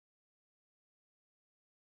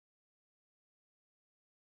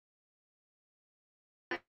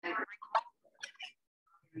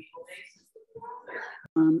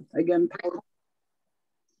Again,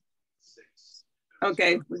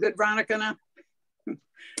 okay, we're good, Veronica, now?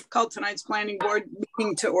 Call tonight's planning board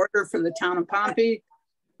meeting to order for the town of Pompey.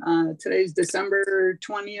 Today's December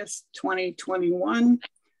 20th, 2021.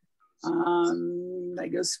 I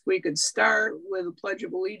guess we could start with a pledge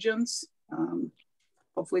of allegiance.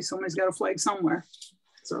 Hopefully somebody's got a flag somewhere.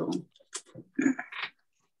 So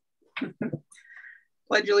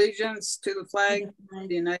pledge allegiance to the flag of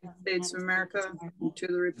the United States of America and to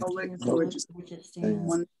the republic for which it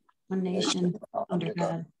stands one nation under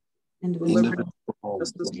God, indivisible,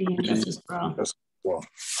 justice for all.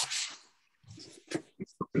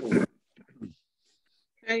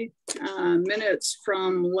 Okay, minutes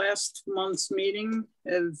from last month's meeting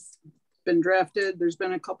have been drafted. There's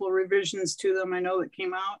been a couple of revisions to them I know that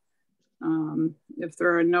came out. If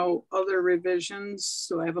there are no other revisions,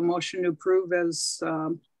 so I have a motion to approve as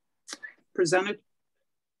presented.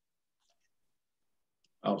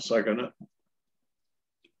 I'll second it.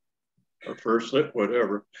 Or first it,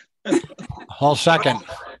 whatever. I'll second.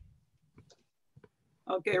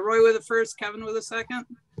 Okay, Roy with the first, Kevin with a second.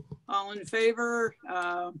 All in favor?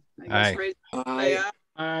 I guess raise aye.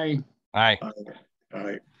 Aye. Aye.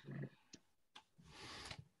 Aye.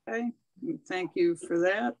 Okay, thank you for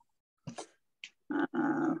that.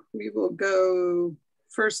 We will go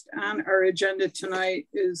first on our agenda tonight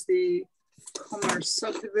is the Comar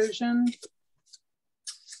subdivision.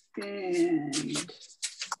 And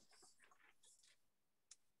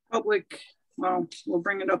public, well, we'll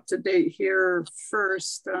bring it up to date here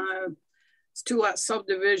first. It's 2-lot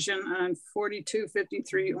subdivision on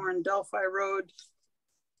 4253 Oran Delphi Road,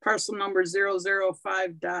 parcel number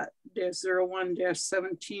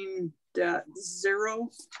 005.01-17.0.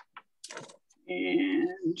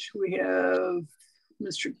 And we have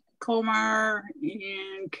Mr. Comar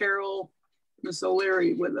and Carol, Ms.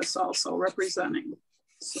 O'Leary with us also representing.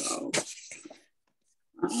 So,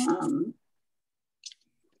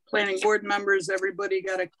 planning board members, everybody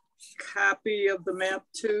got a copy of the map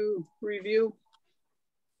to review,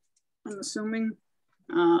 I'm assuming.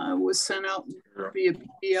 It was sent out via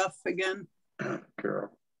PDF again.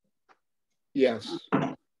 Carol. Yes.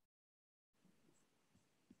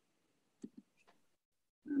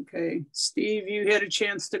 Okay, Steve, you had a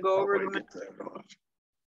chance to go over the map.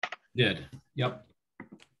 Did, yep.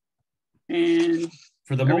 And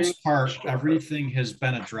for the most part, everything has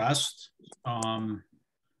been addressed.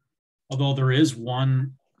 Although there is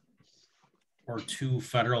 1 or 2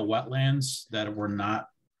 federal wetlands that were not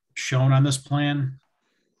shown on this plan.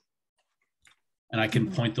 And I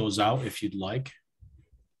can point those out if you'd like.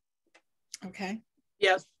 Okay.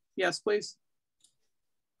 Yes, yes, please.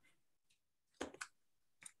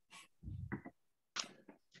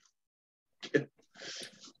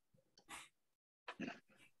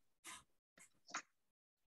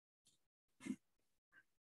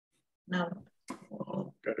 No.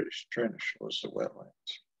 Oh, God, he's trying to show us the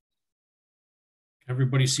wetlands.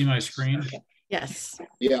 Everybody see my screen? Yes.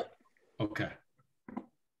 Yeah. Okay.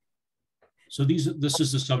 So this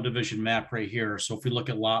is the subdivision map right here. So if we look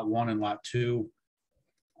at lot 1 and lot 2,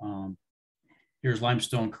 here's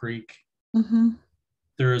Limestone Creek. Mm-hmm.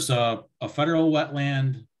 There's a federal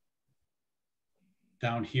wetland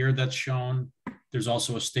down here that's shown. There's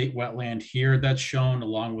also a state wetland here that's shown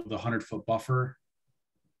along with the 100-foot buffer.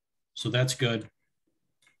 So that's good.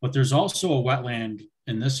 But there's also a wetland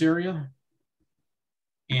in this area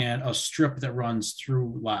and a strip that runs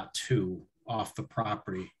through lot 2 off the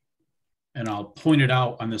property. And I'll point it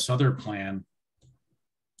out on this other plan.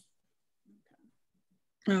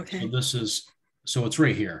 Okay. So it's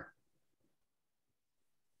right here.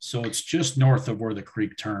 So it's just north of where the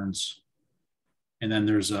creek turns. And then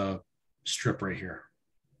there's a strip right here.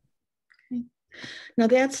 Okay. Now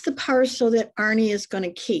that's the parcel that Arnie is going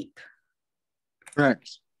to keep.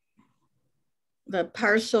 Correct. The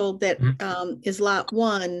parcel that is lot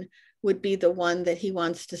 1 would be the one that he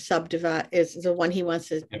wants to subdivide, is the one he wants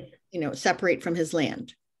to, separate from his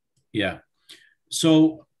land. Yeah.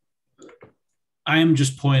 So I am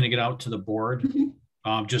just pointing it out to the board,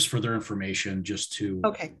 just for their information, just to.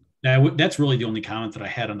 Okay. That's really the only comment that I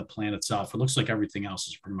had on the plan itself. It looks like everything else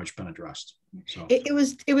has pretty much been addressed. So it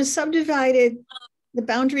was subdivided. The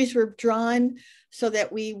boundaries were drawn so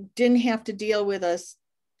that we didn't have to deal with a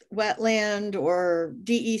wetland or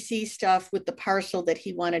DEC stuff with the parcel that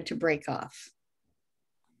he wanted to break off.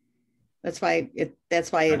 That's why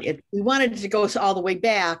we wanted to go all the way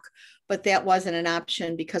back, but that wasn't an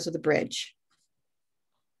option because of the bridge.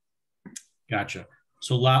 Gotcha.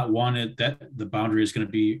 So lot 1, that the boundary is going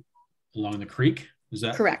to be along the creek. Is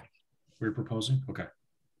that correct? What you're proposing? Okay.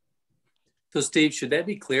 So Steve, should that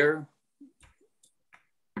be clear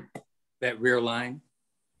that rear line?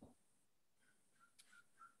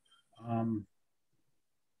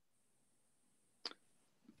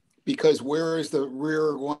 Because where is the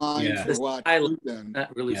rear line Yeah. for lot two then?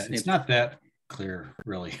 Not really. Yeah, it's not that clear,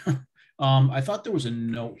 really. I thought there was a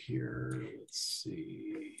note here. Let's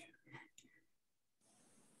see.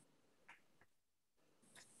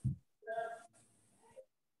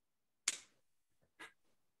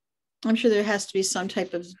 I'm sure there has to be some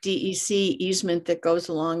type of DEC easement that goes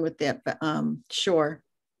along with that shore.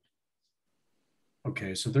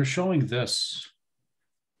 Okay, so they're showing this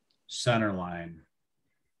center line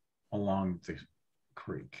along the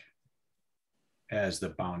creek as the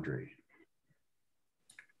boundary.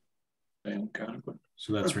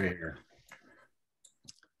 So that's right here.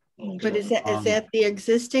 But is that the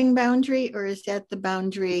existing boundary, or is that the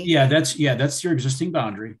boundary? Yeah, that's your existing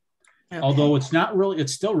boundary. Okay. Although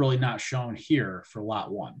it's still really not shown here for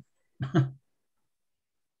lot 1.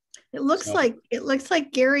 It looks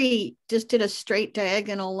like Gary just did a straight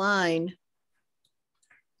diagonal line.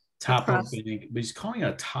 Top Across. of bank, but he's calling it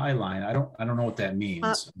a tie line. I don't know what that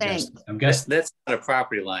means. I'm guessing That's not a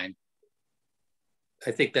property line.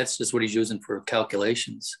 I think that's just what he's using for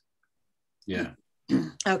calculations. Yeah.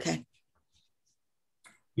 Okay.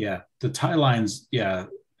 Yeah. The tie lines, yeah,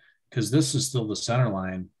 because this is still the center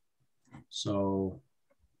line. So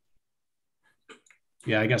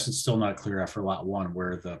yeah, I guess it's still not clear after lot 1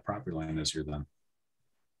 where the property line is here then.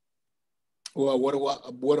 Well,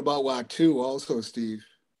 what about lot 2 also, Steve?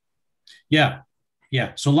 Yeah.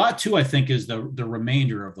 Yeah. So lot 2, I think, is the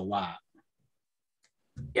remainder of the lot.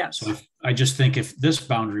 Yes. So I just think if this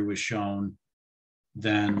boundary was shown,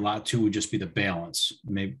 then lot 2 would just be the balance.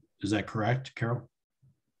 Maybe, is that correct, Carol?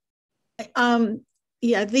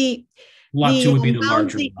 Yeah, Lot 2 would be the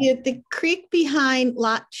larger the, lot. the creek behind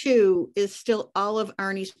lot 2 is still all of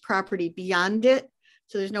Arnie's property beyond it.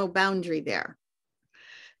 So there's no boundary there.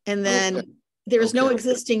 And then there's no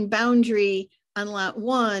existing boundary on lot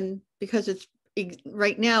 1 because it's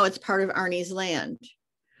right now it's part of Arnie's land.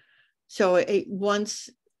 So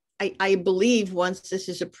I believe once this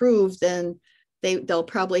is approved, then they'll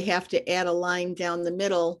probably have to add a line down the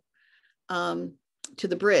middle to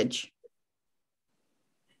the bridge.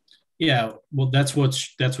 Yeah, well, that's what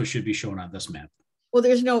should be shown on this map. Well,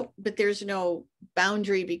 there's no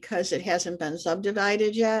boundary because it hasn't been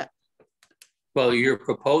subdivided yet. Well, you're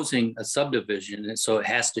proposing a subdivision, and so it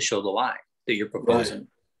has to show the line that you're proposing.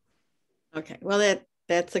 Okay, well,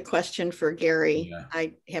 that's a question for Gary. Yeah.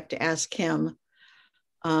 I have to ask him.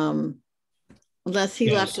 Unless he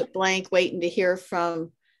left it blank, waiting to hear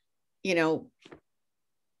from, was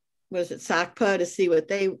it SACPA to see what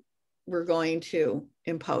they were going to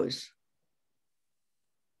impose.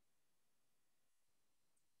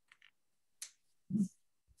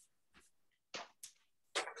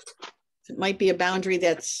 It might be a boundary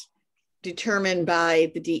that's determined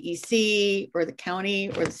by the DEC or the county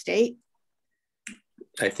or the state.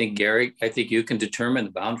 I think, Gary, you can determine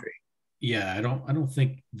the boundary. Yeah, I don't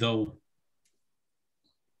think they'll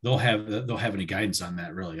have any guidance on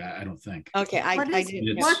that, really. I don't think. Okay,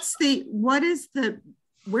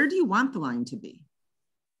 where do you want the line to be?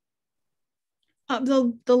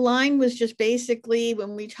 The line was just basically,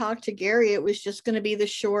 when we talked to Gary, it was just going to be the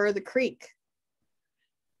shore of the creek.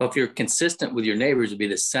 Well, if you're consistent with your neighbors, it'd be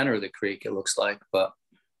the center of the creek, it looks like, but.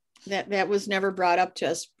 That was never brought up to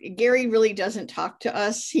us. Gary really doesn't talk to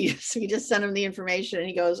us. We just sent him the information and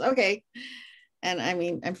he goes, okay. And I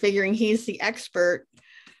mean, I'm figuring he's the expert.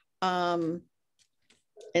 And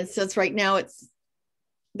since right now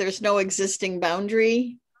there's no existing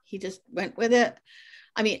boundary, he just went with it.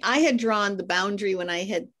 I mean, I had drawn the boundary when I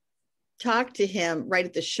had talked to him right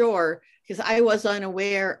at the shore because I was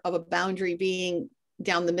unaware of a boundary being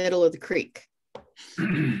down the middle of the creek.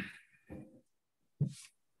 And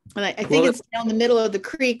I think it's down the middle of the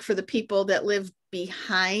creek for the people that live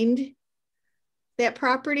behind that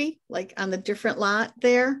property, like on the different lot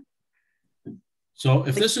there. So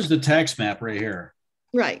if this is the tax map right here,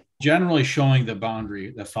 right, generally showing the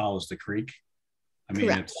boundary that follows the creek. I mean,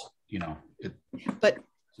 correct. But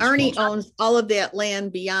Arnie owns all of that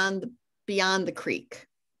land beyond the creek.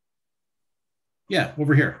 Yeah,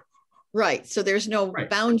 over here. Right. So there's no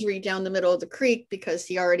boundary down the middle of the creek because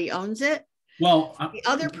he already owns it. Well, the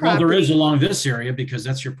other property, there is along this area because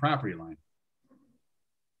that's your property line.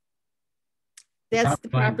 That's the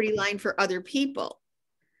property line for other people.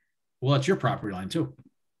 Well, it's your property line too.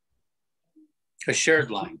 A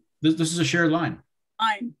shared line. This is a shared line.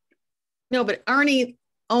 No, but Arnie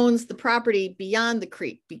owns the property beyond the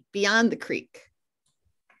creek,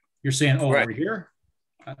 You're saying, over here?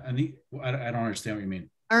 I don't understand what you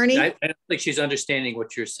mean. Arnie? I don't think she's understanding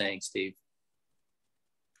what you're saying, Steve.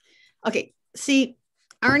 Okay, see,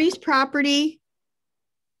 Arnie's property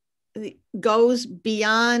goes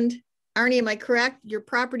beyond, Arnie, am I correct? Your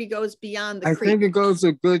property goes beyond the I creek. think it goes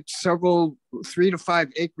a good 3 to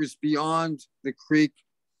 5 acres beyond the creek.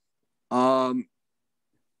 That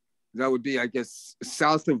would be, I guess,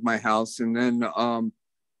 south of my house. And then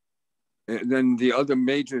the other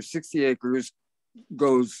major 60 acres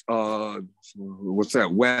goes, what's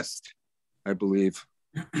that, west, I believe,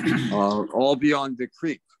 all beyond the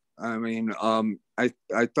creek. I mean, I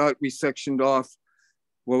thought we sectioned off,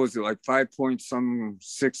 what was it, like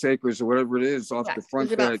 5.6 acres or whatever it is off the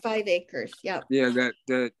front. It's about 5 acres, yeah. Yeah,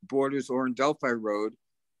 that borders Oran Delphi Road,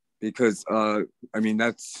 because, I mean,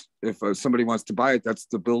 that's, if somebody wants to buy it, that's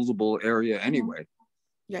the buildable area anyway.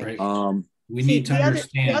 Right. We need to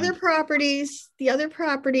understand. The other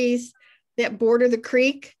properties that border the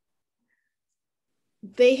creek,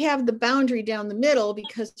 they have the boundary down the middle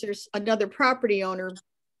because there's another property owner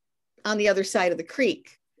on the other side of the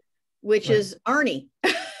creek, which is Arnie.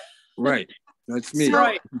 Right, that's me. So,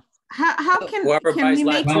 Right. How can Whoever we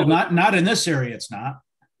make? Well, not in this area, it's not.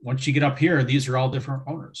 Once you get up here, these are all different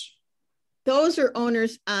owners. Those are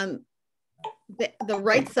owners on the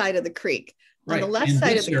right side of the creek. Right. On the left In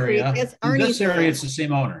side this of the area, creek, that's in Arnie's this area, land. it's the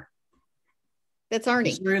same owner. That's Arnie.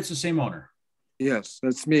 This area, it's the same owner. Yes,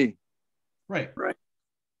 that's me. Right.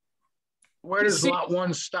 Where does lot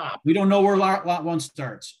 1 stop? We don't know where lot 1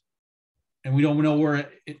 starts. And we don't know where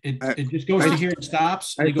it just goes to here and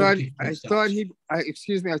stops. I thought he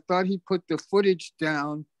put the footage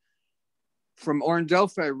down from Oran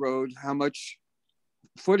Delphi Road, how much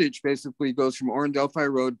footage basically goes from Oran Delphi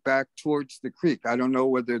Road back towards the creek. I don't know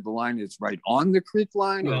whether the line is right on the creek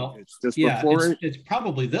line or it's just before it. It's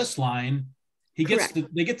probably this line. They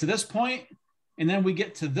get to this point, and then we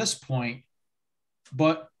get to this point.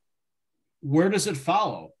 But where does it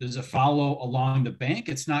follow? Does it follow along the bank?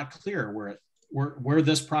 It's not clear where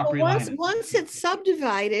this property line is. Once it's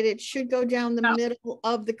subdivided, it should go down the middle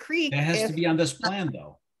of the creek. It has to be on this plan,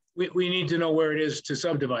 though. We need to know where it is to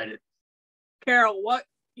subdivide it. Carol,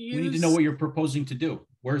 We need to know what you're proposing to do.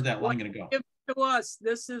 Where's that line going to go? Give to us.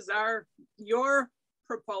 This is your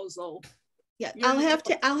proposal. Yeah,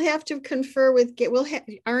 I'll have to confer with,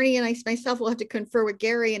 Arnie and myself will have to confer with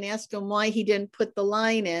Gary and ask him why he didn't put the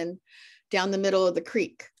line in down the middle of the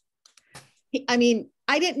creek. I mean,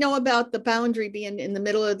 I didn't know about the boundary being in the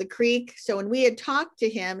middle of the creek. So when we had talked to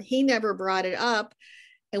him, he never brought it up.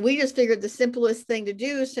 And we just figured the simplest thing to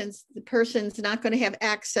do, since the person's not going to have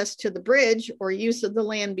access to the bridge or use of the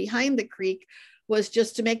land behind the creek, was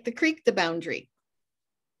just to make the creek the boundary.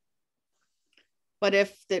 But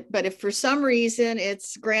if for some reason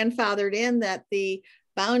it's grandfathered in that the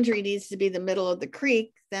boundary needs to be the middle of the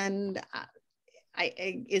creek, then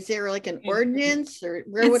is there like an ordinance, or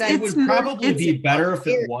where would It would probably be better if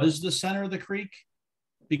it was the center of the creek,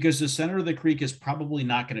 because the center of the creek is probably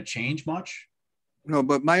not going to change much. No,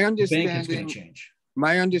 but my understanding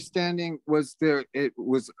was it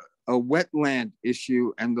was a wetland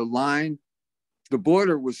issue, and the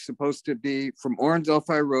border was supposed to be from Oran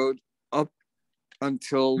Delphi Road up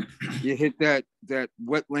until you hit that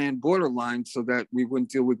wetland borderline, so that we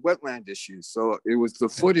wouldn't deal with wetland issues. So it was the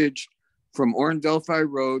footage from Oran Delphi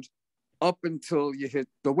Road up until you hit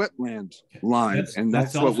the wetland line.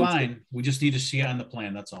 That's all fine. We just need to see it on the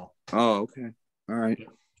plan. That's all. Oh, okay. All right.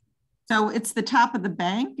 So it's the top of the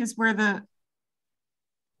bank is where the.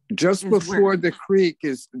 Just before the creek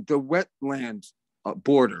is the wetland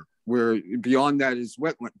border, where beyond that is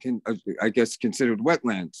wetland, I guess considered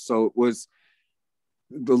wetlands. So it was,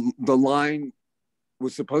 the line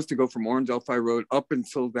was supposed to go from Oran Delphi Road up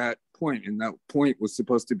until that point, and that point was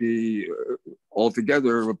supposed to be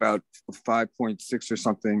altogether about 5.6 or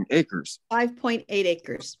something acres. 5.8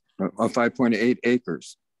 acres. 5.8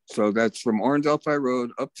 acres. So that's from Oran Delphi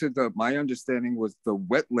Road up to my understanding was the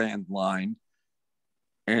wetland line,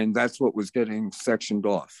 and that's what was getting sectioned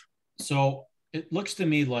off. So it looks to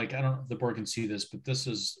me like, I don't know if the board can see this, but this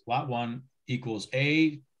is lot 1 equals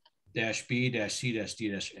A-B-C-D-A.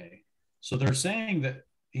 So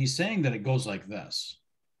he's saying that it goes like this.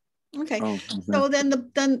 Okay. Oh, okay. So then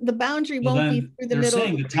the boundary won't be through the middle. They're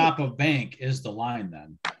saying the top of bank is the line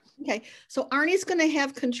then. Okay. So Arnie's going to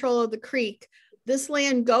have control of the creek. This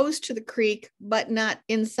land goes to the creek, but not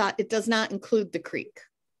inside. It does not include the creek.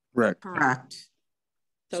 Correct.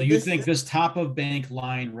 So you think this top of bank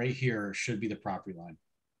line right here should be the property line?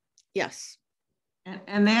 Yes.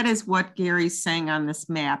 And that is what Gary's saying on this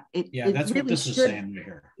map. That's really what this is saying right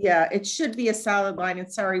here. Yeah, it should be a solid line.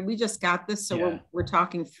 And sorry, we just got this, so we're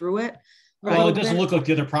talking through it. Well, it doesn't look like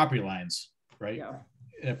the other property lines, right? Yeah.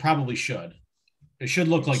 It probably should. It should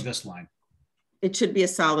look like this line. It should be a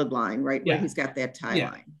solid line, right? Where Yeah. he's got that tie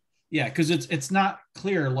Yeah. line. Yeah, because it's not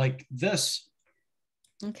clear like this.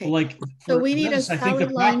 Okay. Like So for we need this, a I think the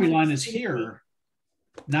solid line property for line is the creek. here,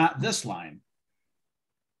 not this line.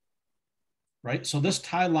 Right? So this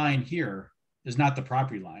tie line here is not the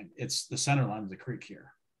property line. It's the center line of the creek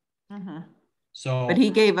here. So But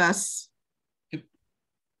he gave us,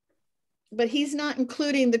 But he's not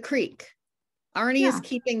including the creek. Arnie is Yeah.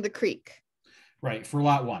 keeping the creek. right for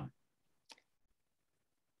lot 1.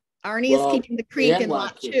 Arnie Well, is keeping the creek and in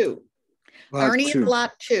lot lot two. 2. Lot Arnie two. is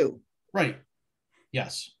lot 2. Right.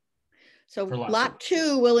 Yes. So For lot lot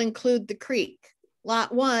 2 will include the creek.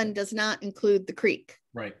 Lot 1 does not include the creek.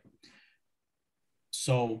 Right.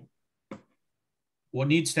 So what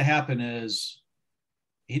needs to happen is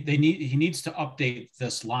he needs to update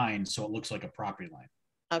this line so it looks like a property line.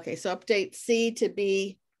 Okay, so update C to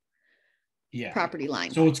be Yeah. property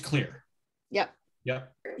line. So it's clear. Yep.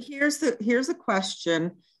 Yep. here's a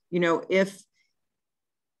question, if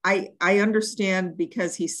I understand,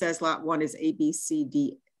 because he says lot 1 is A, B, C,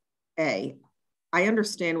 D, A. I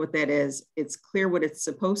understand what that is. It's clear what it's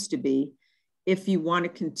supposed to be. If you want to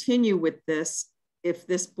continue with this, if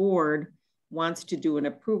this board wants to do an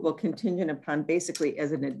approval contingent upon basically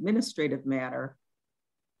as an administrative matter,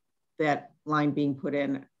 that line being put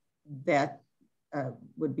in, that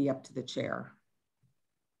would be up to the chair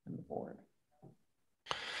and the board.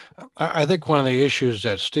 I think one of the issues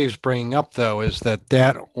that Steve's bringing up, though, is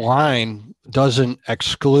that line doesn't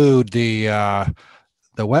exclude the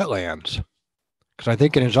wetlands. Because I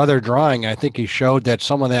think in his other drawing, I think he showed that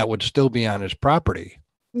some of that would still be on his property.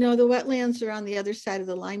 No, the wetlands are on the other side of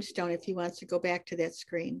the limestone if he wants to go back to that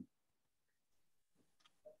screen.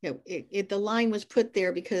 The line was put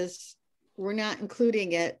there because we're not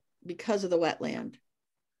including it because of the wetland.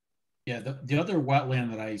 Yeah, the other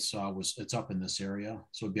wetland that I saw it's up in this area,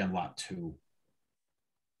 so it'd be on lot 2.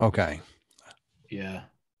 Okay. Yeah.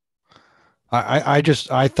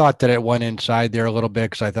 I thought that it went inside there a little bit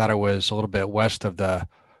because I thought it was a little bit west of I'm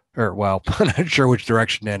not sure which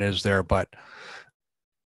direction that is there, but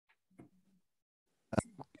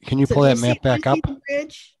can you pull that map back up?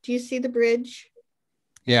 Do you see the bridge?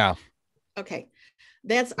 Yeah. Okay.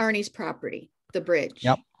 That's Arnie's property, the bridge.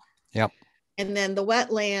 Yep. And then the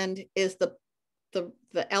wetland is the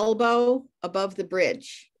elbow above the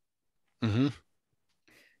bridge. Mm-hmm.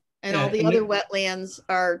 And all the other wetlands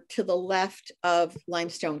are to the left of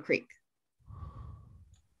Limestone Creek.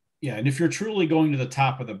 Yeah, and if you're truly going to the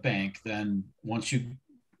top of the bank, then once you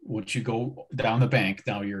go down the bank,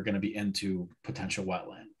 now you're going to be into potential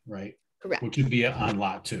wetland, right? Correct. Which would be on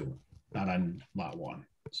lot 2, not on lot 1.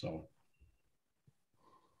 So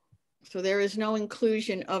there is no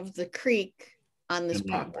inclusion of the creek on this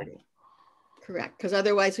property. Correct, because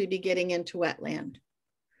otherwise we'd be getting into wetland.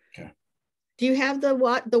 Okay. Do you have the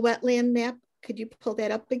wetland map? Could you pull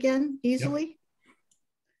that up again easily? Yep.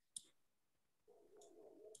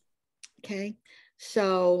 Okay,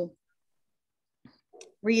 so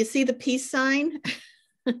where you see the peace sign?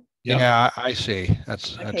 Yeah, I see.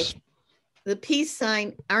 That's the peace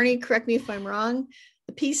sign. Arnie, correct me if I'm wrong.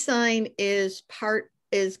 The peace sign is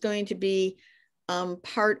going to be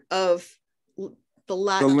part of the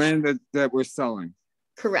lot. The land that we're selling.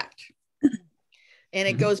 Correct. And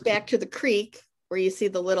it goes back to the creek where you see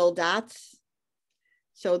the little dots.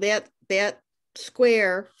 So that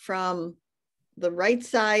square from the right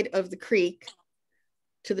side of the creek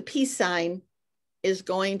to the peace sign is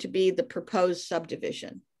going to be the proposed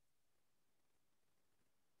subdivision.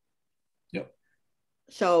 Yep.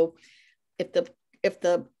 So if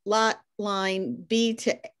the lot line B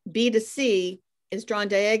to C is drawn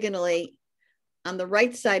diagonally on the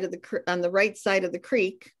right side of the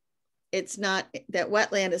creek, it's not, that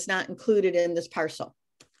wetland is not included in this parcel.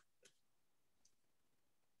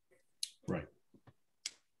 Right.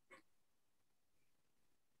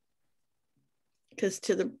 Because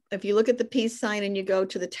if you look at the peace sign and you go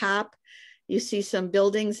to the top, you see some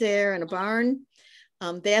buildings there and a barn.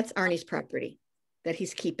 That's Arnie's property that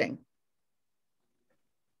he's keeping.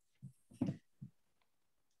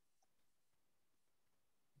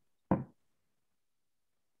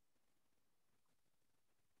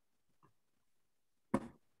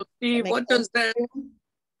 Steve, what does that,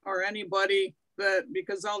 or anybody,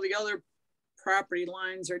 because all the other property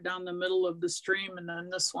lines are down the middle of the stream, and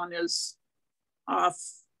then this one is off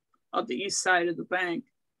of the east side of the bank.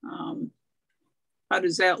 How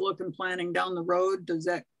does that look in planning down the road? Does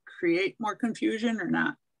that create more confusion or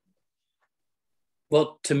not?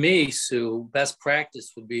 Well, to me, Sue, best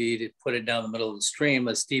practice would be to put it down the middle of the stream.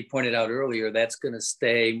 As Steve pointed out earlier, that's going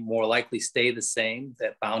to more likely stay the same,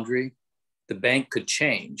 that boundary. The bank could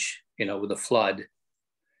change, you know, with a flood.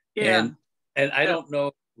 Yeah. And I don't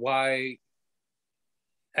know why,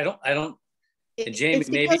 I don't, and Jamie, it's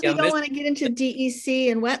maybe because we I'm don't want to get into DEC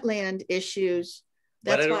and wetland issues.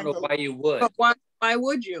 That's but I don't know why you would. But why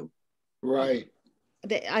would you? Right.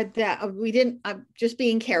 I'm just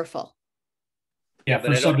being careful. Yeah,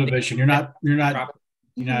 for subdivision, you're not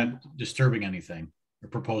disturbing anything or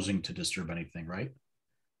proposing to disturb anything, right?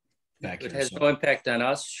 Back it here, has no impact on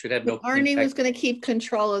us. Should have no. Arnie impact. was going to keep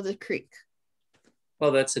control of the creek.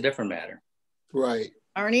 Well, that's a different matter. Right.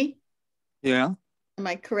 Arnie? Yeah. Am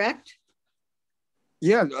I correct?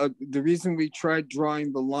 Yeah. The reason we tried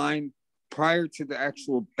drawing the line prior to the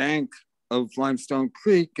actual bank of Limestone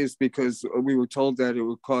Creek is because we were told that it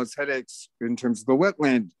would cause headaches in terms of the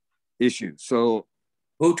wetland issue. So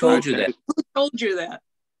who told you that? Who told you that?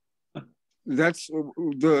 That's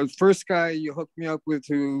the first guy you hooked me up with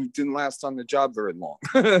who didn't last on the job very long.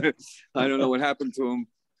 I don't know what happened to him,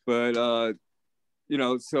 but you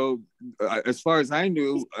know, so as far as I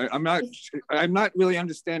knew, I'm not really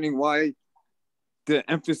understanding why the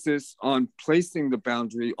emphasis on placing the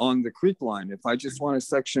boundary on the creek line. If I just want to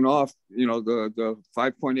section off, you know, the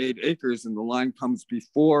 5.8 acres and the line comes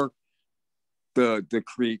before the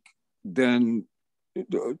creek, then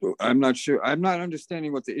I'm not sure. I'm not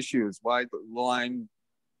understanding what the issue is. Why the line?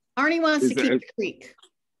 Arnie wants to keep the creek.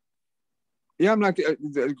 Yeah, I'm not.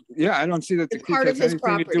 Yeah, I don't see that the It's creek part has of his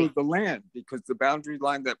anything to do property. with the land because the boundary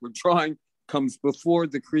line that we're drawing comes before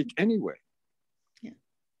the creek anyway. Yeah.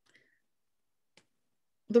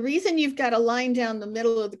 The reason you've got a line down the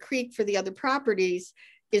middle of the creek for the other properties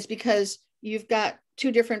is because you've got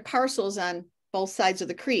two different parcels on both sides of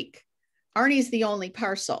the creek. Arnie's the only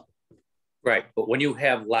parcel. Right, but when you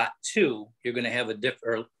have lot 2, you're going to have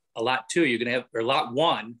lot 2, you're going to have, or lot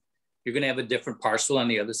 1, you're going to have a different parcel on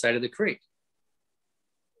the other side of the creek.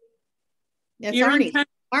 That's Arnie.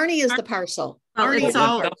 Arnie is the parcel. Arnie when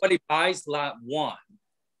somebody buys lot 1,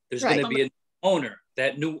 there's going to be an owner.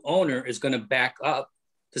 That new owner is going to back up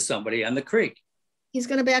to somebody on the creek. He's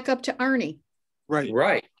going to back up to Arnie. Right.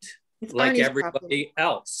 Right. It's like Arnie's everybody property.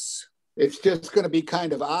 else. It's just going to be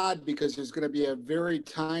kind of odd because there's going to be a very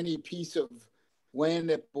tiny piece of land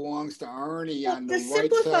that belongs to Arnie on the right side.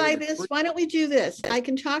 To simplify this, why don't we do this? I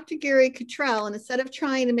can talk to Gary Cottrell, and instead of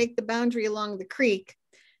trying to make the boundary along the creek,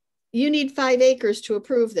 you need 5 acres to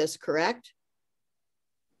approve this, correct?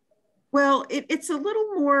 Well, it's a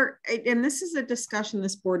little more, and this is a discussion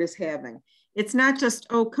this board is having. It's not just,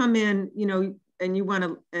 oh, come in, you know, and you want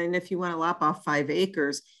to, and if you want to lop off 5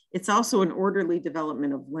 acres, it's also an orderly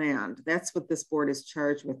development of land. That's what this board is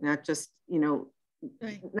charged with, not just, you know,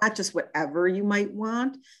 right. Not just whatever you might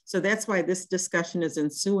want. So that's why this discussion is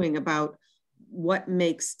ensuing about what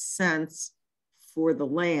makes sense for the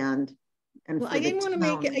land. And well, I didn't want to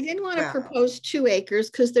make it, I didn't want to propose 2 acres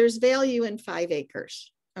because there's value in 5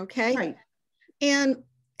 acres. Okay. Right. And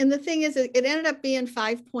the thing is, it ended up being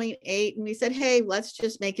 5.8, and we said, hey, let's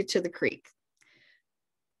just make it to the creek.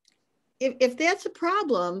 If that's a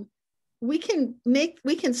problem, we can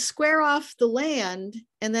square off the land,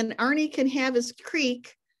 and then Arnie can have his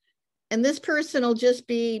creek, and this person will just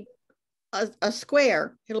be a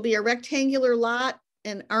square. It'll be a rectangular lot,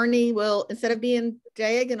 and Arnie will, instead of being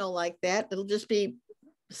diagonal like that, it'll just be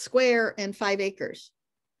square and 5 acres.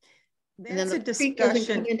 That's and then the a discussion. creek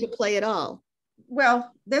doesn't come into play at all.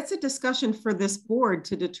 Well, that's a discussion for this board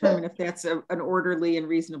to determine if that's an orderly and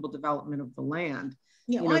reasonable development of the land.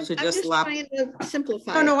 Yeah, well, I'm just trying to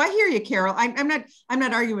simplify. Oh, no, I hear you, Carol. I'm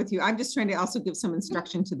not arguing with you. I'm just trying to also give some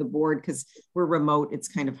instruction to the board because we're remote. It's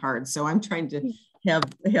kind of hard. So I'm trying to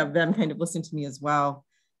have them kind of listen to me as well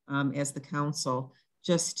as the council,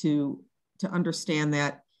 just to understand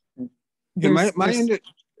that. Yeah,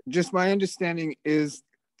 my understanding is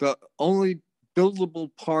the only buildable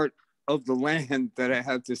part of the land that I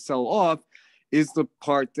have to sell off is the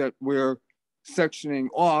part that we're sectioning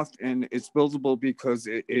off, and it's buildable because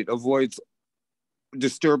it avoids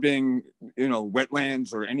disturbing, you know,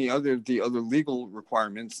 wetlands or any other of the other legal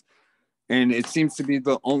requirements. And it seems to be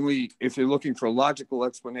the only, if you're looking for a logical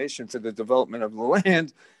explanation for the development of the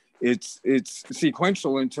land, it's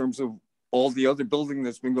sequential in terms of all the other building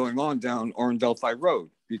that's been going on down Oren-Delphi Road,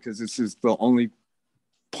 because this is the only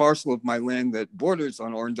parcel of my land that borders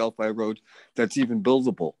on Oren-Delphi Road that's even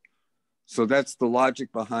buildable. So that's the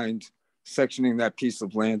logic behind sectioning that piece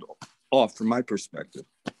of land off from my perspective.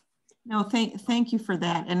 No, thank you for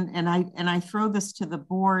that. And I throw this to the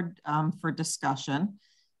board for discussion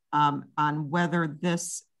on whether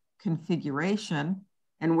this configuration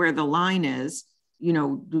and where the line is, you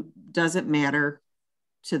know, doesn't matter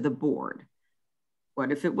to the board.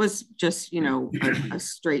 What if it was just, you know, a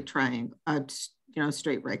straight triangle, you know,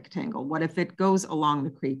 straight rectangle? What if it goes along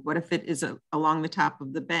the creek? What if it is along the top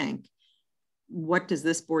of the bank? What does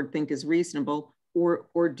this board think is reasonable,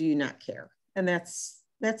 or do you not care? And that's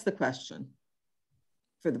the question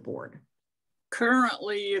for the board.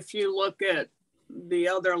 Currently, if you look at the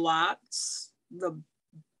other lots, the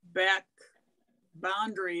back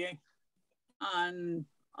boundary on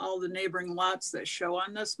all the neighboring lots that show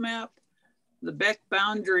on this map, the back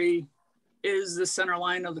boundary is the center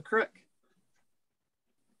line of the creek.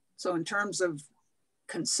 So in terms of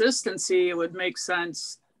consistency, it would make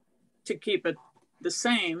sense to keep it the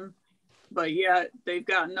same, but yet they've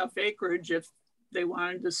got enough acreage. If they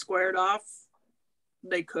wanted to square it off,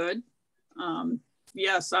 they could.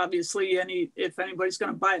 Yes, obviously, if anybody's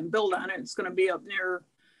going to buy and build on it, it's going to be up near,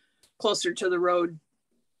 closer to the road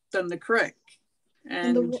than the creek.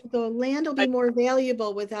 And the land will be more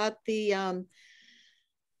valuable without the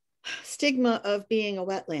stigma of being a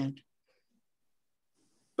wetland.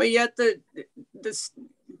 But yet this,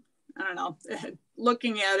 I don't know,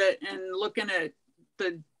 looking at it and looking at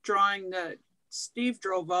the drawing that Steve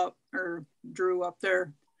drew up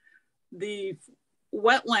there, the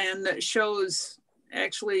wetland that shows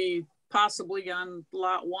actually possibly on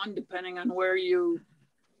lot 1, depending on where you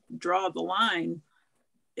draw the line,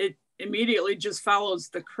 it immediately just follows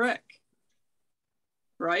the creek,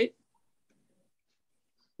 right?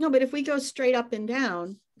 No, but if we go straight up and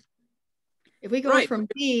down, if we go from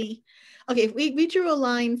B, okay, if we drew a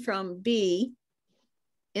line from B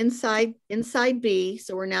inside B,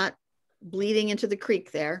 so we're not bleeding into the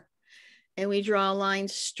creek there, and we draw a line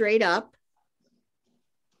straight up,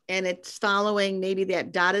 and it's following maybe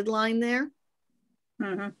that dotted line there,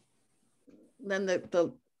 then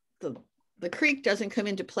the creek doesn't come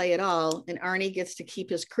into play at all, and Arnie gets to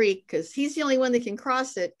keep his creek because he's the only one that can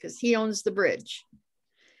cross it because he owns the bridge,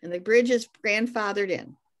 and the bridge is grandfathered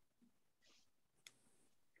in.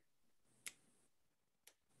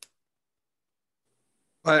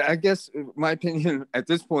 I guess my opinion at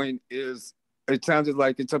this point is it sounded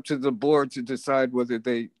like it's up to the board to decide whether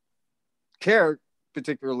they care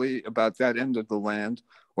particularly about that end of the land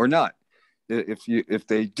or not. If you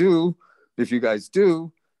guys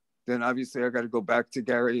do, then obviously I got to go back to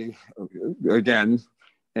Gary again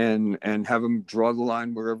and have him draw the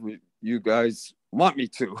line wherever you guys want me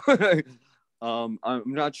to. I'm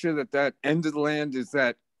not sure that end of the land is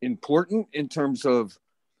that important in terms of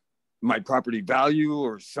my property value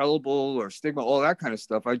or sellable or stigma, all that kind of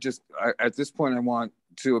stuff. At this point, I want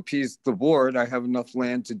to appease the board. I have enough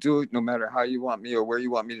land to do it, no matter how you want me or where you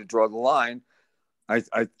want me to draw the line.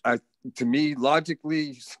 To me,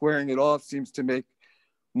 logically, squaring it off seems to make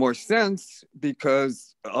more sense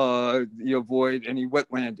because you avoid any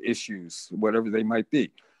wetland issues, whatever they might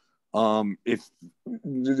be. If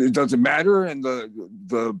it doesn't matter and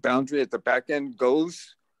the boundary at the back end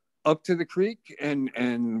goes up to the creek and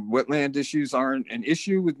wetland issues aren't an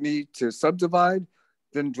issue with me to subdivide,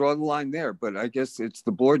 then draw the line there. But I guess it's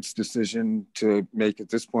the board's decision to make at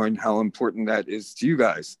this point how important that is to you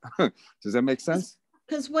guys. Does that make sense?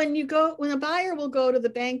 Because when a buyer will go to the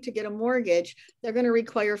bank to get a mortgage, they're going to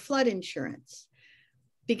require flood insurance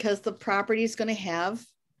because the property is going to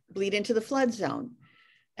bleed into the flood zone.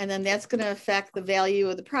 And then that's going to affect the value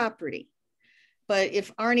of the property. But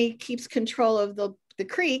if Arnie keeps control of the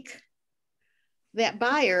creek, that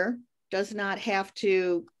buyer does not have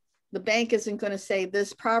to, the bank isn't going to say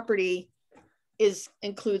this property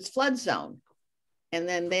includes flood zone. And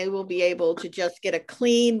then they will be able to just get a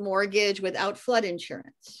clean mortgage without flood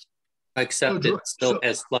insurance. Except it still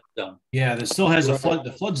has flood zone. Yeah, it still has the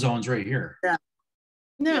flood zones right here. Yeah.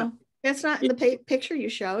 No, that's not in the picture you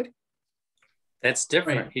showed. That's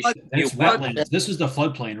different. Right. That's wetlands. This is the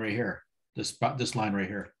floodplain right here. This line right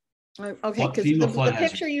here. Okay, because the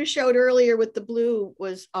picture you showed earlier with the blue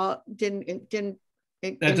was didn't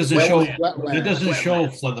that doesn't show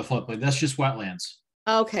the floodplain. That's just wetlands.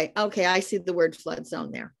 Okay, I see the word flood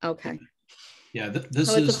zone there. Okay. Yeah,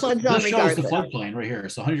 this shows the floodplain right here.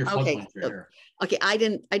 So 100 floodplains right here. Okay, I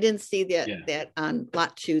didn't see that on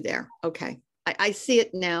lot 2 there. Okay, I see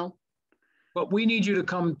it now. But we need you to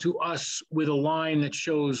come to us with a line that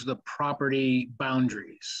shows the property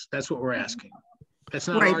boundaries. That's what we're asking. That's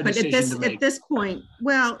not our decision to make. At this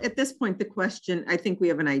point, the question, I think we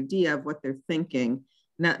have an idea of what they're thinking.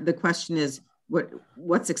 Now, the question is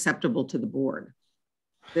what's acceptable to the board.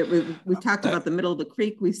 That we've talked about the middle of the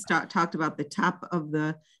creek. We've talked about the top of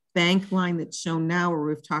the bank line that's shown now, or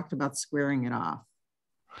we've talked about squaring it off.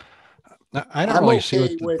 I don't really see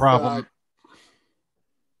what the problem.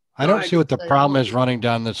 I don't see what the problem is running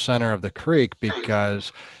down the center of the creek,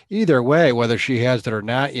 because either way, whether she has it or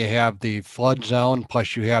not, you have the flood zone,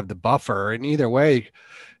 plus you have the buffer, and either way,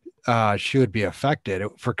 she would be affected.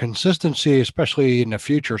 For consistency, especially in the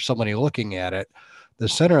future, somebody looking at it, the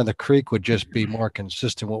center of the creek would just be more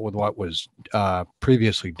consistent with what was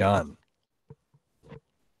previously done.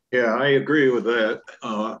 Yeah, I agree with that.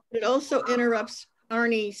 It also interrupts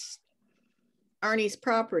Arnie's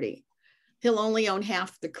property. He'll only own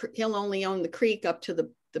he'll only own the creek up to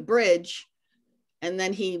the bridge, and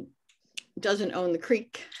then he doesn't own the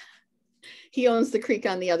creek. He owns the creek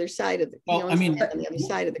on the other side of the. Well, I mean, on the other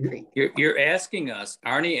side of the creek. You're asking us.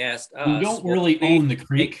 Arnie asked us. You don't really own the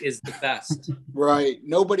creek. Is the best. Right.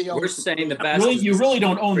 Nobody owns. We're saying the best. You really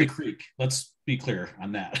don't own the creek. Let's be clear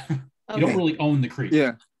on that. You don't really own the creek.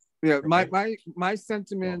 Yeah. My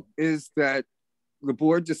sentiment is that the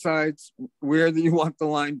board decides where you want the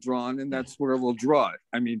line drawn, and that's where we'll draw it.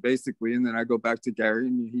 I mean, basically, and then I go back to Gary,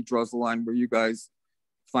 and he draws the line where you guys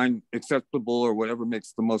find acceptable or whatever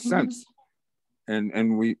makes the most sense,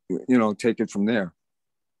 and we, take it from there.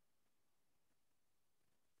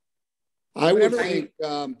 I would think,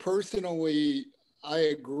 personally, I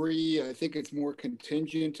agree. I think it's more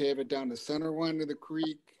contingent to have it down the center line of the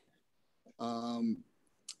creek.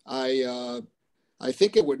 I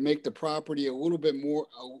think it would make the property a little bit more,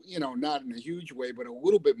 not in a huge way, but a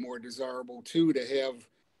little bit more desirable too, to have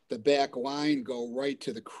the back line go right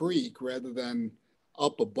to the creek rather than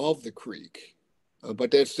up above the creek.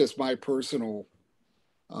 But that's just my personal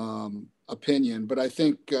opinion. But I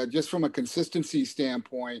think just from a consistency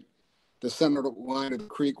standpoint, the center line of the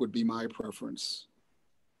creek would be my preference.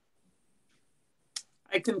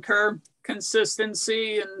 I concur.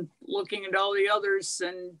 Consistency and looking at all the others,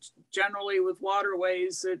 and generally with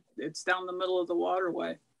waterways, it's down the middle of the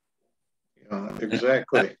waterway. Yeah,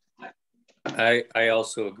 exactly. I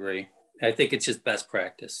also agree. I think it's just best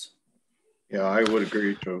practice. Yeah, I would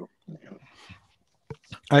agree too. Yeah.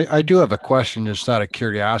 I do have a question, just out of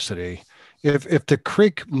curiosity. If the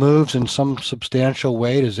creek moves in some substantial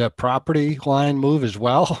way, does that property line move as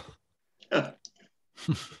well?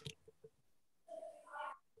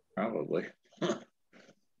 Probably.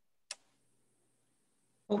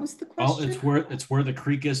 What was the question? Well, it's where the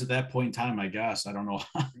creek is at that point in time, I guess. I don't know.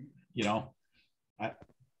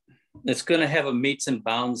 It's going to have a meets and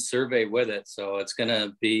bounds survey with it, so it's going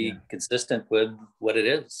to be consistent with what it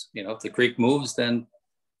is. If the creek moves, then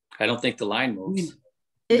I don't think the line moves.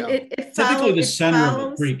 Typically, the center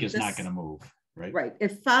of the creek is not going to move, right? Right.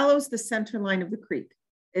 It follows the center line of the creek.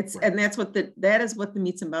 And that's what that is what the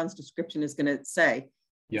meets and bounds description is going to say.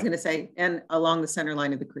 It's going to say, and along the center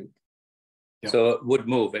line of the creek. Yep. So it would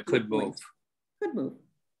move. It could move. Could move.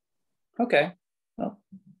 Okay. Well.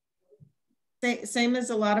 Same as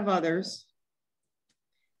a lot of others.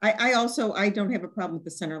 I don't have a problem with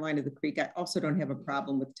the center line of the creek. I also don't have a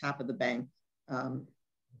problem with top of the bank from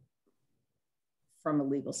a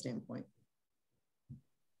legal standpoint.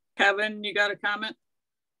 Kevin, you got a comment?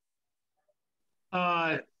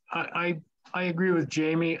 I agree with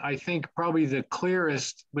Jamie. I think probably the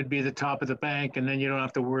clearest would be the top of the bank, and then you don't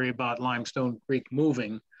have to worry about Limestone Creek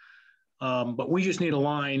moving. But we just need a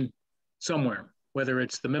line somewhere, whether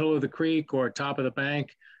it's the middle of the creek or top of the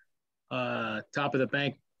bank. Top of the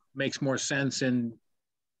bank makes more sense in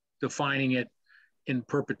defining it in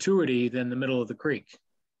perpetuity than the middle of the creek.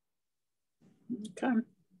 Okay.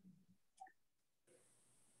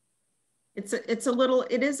 It is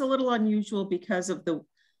a little unusual because of the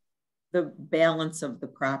balance of the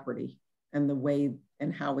property and the way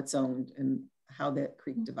and how it's owned and how that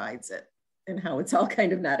creek divides it and how it's all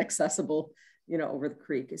kind of not accessible, over the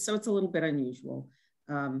creek. So it's a little bit unusual.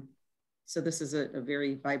 So this is a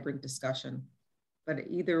very vibrant discussion, but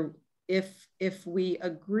either if we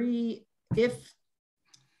agree, if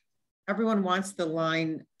everyone wants the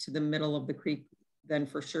line to the middle of the creek, then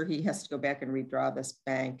for sure he has to go back and redraw this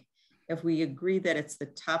bank. If we agree that it's the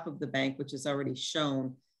top of the bank, which is already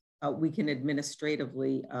shown, we can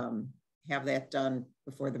administratively have that done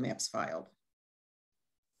before the map's filed.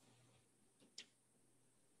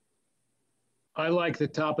 I like the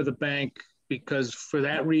top of the bank because for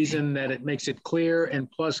that reason that it makes it clear, and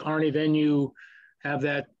plus Arnie, then you have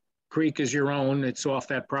that creek as your own, it's off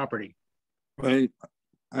that property. Right,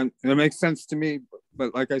 and it makes sense to me,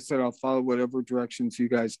 but like I said, I'll follow whatever directions you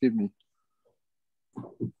guys give me.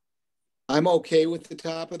 I'm okay with the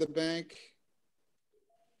top of the bank.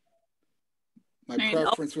 My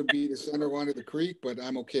preference would be the center line of the creek, but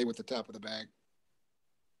I'm okay with the top of the bank.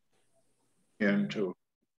 Yeah, too.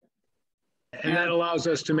 And that allows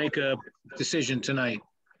us to make a decision tonight.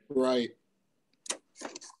 Right.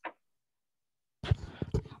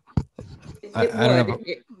 I don't know.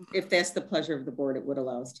 If that's the pleasure of the board, it would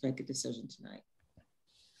allow us to make a decision tonight.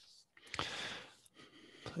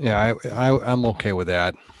 Yeah, I'm okay with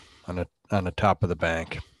that on the top of the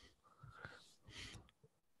bank.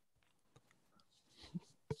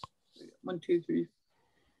 1, 2, 3.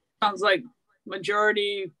 Sounds like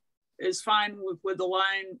majority is fine with the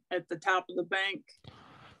line at the top of the bank.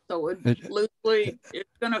 So loosely,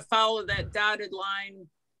 it's going to follow that dotted line.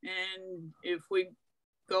 And if we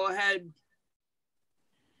go ahead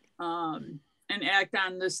and act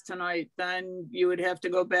on this tonight, then you would have to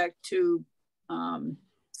go back to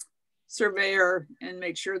surveyor and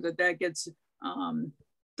make sure that that gets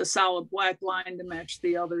the solid black line to match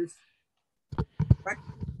the others. Correct?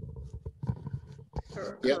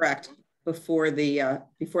 Correct. Before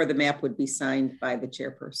the map would be signed by the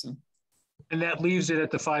chairperson. And that leaves it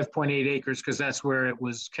at the 5.8 acres because that's where it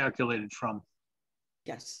was calculated from.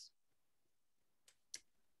 Yes.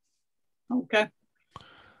 Okay.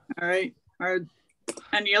 All right.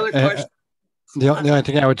 Any other questions? The only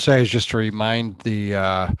thing I would say is just to remind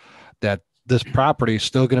that this property is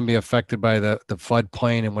still going to be affected by the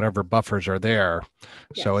floodplain and whatever buffers are there.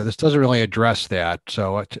 Yes. So this doesn't really address that.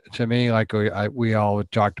 So to me, like we all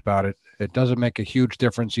talked about it, it doesn't make a huge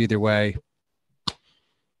difference either way.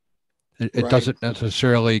 It doesn't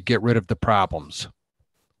necessarily get rid of the problems.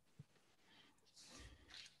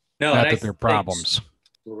 No, not that they're problems.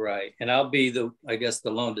 Right. And I'll be I guess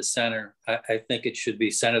the lone dissenter. I think it should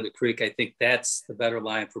be center of the creek. I think that's the better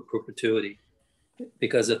line for perpetuity.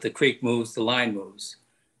 Because if the creek moves, the line moves.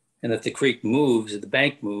 And if the creek moves, if the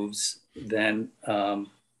bank moves, then,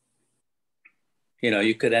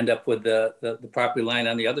 you could end up with the property line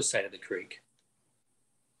on the other side of the creek.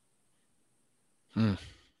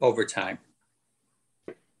 Over time.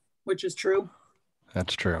 Which is true.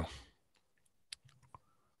 That's true.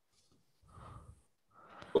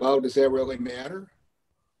 Well, does that really matter?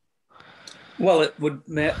 Well, it would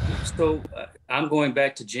matter. So I'm going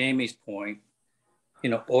back to Jamie's point,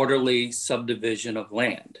 orderly subdivision of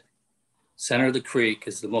land. Center of the creek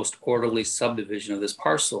is the most orderly subdivision of this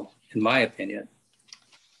parcel, in my opinion.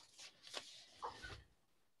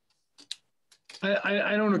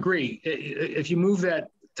 I don't agree. If you move that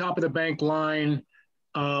top of the bank line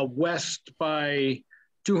west by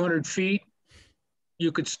 200 feet,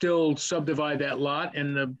 you could still subdivide that lot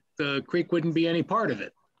and the creek wouldn't be any part of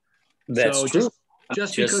it. That's true.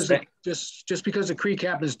 Just because the creek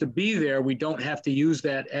happens to be there, we don't have to use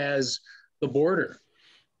that as the border.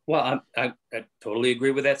 Well, I totally agree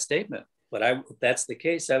with that statement. But if that's the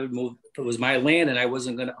case, I would move. If it was my land and I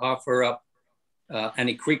wasn't going to offer up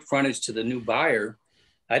any creek frontage to the new buyer,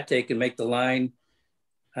 I'd take and make the line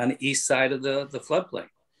on the east side of the floodplain.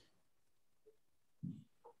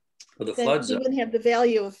 Or the flood zone. You wouldn't have the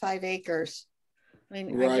value of 5 acres. I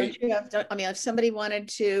mean, right. If somebody wanted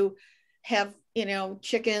to have,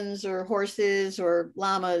 chickens or horses or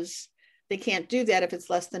llamas, they can't do that if it's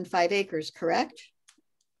less than 5 acres, correct?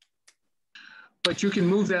 But you can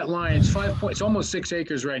move that line. It's almost 6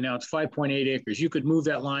 acres right now. It's 5.8 acres. You could move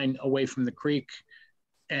that line away from the creek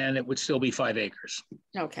and it would still be 5 acres.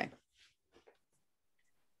 Okay.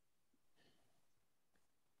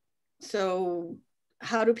 So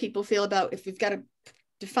how do people feel about if we've got to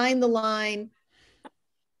define the line?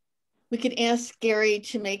 We could ask Gary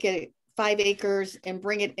to make it 5 acres and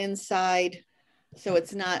bring it inside so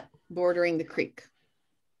it's not bordering the creek.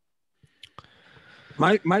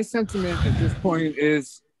 My sentiment at this point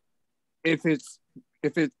is if it's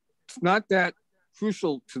not that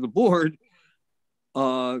crucial to the board,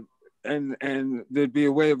 and there'd be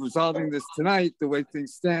a way of resolving this tonight, the way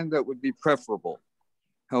things stand, that would be preferable.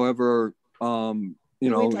 However,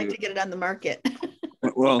 we'd like to get it on the market.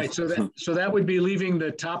 Well, right, so that would be leaving the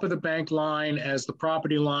top of the bank line as the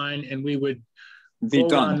property line, and we would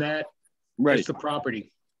vote on that as the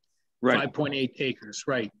property. Right. 5.8 acres.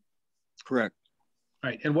 Right. Correct.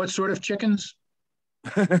 Right. And what sort of chickens?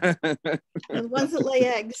 The ones that lay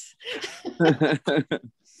eggs.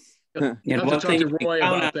 And one thing to Roy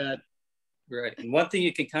about that. Right. And one thing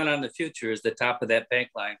you can count on in the future is the top of that bank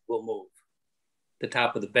line will move. The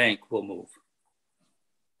top of the bank will move.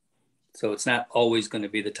 So it's not always going to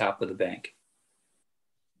be the top of the bank.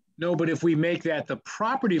 No, but if we make that the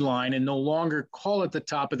property line and no longer call it the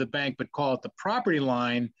top of the bank, but call it the property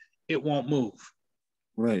line, it won't move.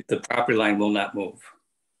 Right. The property line will not move.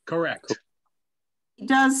 Correct. He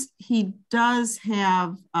does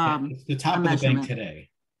have it's the top of the bank today.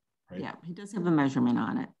 Right? Yeah, he does have a measurement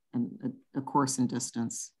on it and a course and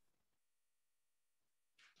distance.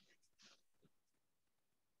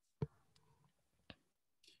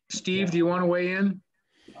 Steve, do you want to weigh in?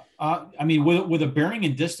 I mean, with a bearing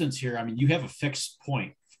and distance here, I mean, you have a fixed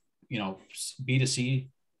point, you know, B to C.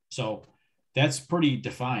 So that's pretty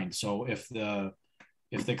defined. So if the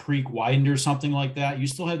creek widened or something like that, you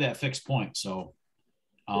still have that fixed point. So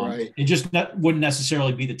Right. it just wouldn't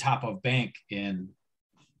necessarily be the top of bank in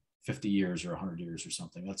 50 years or 100 years or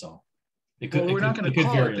something. That's all. We're not going to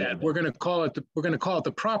call it that. We're going to call it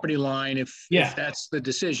the property line if that's the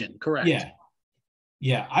decision. Correct.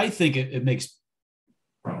 Yeah. I think it makes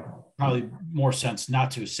probably more sense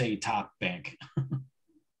not to say top bank.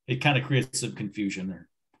 It kind of creates some confusion there.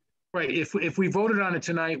 Right. If we voted on it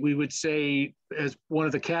tonight, we would say, as one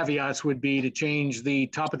of the caveats would be to change the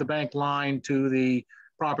top of the bank line to the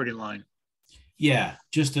property line. Yeah,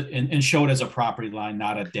 just and show it as a property line,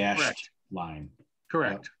 not a dashed line.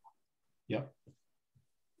 Correct. Yep.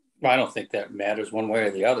 Well, I don't think that matters one way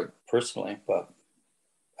or the other, personally, but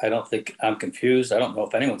I don't think I'm confused. I don't know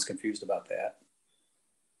if anyone's confused about that.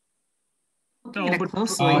 No, but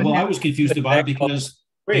well, I was confused about it because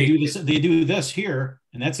they do this here,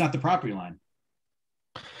 and that's not the property line.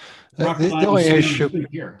 The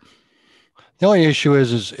only issue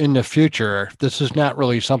is in the future, this is not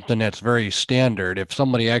really something that's very standard. If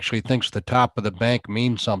somebody actually thinks the top of the bank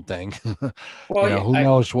means something, well, who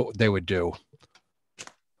knows what they would do.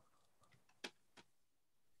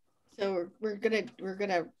 So we're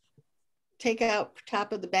gonna take out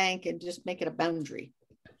top of the bank and just make it a boundary,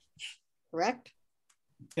 correct?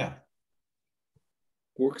 Yeah.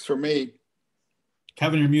 Works for me.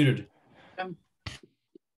 Kevin, you're muted.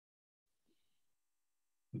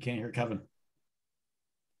 We can't hear Kevin.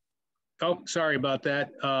 Oh, sorry about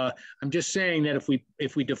that. I'm just saying that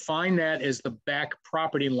if we define that as the back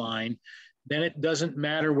property line, then it doesn't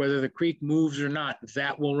matter whether the creek moves or not.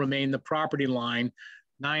 That will remain the property line,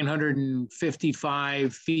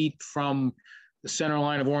 955 feet from the center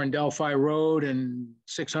line of Warren Delphi Road and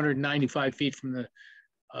 695 feet from the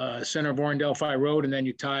center of Warren Delphi Road, and then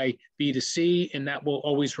you tie B to C, and that will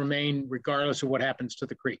always remain regardless of what happens to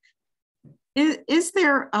the creek. Is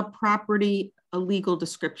there a legal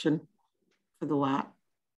description for the lot?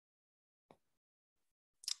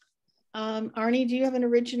 Arnie, do you have an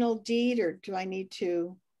original deed, or do I need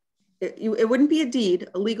to? It wouldn't be a deed,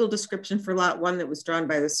 a legal description for lot 1 that was drawn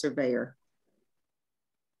by the surveyor.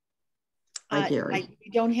 Gary.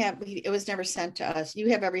 We don't have, it was never sent to us. You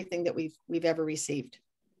have everything that we've ever received.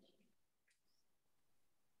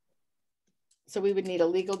 So we would need a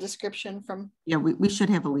legal description from. Yeah, we should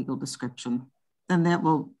have a legal description. Then that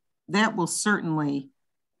will certainly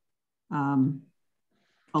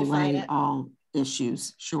allay all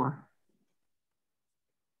issues. Sure.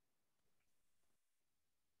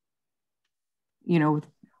 You know, with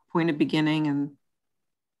point of beginning and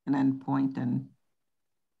an end point and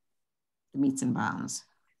the meets and bounds.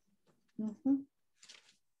 Mm-hmm.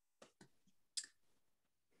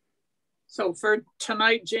 So for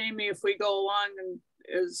tonight, Jamie, if we go along and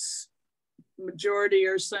as majority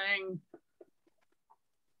are saying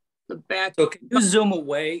the back. So can you zoom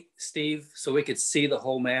away, Steve, so we could see the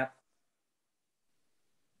whole map?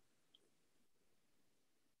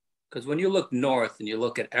 Because when you look north and you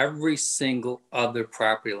look at every single other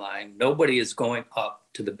property line, nobody is going up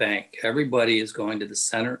to the bank. Everybody is going to the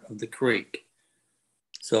center of the creek.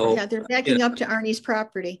 So yeah, they're backing up to Arnie's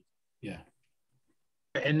property. Yeah.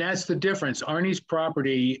 And that's the difference. Arnie's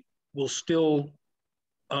property will still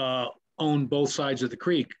own both sides of the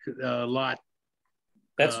creek lot.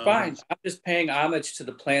 That's fine. I'm just paying homage to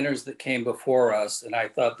the planners that came before us, and I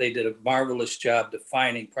thought they did a marvelous job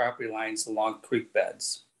defining property lines along creek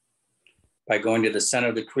beds by going to the center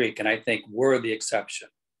of the creek, and I think we're the exception.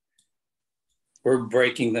 We're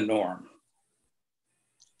breaking the norm.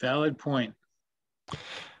 Valid point.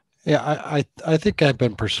 Yeah, I think I've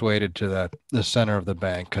been persuaded to the center of the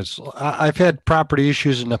bank, because I've had property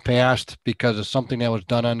issues in the past because of something that was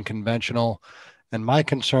done unconventional. And my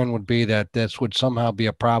concern would be that this would somehow be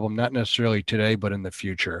a problem, not necessarily today, but in the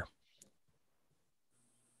future.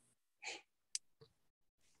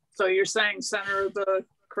 So you're saying center of the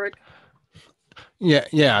creek?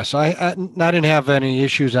 Yeah. So I didn't have any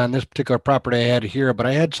issues on this particular property I had here, but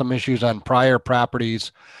I had some issues on prior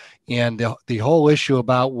properties. And the whole issue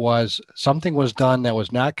about was something was done that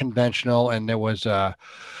was not conventional, and there was a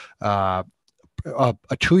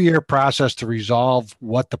 2-year process to resolve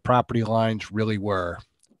what the property lines really were.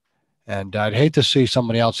 And I'd hate to see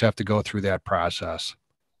somebody else have to go through that process.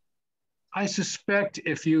 I suspect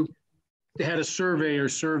if you had a surveyor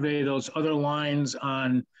survey those other lines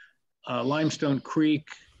on Limestone Creek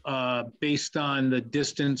based on the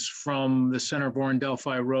distance from the center of Warren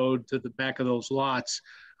Delphi Road to the back of those lots,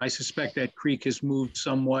 I suspect that creek has moved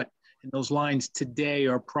somewhat And those lines today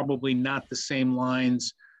are probably not the same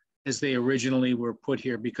lines as they originally were put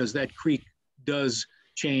here, because that creek does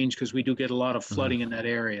change because we do get a lot of flooding in that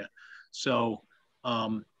area. So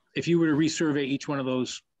if you were to resurvey each one of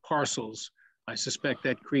those parcels, I suspect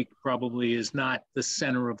that creek probably is not the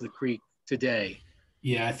center of the creek today.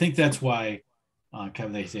 Yeah, I think that's why,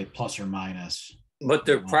 Kevin, they say plus or minus. But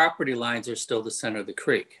their property lines are still the center of the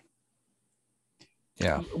creek.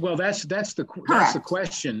 Yeah. Well, that's the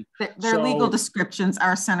question. Their legal descriptions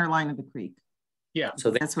are center line of the creek. Yeah.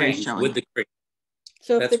 So that's what he's showing with the creek.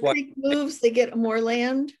 So if the creek moves, they get more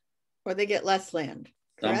land or they get less land.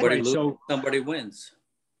 Somebody wins.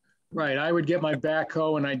 Right. I would get my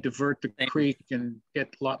backhoe and I'd divert the creek and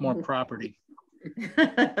get a lot more property.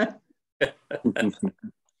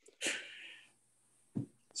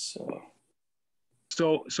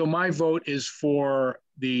 So my vote is for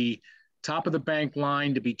the top of the bank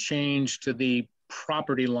line to be changed to the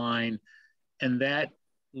property line, and that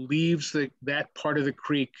leaves that part of the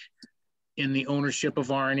creek in the ownership of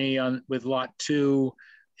Arnie with lot 2,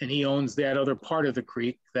 and he owns that other part of the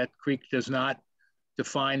creek. That creek does not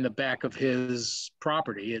define the back of his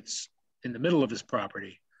property. It's in the middle of his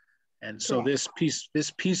property. And so this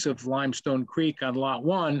piece of Limestone Creek on lot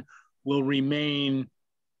 1 will remain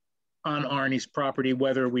on Arnie's property,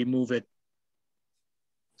 whether we move it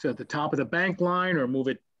to the top of the bank line or move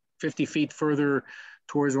it 50 feet further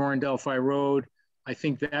towards Warren Delphi Road. I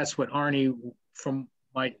think that's what Arnie, from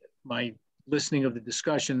my listening of the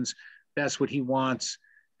discussions, that's what he wants.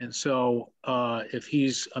 And so if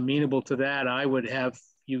he's amenable to that, I would have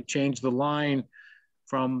you change the line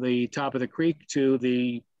from the top of the creek to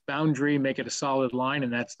the boundary, make it a solid line,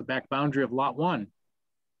 and that's the back boundary of lot 1.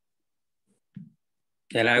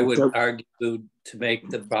 And I would argue to make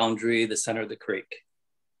the boundary the center of the creek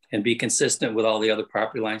and be consistent with all the other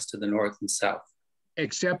property lines to the north and south.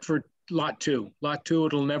 Except for lot 2. Lot 2,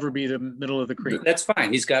 it'll never be the middle of the creek. That's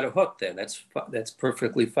fine. He's got a hook there. That's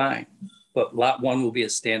perfectly fine. But lot 1 will be a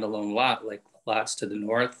standalone lot, like lots to the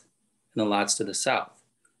north and the lots to the south.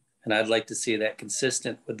 And I'd like to see that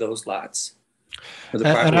consistent with those lots. And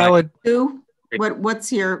I would.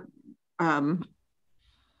 What's your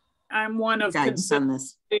I'm one of guidance on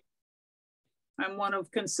this? I'm one of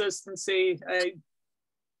consistency. I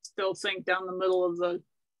still think down the middle of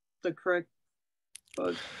the creek.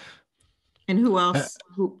 But and who else?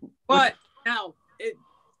 But now it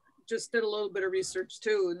just did a little bit of research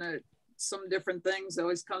too, and some different things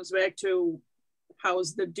always comes back to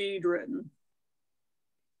how's the deed written.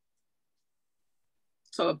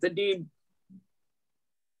 So if the deed,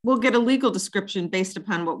 we'll get a legal description based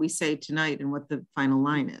upon what we say tonight and what the final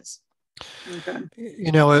line is. Okay.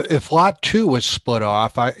 You know, if lot 2 was split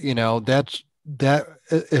off, if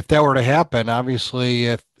that were to happen, obviously,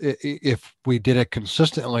 if we did it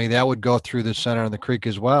consistently, that would go through the center of the creek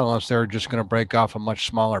as well, unless they're just going to break off a much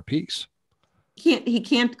smaller piece. He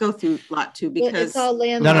can't go through lot 2 because it's all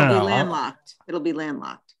landlocked. It'll be landlocked. It'll be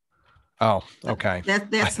landlocked. Oh, okay.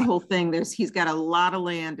 That's the whole thing. He's got a lot of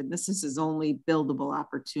land, and this is his only buildable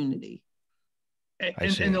opportunity.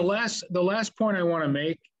 And the last point I want to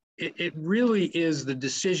make, it really is the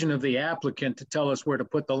decision of the applicant to tell us where to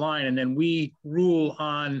put the line, and then we rule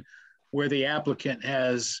on where the applicant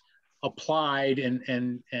has applied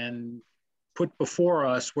and put before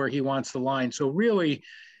us where he wants the line. So really,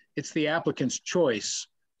 it's the applicant's choice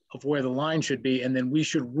of where the line should be, and then we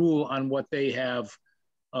should rule on what they have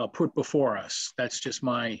put before us. That's just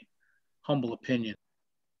my humble opinion.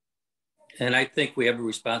 And I think we have a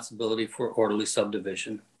responsibility for orderly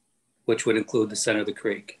subdivision, which would include the center of the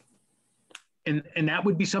creek. And that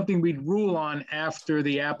would be something we'd rule on after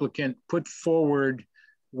the applicant put forward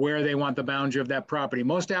where they want the boundary of that property.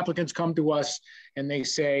 Most applicants come to us and they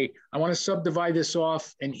say, I want to subdivide this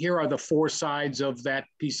off, and here are the 4 sides of that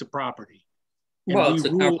piece of property. And well, it's a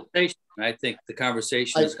conversation. I think the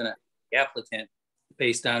conversation is going to be the applicant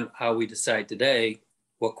based on how we decide today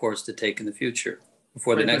what course to take in the future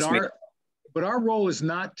before the next meeting. But our role is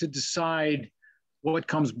not to decide what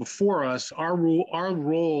comes before us. Our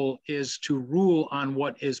role is to rule on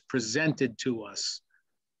what is presented to us.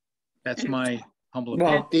 That's my humble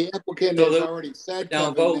opinion. Well, the applicant has already said,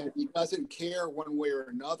 Kevin, that he doesn't care one way or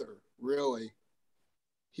another, really.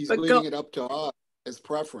 He's leaving it up to us as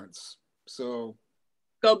preference. So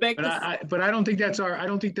go back. But I don't think that's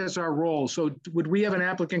our role. So would we have an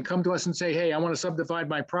applicant come to us and say, hey, I want to subdivide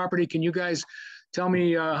my property. Can you guys tell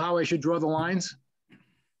me how I should draw the lines?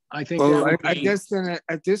 I think. Well, I guess then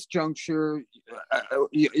at this juncture,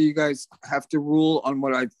 you guys have to rule on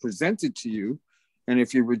what I've presented to you, and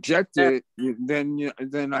if you reject it,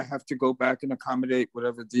 then I have to go back and accommodate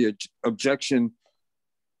whatever the objection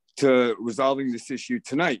to resolving this issue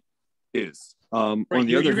tonight is. Right. On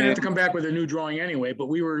the You're other going to have hand, to come back with a new drawing anyway, but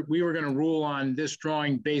we were going to rule on this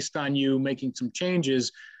drawing based on you making some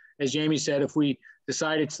changes. As Jamie said, if we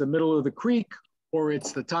decide it's the middle of the creek, or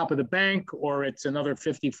it's the top of the bank, or it's another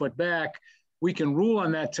 50-foot back, we can rule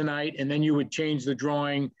on that tonight, and then you would change the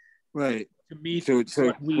drawing right to meet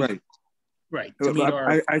right. Right. To meet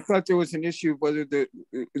our... I thought there was an issue whether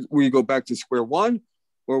we go back to square one,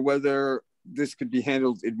 or whether this could be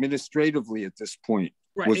handled administratively at this point.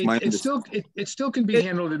 Right. It still can be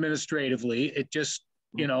handled administratively. It just,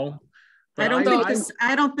 you know. I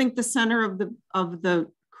don't think the center of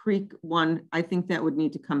the creek one, I think that would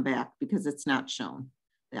need to come back because it's not shown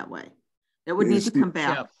that way. That would need to come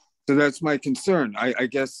back. Yeah. So that's my concern. I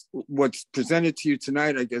guess what's presented to you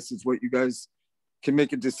tonight, I guess, is what you guys can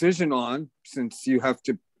make a decision on, since you have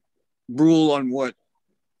to rule on what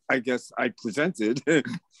I guess I presented.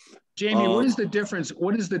 Jamie, what is the difference?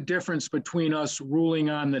 What is the difference between us ruling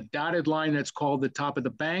on the dotted line that's called the top of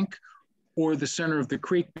the bank or the center of the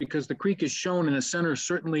creek? Because the creek is shown and the center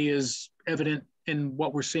certainly is evident in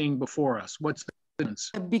what we're seeing before us. What's the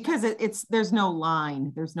difference? Because there's no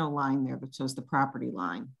line. There's no line there that shows the property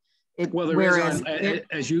line. Well, there is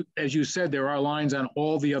as you said, there are lines on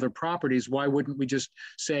all the other properties. Why wouldn't we just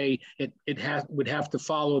say it would have to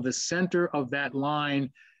follow the center of that line?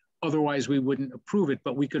 Otherwise, we wouldn't approve it,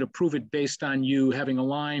 but we could approve it based on you having a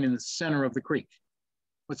line in the center of the creek.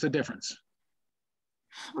 What's the difference?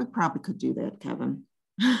 We probably could do that, Kevin.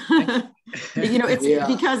 You know,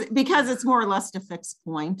 it's because it's more or less a fixed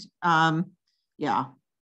point. Yeah.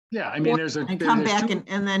 Yeah, I mean, come back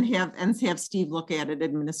and then have Steve look at it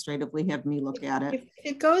administratively, have me look at it. If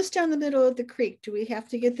it goes down the middle of the creek, do we have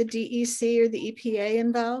to get the DEC or the EPA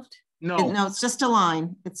involved? No, it's just a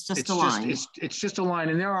line. It's just a line. It's just a line,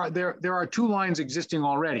 and there are two lines existing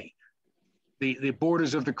already. The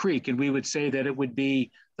borders of the creek, and we would say that it would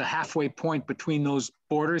be the halfway point between those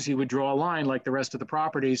borders. He would draw a line like the rest of the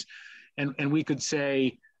properties, and we could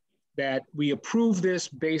say that we approve this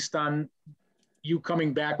based on you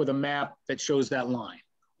coming back with a map that shows that line.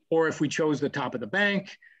 Or if we chose the top of the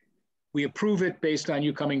bank, we approve it based on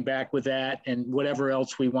you coming back with that and whatever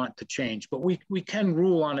else we want to change. But we can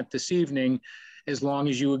rule on it this evening as long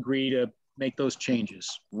as you agree to make those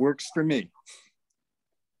changes. Works for me.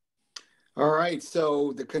 All right,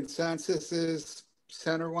 so the consensus is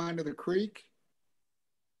center line of the creek?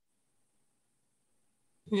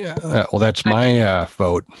 Yeah, well, that's my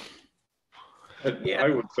vote. I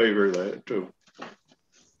would favor that too.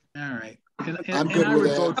 All right. And I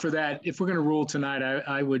would vote for that. If we're going to rule tonight,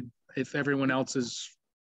 I would, if everyone else is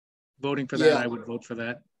voting for that, I would vote for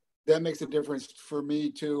that. That makes a difference for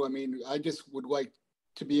me too. I mean, I just would like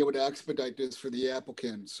to be able to expedite this for the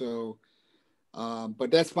applicant. So,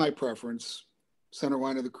 but that's my preference. Center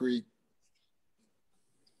line of the creek.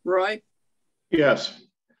 Roy? Yes,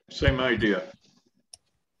 same idea.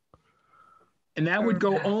 And that would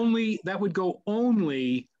go only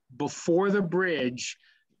before the bridge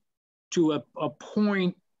to a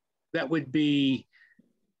point that would be,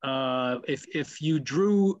 if you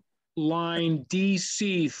drew line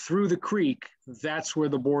DC through the creek, that's where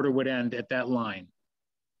the border would end, at that line.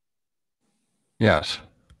 Yes.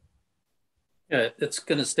 Yeah, it's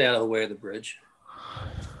going to stay out of the way of the bridge.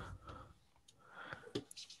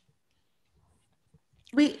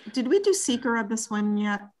 Did we do seeker on this one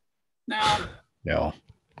yet? No. No.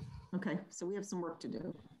 Okay, so we have some work to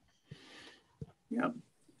do. Yep.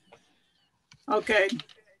 Okay,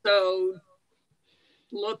 so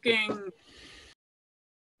looking,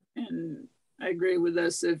 and I agree with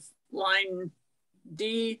this, if line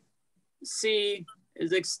DC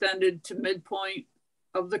is extended to midpoint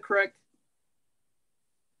of the creek,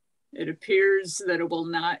 it appears that it will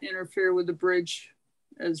not interfere with the bridge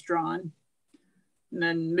as drawn. And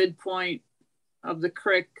then midpoint of the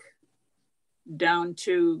creek down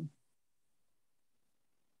to,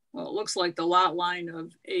 well, it looks like the lot line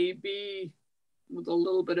of AB with a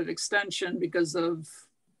little bit of extension because of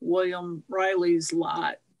William Riley's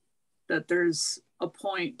lot, that there's a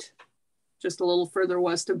point just a little further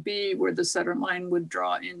west of B where the center line would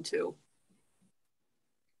draw into.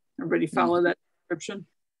 Everybody follow that description?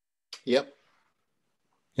 Yep.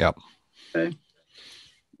 Yep. Okay.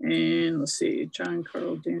 And let's see, John,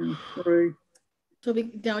 Carl, Dan, Roy. So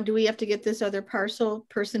now, do we have to get this other person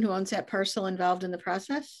who owns that parcel involved in the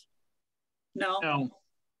process? No.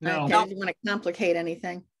 I didn't want to complicate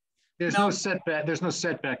anything. There's no setback. There's no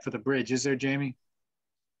setback for the bridge, is there, Jamie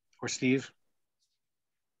or Steve?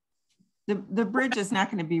 The bridge is not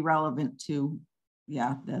going to be relevant to,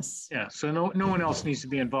 this. Yeah. So no one else needs to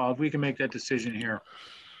be involved. We can make that decision here.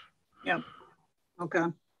 Yep. Okay.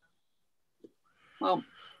 Well,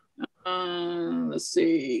 let's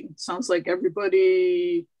see. Sounds like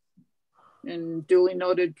everybody, and duly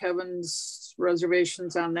noted Kevin's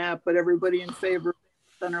reservations on that, but everybody in favor of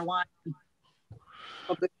the center line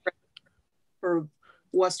of the or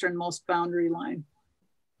westernmost boundary line.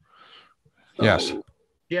 So, yes.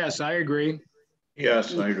 Yes, I agree.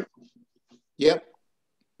 Yes, I agree. Yep.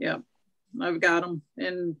 Yep, I've got them,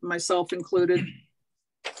 and myself included.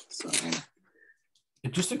 So.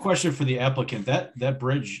 Just a question for the applicant. That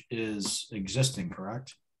bridge is existing,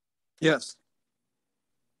 correct? Yes.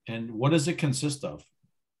 And what does it consist of?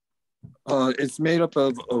 It's made up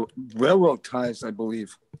of railroad ties, I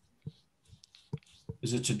believe.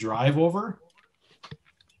 Is it to drive over?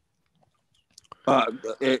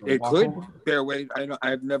 It could bear weight.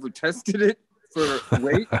 I've never tested it for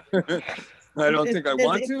weight. I don't think I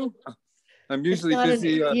want to. I'm usually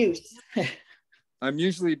busy. I'm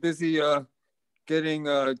usually busy getting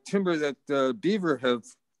timber that Beaver have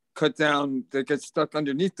cut down that gets stuck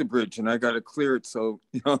underneath the bridge, and I got to clear it so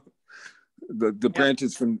the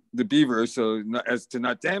branches from the Beaver, so as to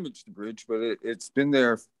not damage the bridge. But it's been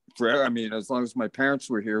there forever. I mean, as long as my parents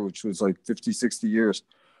were here, which was like 50, 60 years.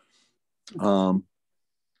 I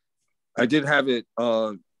did have it.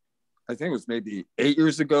 I think it was maybe 8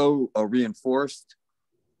 years ago, reinforced.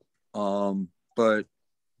 But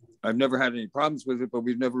I've never had any problems with it. But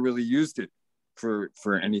we've never really used it for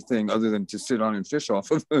anything other than to sit on and fish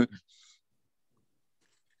off of. Okay.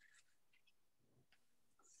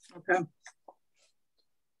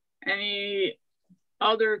 Any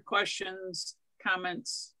other questions,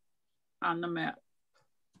 comments on the map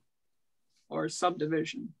or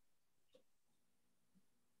subdivision?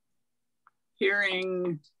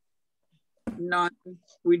 Hearing none.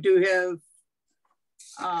 We do have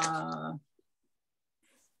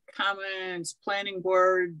comments. Planning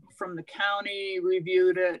board from the county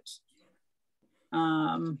reviewed it.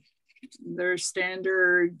 Their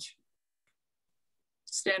standard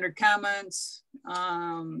comments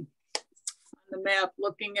on the map,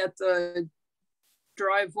 looking at the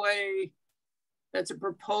driveway. That's a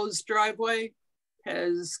proposed driveway.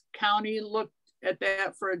 Has county looked at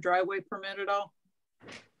that for a driveway permit at all?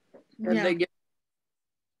 Or Yeah. they get,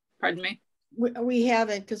 pardon me? We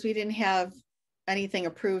haven't, because we didn't have anything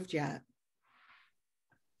approved yet.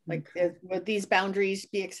 Like, would these boundaries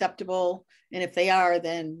be acceptable? And if they are,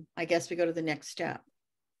 then I guess we go to the next step.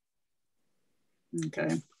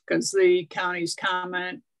 Okay, because the county's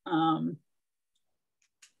comment,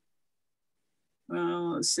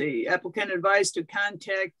 well, let's see, applicant advised to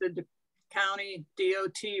contact the county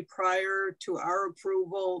DOT prior to our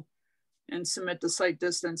approval and submit the site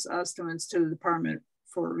distance estimates to the department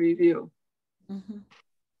for review. Mm-hmm.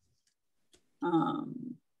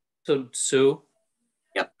 So Sue?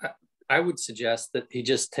 Yep. I would suggest that he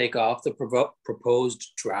just take off the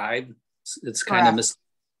proposed drive. It's kind of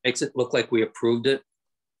makes it look like we approved it.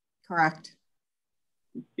 Correct.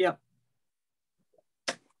 Yep.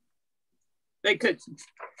 They could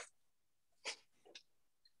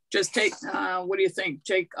just take, what do you think?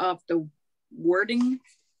 Take off the wording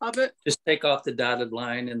of it? Just take off the dotted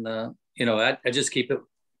line and I just keep it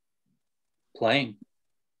plain.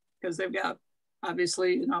 Because they've got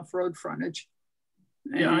obviously enough road frontage.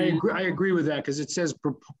 Yeah, I agree with that, because it says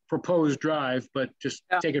proposed drive, but just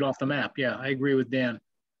take it off the map. Yeah, I agree with Dan.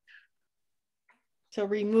 So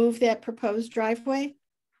remove that proposed driveway?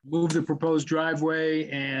 Move the proposed driveway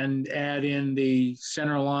and add in the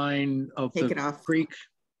center line of the creek.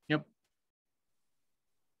 Yep.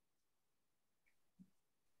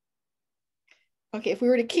 Okay, if we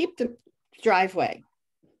were to keep the driveway,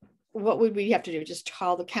 what would we have to do? Just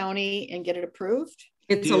call the county and get it approved?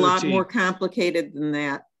 It's DOT. A lot more complicated than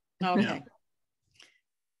that. Okay. Yeah.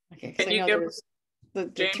 Okay, because I know there's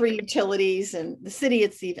the 3 utilities and the city.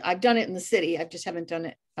 I've done it in the city. I just haven't done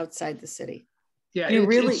it outside the city. Yeah,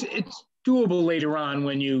 it's doable later on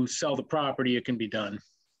when you sell the property. It can be done.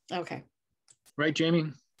 Okay. Right,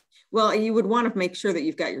 Jamie? Well, you would want to make sure that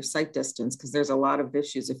you've got your site distance, because there's a lot of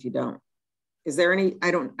issues if you don't. Is there any?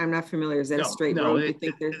 I'm not familiar. Is that a straight road? You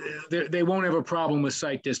think they won't have a problem with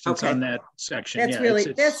site distance on that section.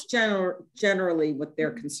 That's that's generally what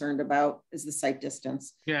they're concerned about, is the site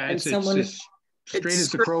distance. Yeah, it's straight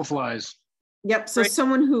as the crow flies. Yep. So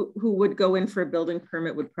someone who would go in for a building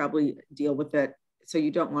permit would probably deal with it. So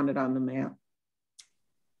you don't want it on the map.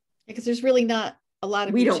 Because there's really not a lot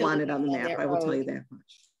of. We don't want it on the map. I will tell you that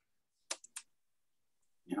much.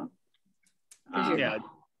 Yeah. Yeah.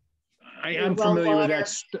 I'm familiar with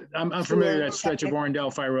that. I'm familiar with that stretch of Warren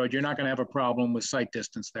Delphi Road. You're not going to have a problem with site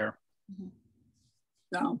distance there.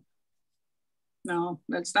 No. No,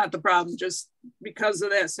 that's not the problem. Just because of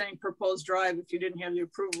that saying proposed drive, if you didn't have the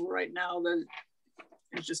approval right now, then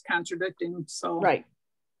it's just contradicting. So Right.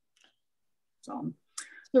 So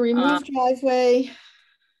remove driveway,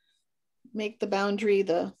 make the boundary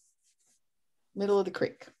the middle of the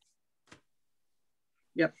creek.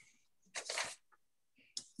 Yep.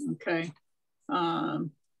 Okay.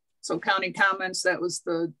 So county comments, that was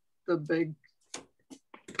the big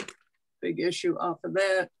issue off of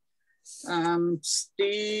that.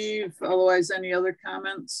 Steve, otherwise any other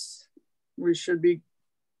comments? We should be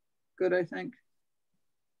good, I think.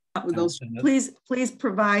 With those. Please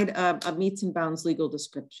provide a meets and bounds legal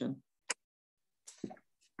description.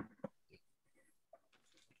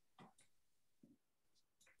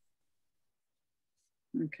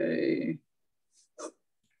 Okay.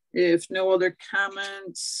 If no other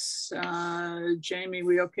comments, Jamie,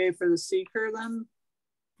 we okay for the seeker then?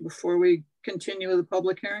 Before we continue with the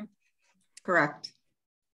public hearing? Correct.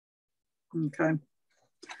 Okay.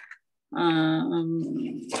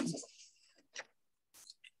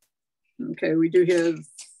 Okay, we do have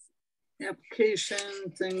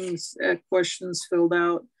application things, questions filled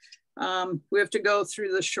out. We have to go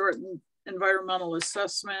through the short environmental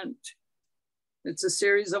assessment. It's a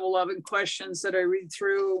series of 11 questions that I read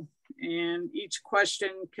through, and each question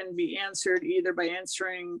can be answered either by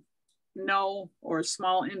answering no or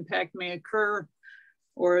small impact may occur,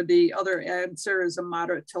 or the other answer is a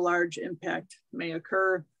moderate to large impact may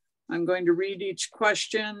occur. I'm going to read each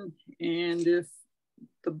question, and if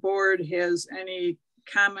the board has any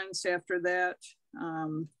comments after that,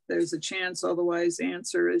 there's a chance, otherwise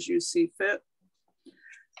answer as you see fit.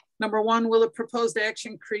 Number 1, will a proposed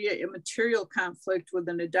action create a material conflict with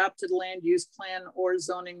an adopted land use plan or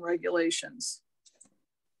zoning regulations?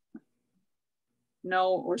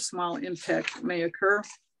 No or small impact may occur.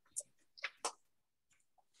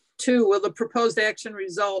 2, will the proposed action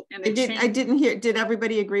result in a change? I didn't hear, did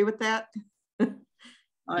everybody agree with that?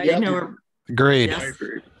 Agreed. Yes. I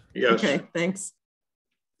agree. Yes. Okay, thanks.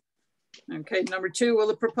 Okay, number 2, will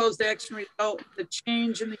the proposed action result in the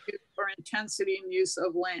change in the use or intensity in use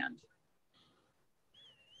of land?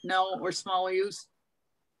 No or small use,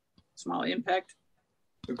 small impact?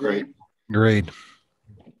 Agreed. Agreed.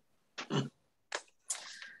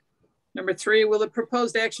 Number 3, will the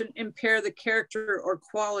proposed action impair the character or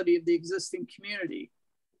quality of the existing community?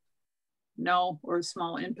 No or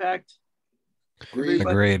small impact? Agreed.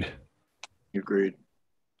 Agreed. Agreed.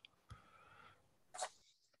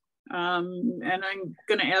 And I'm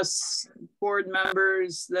going to ask board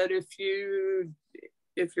members that if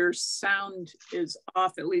your sound is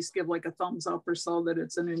off, at least give like a thumbs up or so that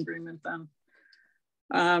it's an agreement then.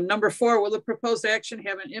 Number 4, will the proposed action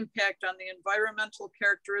have an impact on the environmental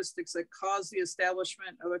characteristics that cause the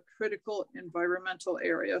establishment of a critical environmental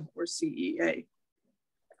area or CEA?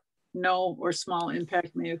 No or small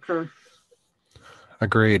impact may occur.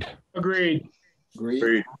 Agreed. Agreed.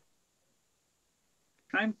 Agreed.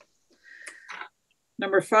 Okay.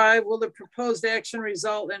 Number 5, will the proposed action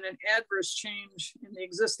result in an adverse change in the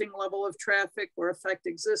existing level of traffic or affect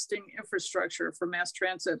existing infrastructure for mass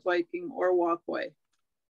transit, biking, or walkway?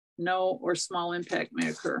 No or small impact may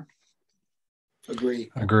occur. Agreed.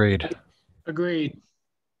 Agreed. Agreed.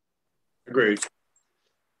 Agreed.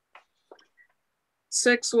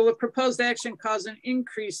 6, will the proposed action cause an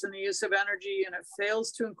increase in the use of energy and it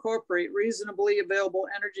fails to incorporate reasonably available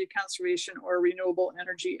energy conservation or renewable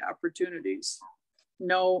energy opportunities?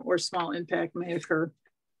 No or small impact may occur.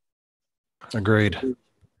 Agreed.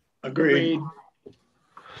 Agreed.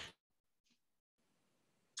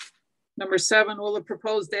 Number 7, will the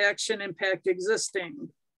proposed action impact existing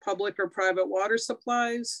public or private water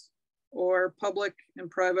supplies or public and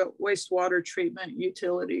private wastewater treatment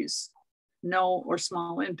utilities? No or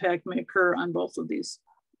small impact may occur on both of these.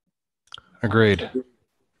 Agreed.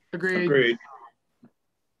 Agreed. Agreed.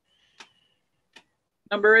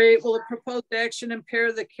 Number 8, will the proposed action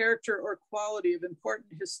impair the character or quality of important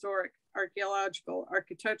historic, archaeological,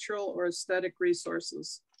 architectural, or aesthetic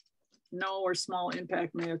resources? No or small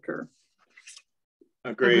impact may occur.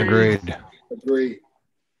 Agreed. Agreed. Agreed.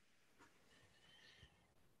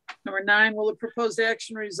 Number 9, will the proposed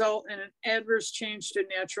action result in an adverse change to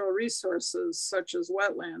natural resources such as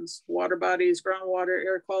wetlands, water bodies, groundwater,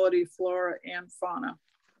 air quality, flora, and fauna?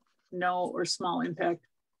 No or small impact.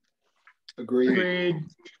 Agreed. Agreed.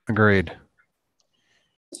 Agreed.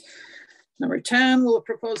 Number 10, will the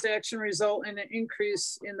proposed action result in an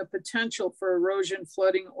increase in the potential for erosion,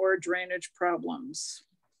 flooding, or drainage problems?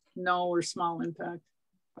 No or small impact.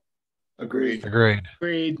 Agreed. Agreed.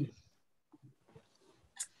 Agreed.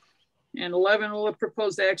 And 11, will a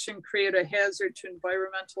proposed action create a hazard to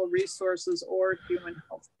environmental resources or human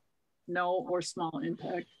health? No or small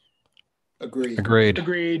impact. Agreed. Agreed.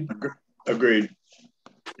 Agreed. Agreed.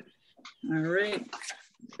 All right.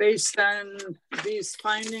 Based on these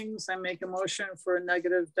findings, I make a motion for a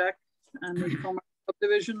negative deck on the Comar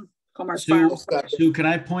subdivision. Comar Farm. Sue, can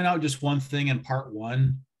I point out just one thing in part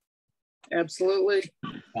 1? Absolutely.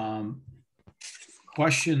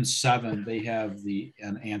 Question 7, they have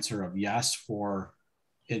an answer of yes for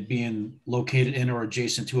it being located in or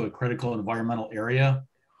adjacent to a critical environmental area.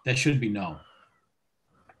 That should be no.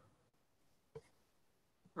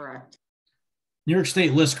 Correct. New York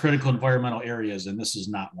State lists critical environmental areas, and this is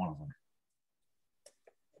not one of them.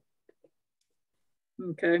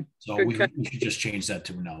 Okay. So we should just change that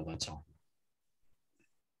to no, that's all.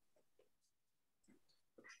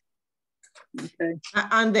 Okay.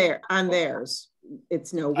 On theirs,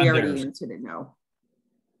 it's no. We already answered it no.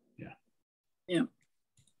 Yeah. Yeah.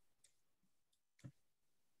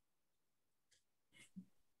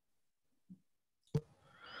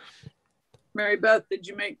 Mary Beth, did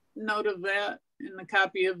you make note of that in the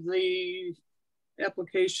copy of the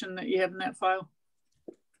application that you have in that file?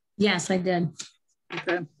 Yes, I did.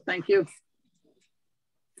 Okay, thank you.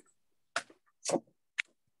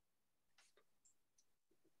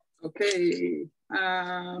 Okay,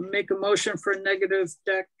 make a motion for a negative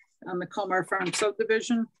deck on the Comar Farm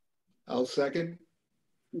subdivision. I'll second.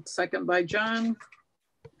 Second by John.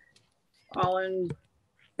 All in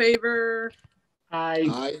favor? Aye.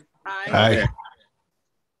 Aye. Aye.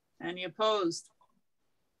 Any opposed?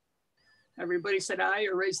 Everybody said aye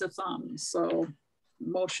or raise the thumb. So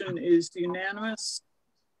motion is unanimous.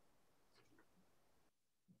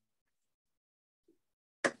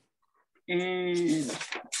 And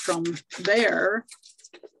from there,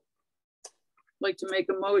 I'd like to make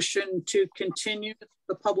a motion to continue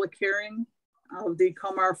the public hearing of the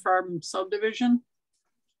Comar Farm subdivision.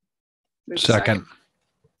 Second.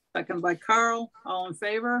 Second by Carl. All in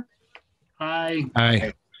favor? Aye.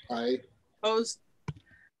 Aye. Aye. Opposed?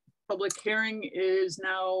 Public hearing is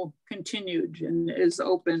now continued and is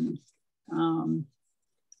open. Do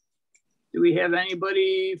we have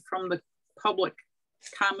anybody from the public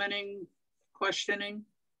commenting, questioning?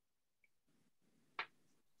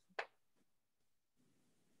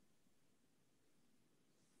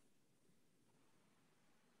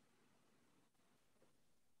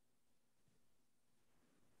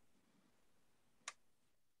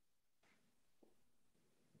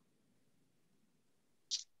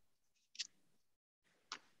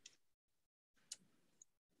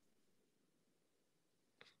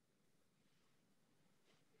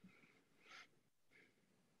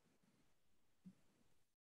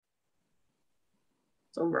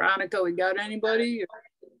 So Veronica, we got anybody?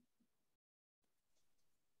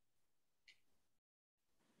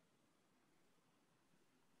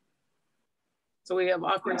 So we have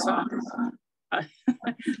awkward silence. How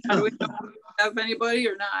do we know if we have anybody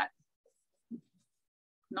or not?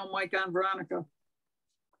 No mic on Veronica.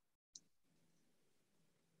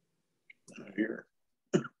 Here.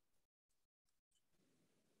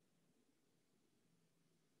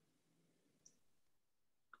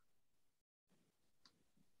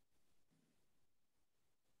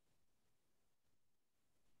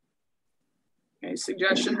 Okay,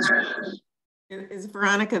 suggestions? Is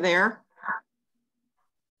Veronica there?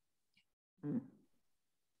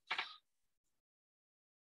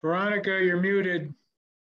 Veronica, you're muted.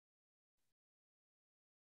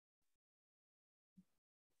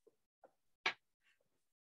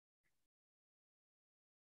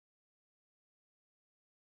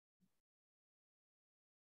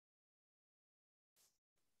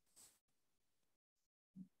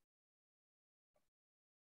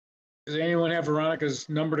 Does anyone have Veronica's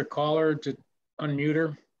number to call her to unmute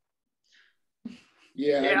her?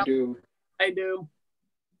 Yeah, I do. I do.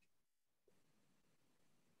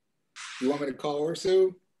 You want me to call her,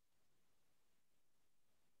 Sue?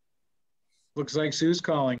 Looks like Sue's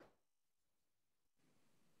calling.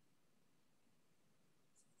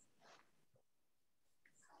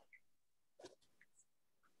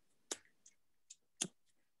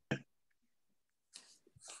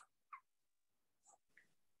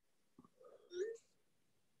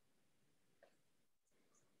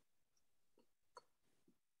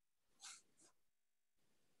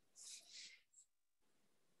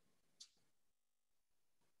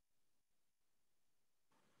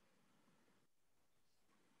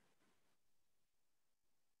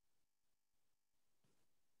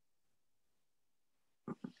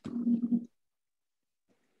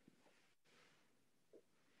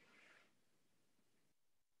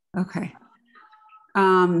 Okay.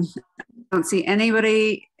 I don't see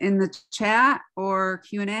anybody in the chat or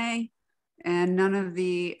Q&A, and none of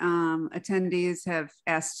the attendees have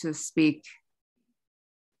asked to speak.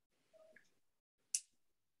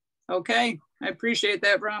 Okay, I appreciate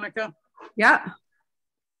that, Veronica. Yeah.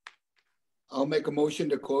 I'll make a motion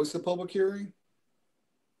to close the public hearing.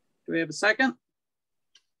 Do we have a second?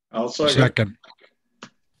 I'll second. Second.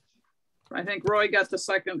 I think Roy got the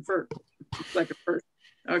second first.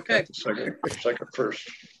 Okay. Second first.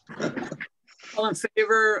 All in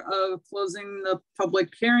favor of closing the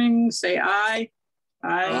public hearing, say aye.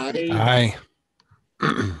 Aye.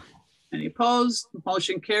 Any opposed?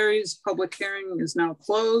 Motion carries. Public hearing is now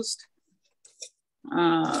closed.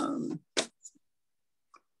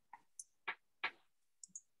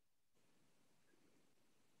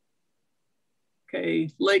 Okay,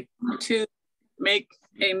 like to make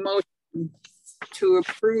a motion to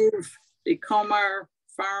approve the Comar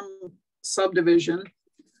Farm subdivision.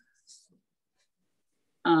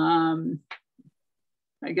 I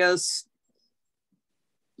guess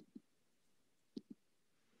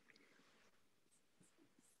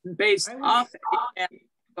based off,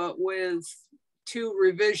 but with 2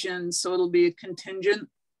 revisions, so it'll be a contingent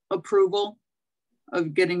approval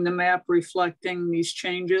of getting the map reflecting these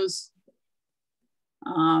changes.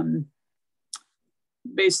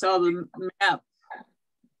 Based on the map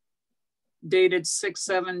dated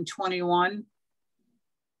 6/7/21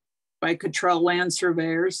 by Cottrell Land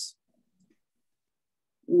Surveyors,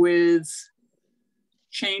 with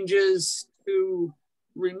changes to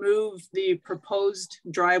remove the proposed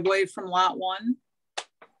driveway from lot 1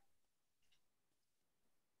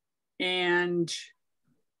 and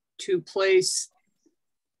to place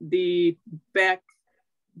the back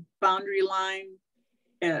boundary line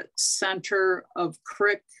at center of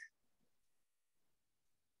creek,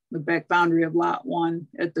 the back boundary of lot 1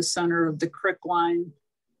 at the center of the creek line.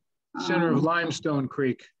 Center of Limestone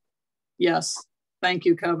Creek. Yes, thank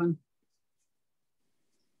you, Kevin.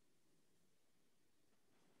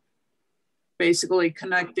 Basically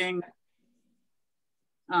connecting,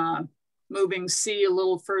 moving C a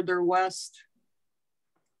little further west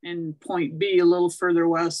and point B a little further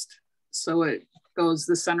west. So it goes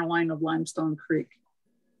the center line of Limestone Creek.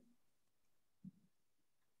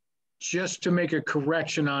 Just to make a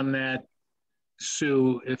correction on that,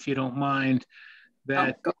 Sue, if you don't mind,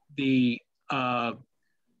 that the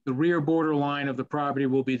rear border line of the property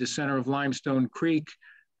will be the center of Limestone Creek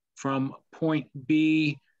from point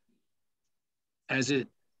B as it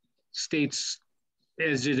states,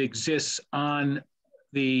 as it exists on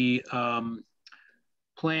the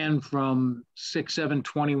plan from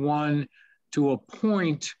 6/7/21 to a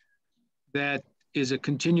point that is a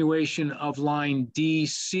continuation of line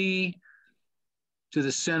DC to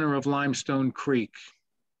the center of Limestone Creek.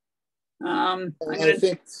 I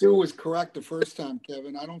think Sue was correct the first time,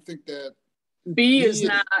 Kevin. I don't think that B is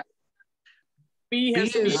not. B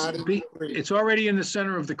has it's already in the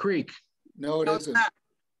center of the creek. No, it isn't.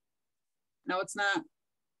 No, it's not.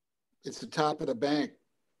 It's the top of the bank.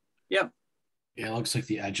 Yep. Yeah, it looks like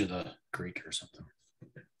the edge of the creek or something.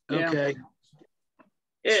 Okay.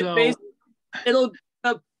 It'll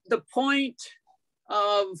the point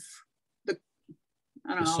of the,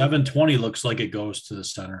 I don't know. 720 looks like it goes to the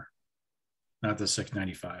center, not the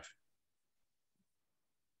 695.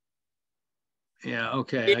 Yeah,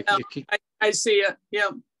 okay. Yeah, I see it. Yeah.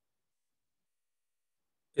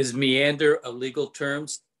 Is meander a legal term,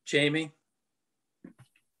 Jamie?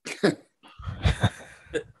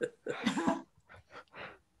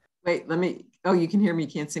 Wait, let me, oh, you can hear me,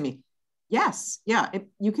 can't see me. Yes, yeah,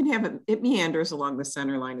 you can have it, it meanders along the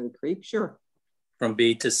center line of the creek, sure. From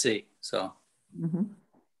B to C, so. Mm-hmm.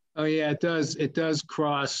 Oh yeah, it does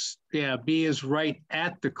cross, yeah, B is right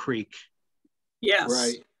at the creek. Yes.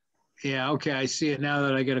 Right. Yeah, okay, I see it now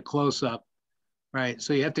that I get a close up. Right,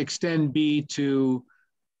 so you have to extend B to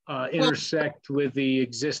intersect with the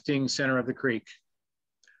existing center of the creek.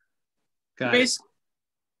 Got it.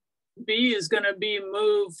 B is going to be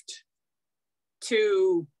moved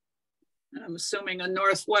to, I'm assuming, a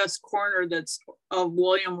northwest corner that's of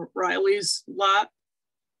William Riley's lot.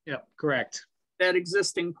 Yep, correct. That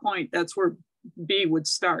existing point, that's where B would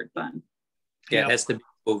start then. Yeah, it has to be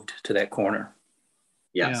moved to that corner.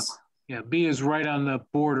 Yes. Yeah, B is right on the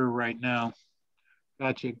border right now.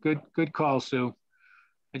 Gotcha. Good call, Sue.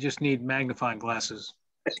 I just need magnifying glasses.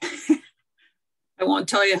 I won't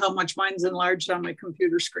tell you how much mine's enlarged on my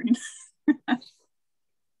computer screen.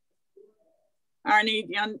 Arnie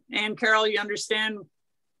and Carol, you understand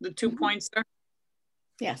the 2 points there?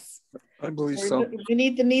 Yes. I believe so. We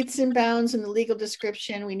need the meets and bounds and the legal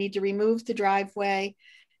description. We need to remove the driveway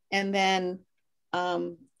and then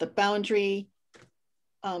The boundary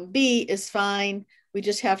B is fine. We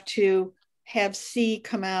just have to have C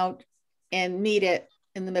come out and meet it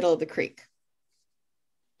in the middle of the creek.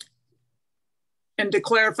 And to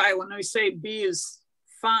clarify, when I say B is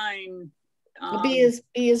fine, B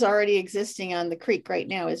is already existing on the creek right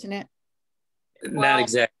now, isn't it? Not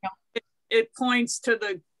exactly. It points to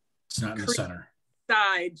the It's not in the center.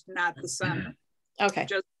 Side, not the center. Okay.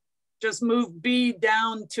 Just move B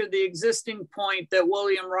down to the existing point that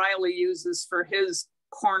William Riley uses for his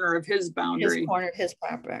corner of his boundary. His corner of his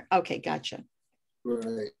property. Okay, gotcha.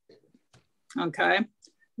 Right. Okay.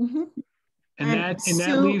 Mm-hmm. And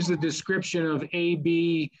that leaves the description of A,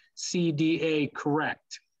 B, C, D, A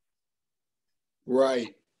correct.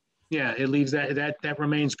 Right. Yeah, it leaves that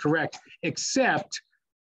remains correct, except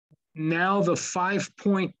now the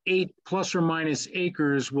 5.8 plus or minus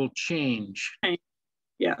acres will change.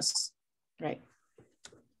 Yes. Right.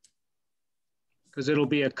 Because it'll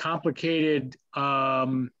be a complicated,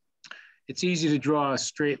 it's easy to draw a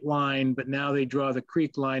straight line, but now they draw the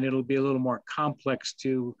creek line, it'll be a little more complex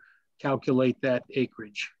to calculate that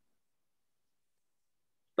acreage.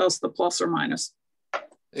 That's the plus or minus.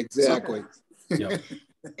 Exactly. Yep.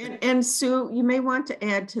 And Sue, you may want to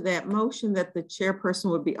add to that motion that the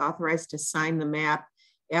chairperson would be authorized to sign the map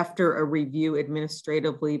after a review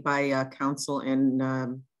administratively by council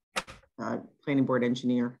and planning board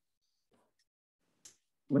engineer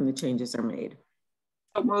when the changes are made.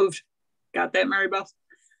 So moved. Got that, Mary Beth?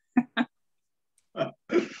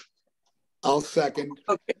 I'll second.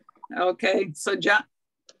 Okay. So John,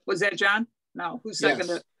 was that John? No, who seconded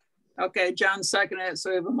Yes. it? Okay, John seconded it.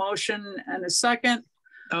 So we have a motion and a second.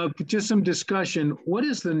 Just some discussion. What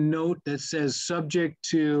is the note that says subject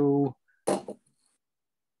to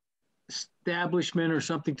establishment or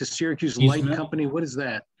something to Syracuse Light Company? What is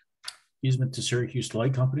that? Easement to Syracuse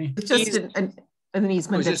Light Company? It's just an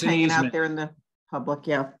easement that's hanging out there in the public,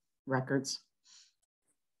 records.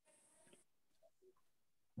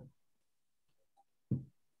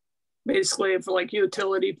 Basically, for like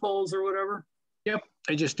utility poles or whatever. Yep,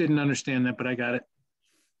 I just didn't understand that, but I got it.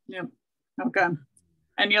 Yep. Okay.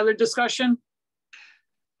 Any other discussion?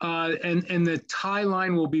 And the tie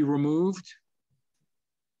line will be removed.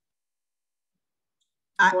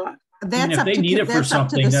 That's if up they to, need it for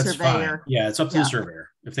something, that's surveyor. fine. Yeah, it's up to the surveyor.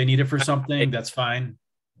 If they need it for something, that's fine.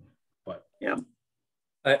 But yeah,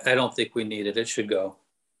 I don't think we need it. It should go.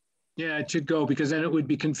 Yeah, it should go because then it would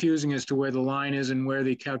be confusing as to where the line is and where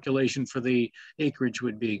the calculation for the acreage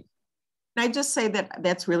would be. Can I just say that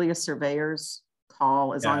that's really a surveyor's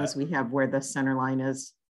call as long as we have where the center line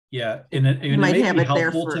is. Yeah, and it may be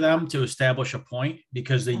helpful to them to establish a point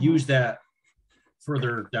because they use that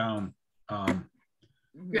further down.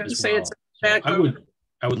 Say it's so I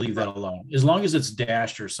would leave that alone as long as it's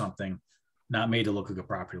dashed or something, not made to look like a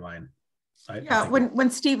property line. When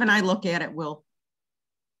Steve and I look at it, we'll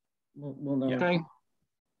know. Yeah. Okay.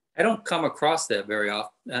 I don't come across that very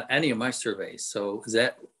often, any of my surveys. So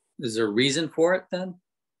is there a reason for it then?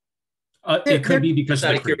 It could be because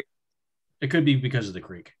of the creek. It could be because of the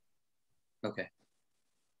creek. Okay.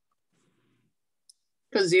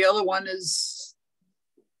 Because the other one is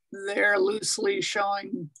there loosely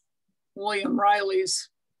showing William Riley's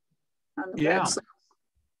on the back side.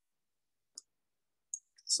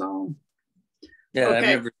 So yeah, I've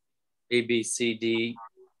never A, B, C, D,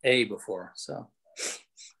 A before. So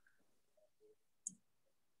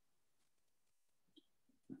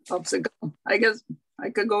I guess I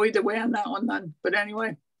could go either way on that one then. But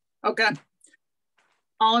anyway, okay.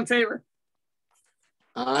 All in favor?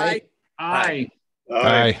 Aye. Aye.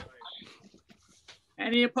 Aye.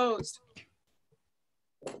 Any opposed?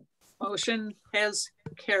 Motion has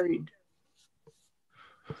carried.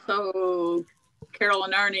 So Carol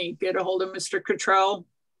and Arnie, get a hold of Mr. Cottrell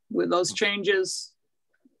with those changes.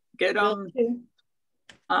 Get them.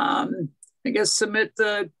 I guess submit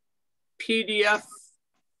the PDF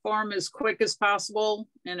form as quick as possible.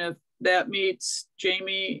 And if that meets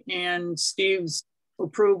Jamie and Steve's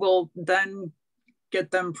approval, then get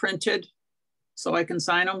them printed so I can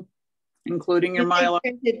sign them, including your Mylar.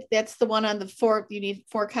 That's the one on the you need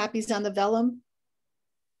 4 copies on the vellum?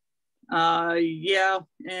 Yeah,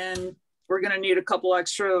 and we're gonna need a couple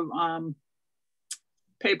extra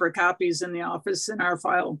paper copies in the office in our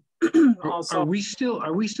file. Also, are we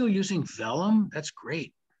still using vellum? That's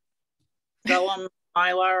great. Vellum,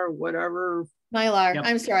 Mylar, whatever. Mylar. Yep.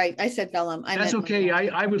 I'm sorry, I said vellum. That's okay.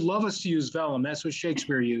 I would love us to use vellum. That's what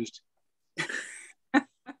Shakespeare used.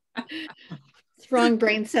 It's wrong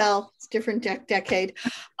brain cell. It's different decade.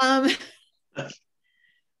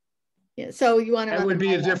 Yeah. So you want to? That would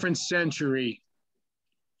be a different century.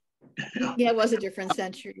 Yeah, it was a different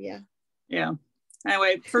century. Yeah. Yeah.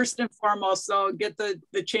 Anyway, first and foremost, though, get the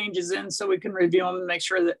changes in so we can review them and make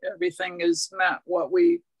sure that everything is met what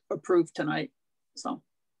we approved tonight. So,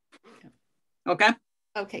 okay.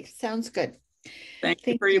 Okay, sounds good. Thank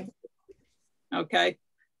you for you. Okay.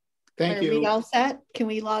 Thank you. Are we all set? Can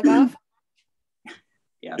we log off?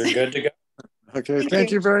 Yes. You're good to go. Okay,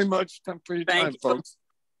 thank you very much for your time, folks.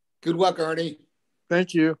 Good luck, Arnie.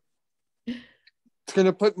 Thank you. It's going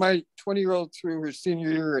to put my 20-year-old through her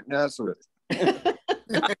senior year at Nazareth. There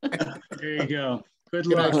you go. Good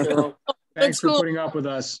Good luck. night, Cheryl. Thanks for putting up with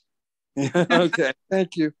us. Okay,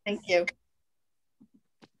 thank you. Thank you.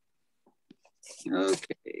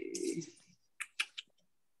 Okay.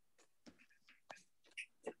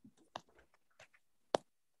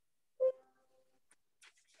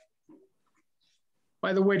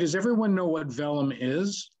 By the way, does everyone know what vellum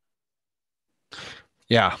is?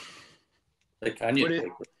 Yeah. Like onion What it-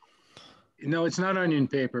 paper. No, it's not onion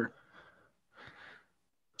paper.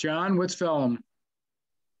 John, what's vellum?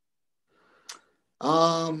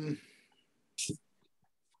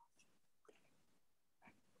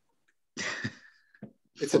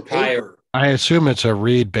 It's a paper. I assume it's a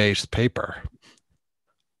reed-based paper.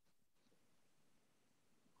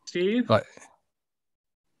 Steve? But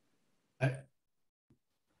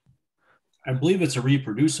I believe it's a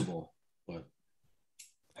reproducible, but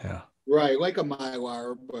yeah. Right, like a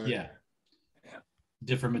Mylar, but yeah.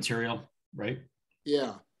 Different material, right?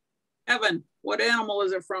 yeah. Evan, what animal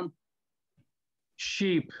is it from?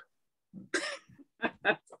 Sheep.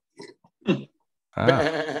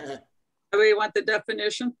 Ah, Do you want the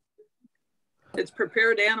definition? It's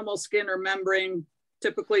prepared animal skin or membrane,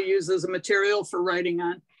 typically used as a material for writing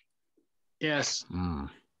on. Yes. mm.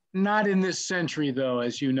 Not in this century, though,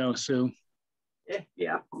 as you know, Sue.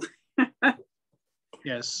 Yeah,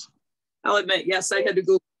 Yes. I'll admit, yes, I had to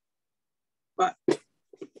Google, but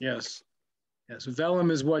Yes. Yes.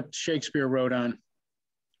 Vellum is what Shakespeare wrote on.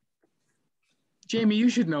 Jamie, you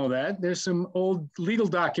should know that. There's some old legal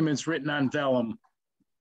documents written on vellum.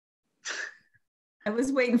 I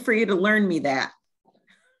was waiting for you to learn me that.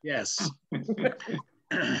 Yes. Well,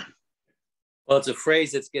 it's a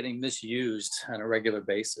phrase that's getting misused on a regular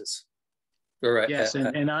basis. Or, Yes,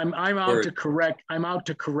 and I'm out to correct. I'm out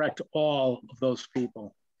to correct all of those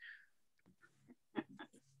people.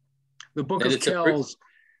 The Book And of it's a Kells.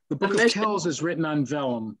 The Book of Kells is written on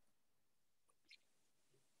vellum.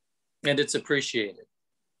 and it's appreciated.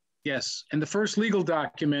 Yes, and the first legal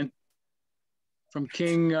document from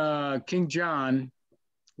King John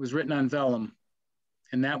was written on vellum,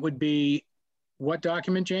 and that would be what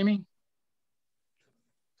document, Jamie?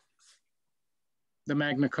 The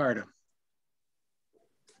Magna Carta.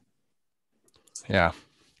 Yeah.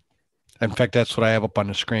 In fact, that's what I have up on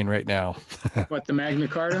the screen right now. What, the Magna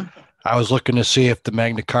Carta? I was looking to see if the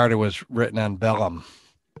Magna Carta was written on vellum.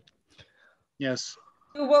 Yes.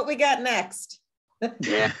 What we got next?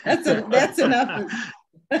 yeah, That's enough.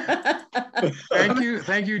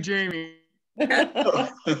 Thank you, Jamie.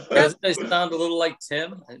 Doesn't it sound a little like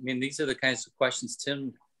Tim? I mean, these are the kinds of questions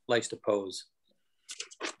Tim likes to pose.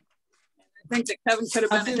 I think that Kevin could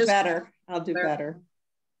have I'll been do better. I'll do better.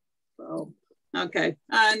 So, okay,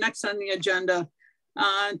 next on the agenda,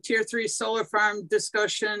 Tier 3 solar farm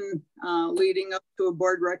discussion leading up to a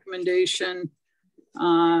board recommendation.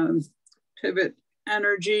 Pivot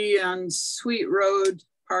Energy on Sweet Road,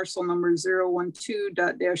 parcel number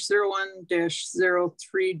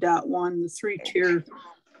 012.01-01-03.1, the three-tier,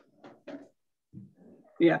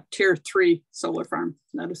 yeah, Tier 3 solar farm,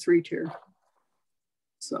 not a three-tier.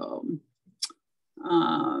 So,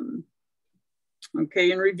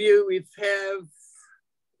 okay, in review, we have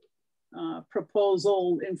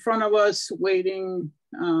proposal in front of us waiting.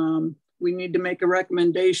 We need to make a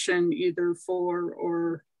recommendation either for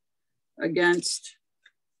or against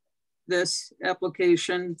this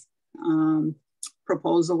application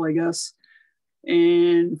proposal, I guess.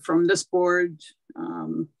 And from this board,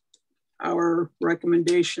 our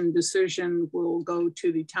recommendation decision will go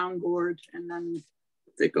to the town board, and then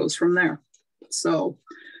it goes from there. So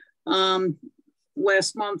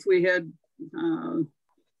last month we had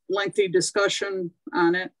lengthy discussion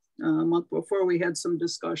on it. A month before we had some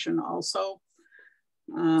discussion also.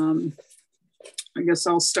 I guess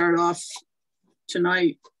I'll start off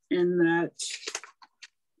tonight in that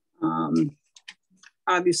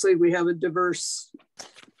obviously we have a diverse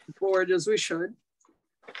board, as we should,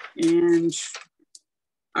 and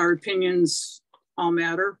our opinions all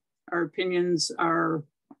matter. Our opinions are,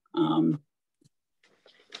 some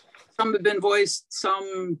have been voiced,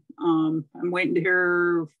 some I'm waiting to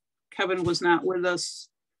hear. Kevin was not with us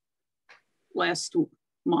last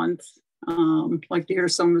month. Like to hear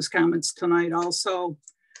some of his comments tonight also.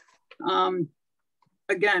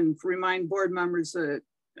 Again, remind board members that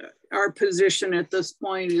our position at this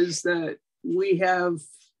point is that we have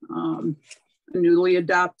a newly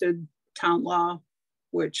adopted town law,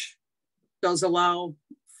 which does allow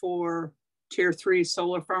for tier 3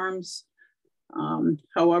 solar farms.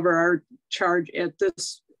 However, our charge at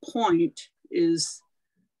this point is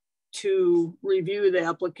to review the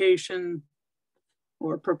application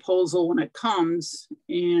or proposal when it comes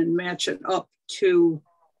and match it up to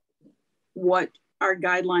what our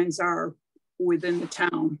guidelines are within the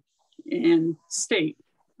town and state,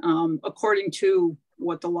 according to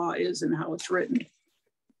what the law is and how it's written.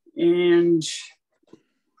 And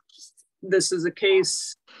this is a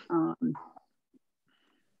case,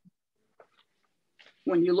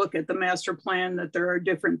 when you look at the master plan, that there are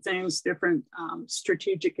different things, different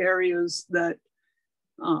strategic areas that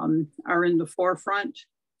are in the forefront.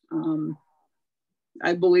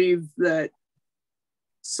 I believe that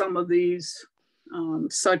some of these,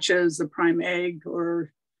 such as the prime ag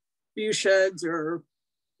or view sheds or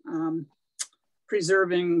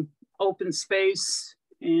preserving open space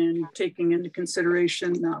and taking into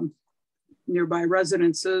consideration nearby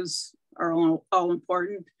residences, are all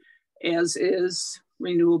important, as is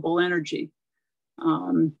renewable energy.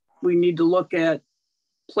 We need to look at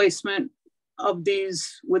placement of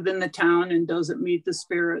these within the town, and does it meet the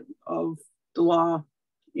spirit of the law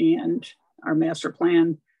and our master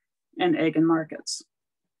plan and ag and markets.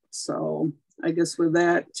 So I guess with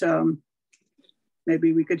that,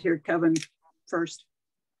 maybe we could hear Kevin first,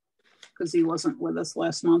 because he wasn't with us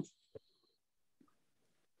last month.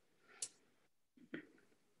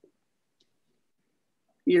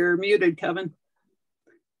 You're muted, Kevin.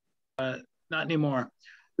 Not anymore.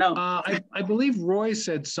 No. I believe Roy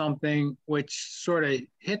said something which sort of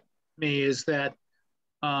hit me, is that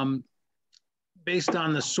based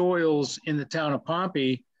on the soils in the town of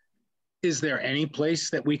Pompey, is there any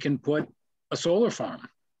place that we can put a solar farm?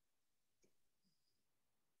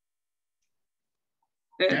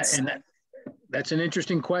 That's an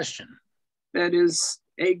interesting question. That is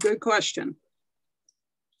a good question.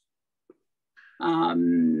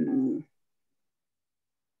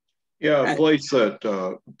 Yeah, a place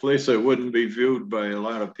that wouldn't be viewed by a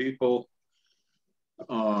lot of people,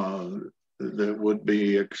 that would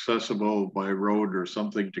be accessible by road or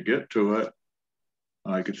something to get to it.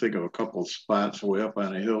 I could think of a couple of spots way up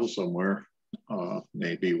on a hill somewhere,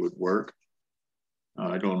 maybe would work.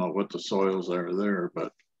 I don't know what the soils are there,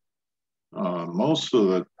 but most of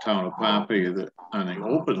the town of Pompey that on the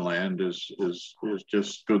open land is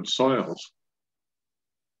just good soils.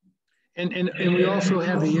 And we also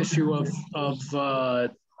have the issue of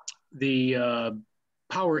the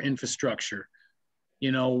power infrastructure,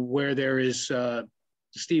 you know, where there is,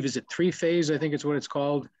 Steve, is it 3-phase? I think it's what it's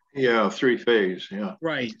called. Yeah, 3-phase, yeah.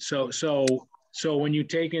 Right, so when you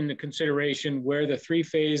take into consideration where the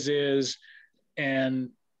 3-phase is and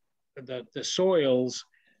the soils,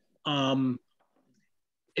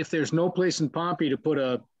 if there's no place in Pompey to put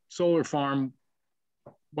a solar farm,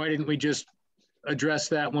 why didn't we just address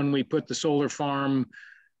that when we put the solar farm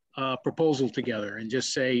proposal together and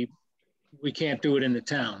just say we can't do it in the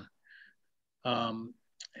town? And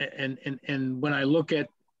when I look at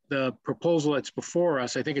the proposal that's before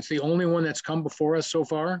us, I think it's the only one that's come before us so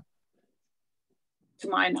far, to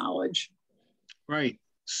my knowledge. Right.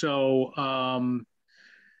 So I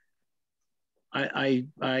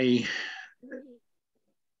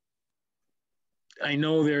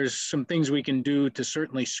know there's some things we can do to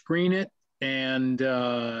certainly screen it, and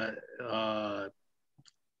but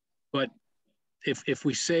if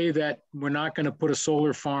we say that we're not going to put a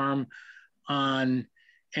solar farm on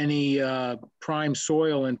any prime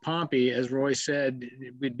soil in Pompey, as Roy said,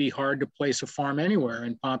 it would be hard to place a farm anywhere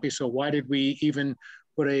in Pompey. So why did we even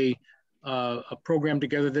put a program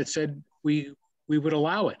together that said we would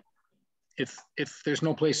allow it if there's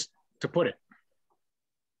no place to put it?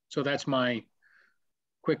 So that's my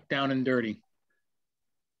quick down and dirty.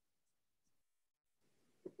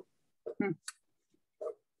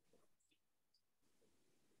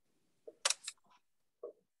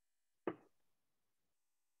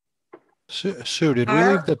 Sue, did we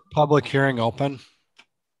leave the public hearing open?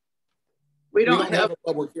 We don't have a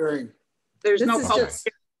public hearing. There's no public.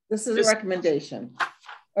 This is a recommendation,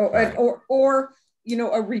 or you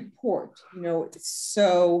know, a report. You know,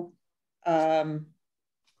 so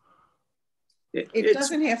it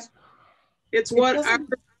doesn't have. It's what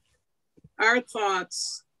our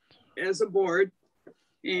thoughts as a board,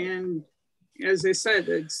 and as I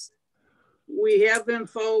said, we have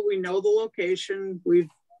info. We know the location. We've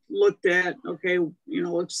looked at, okay, you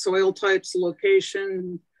know, soil types,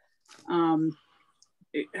 location,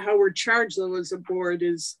 how we're charged though as a board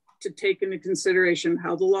is to take into consideration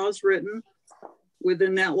how the law is written.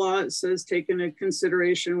 Within that law, it says take into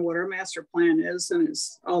consideration what our master plan is, and it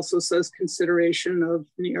also says consideration of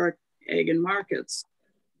New York ag and markets.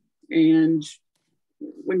 And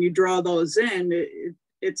when you draw those in,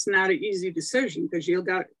 it's not an easy decision because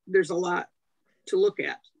there's a lot to look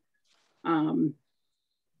at.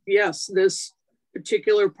 Yes, this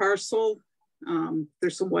particular parcel,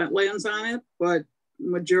 there's some wetlands on it, but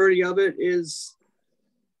majority of it is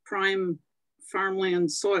prime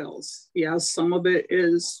farmland soils. Yes, some of it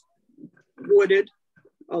is wooded,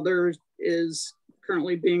 other is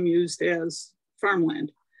currently being used as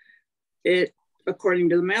farmland. It, according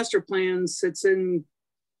to the master plan, sits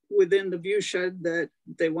within the view shed that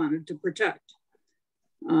they wanted to protect.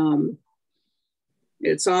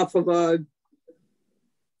 It's off of a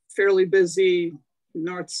fairly busy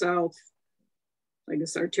north-south, I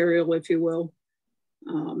guess arterial, if you will,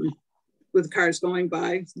 with cars going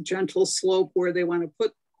by, gentle slope where they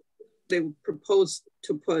propose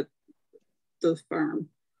to put the farm.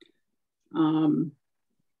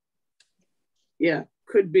 Yeah,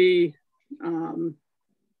 could be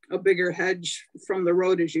a bigger hedge from the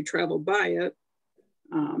road as you travel by it.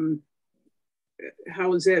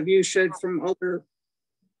 How is that view shed from other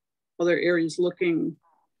areas looking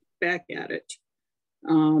back at it?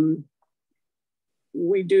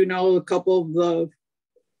 We do know a couple of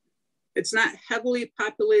it's not heavily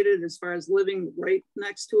populated as far as living right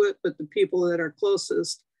next to it, but the people that are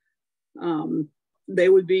closest, they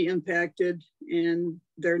would be impacted, and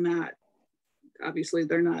obviously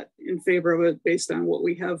they're not in favor of it based on what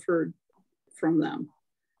we have heard from them.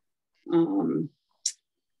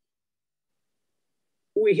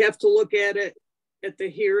 We have to look at it at the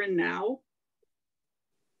here and now,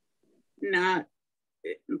 not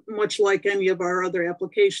much like any of our other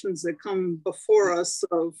applications that come before us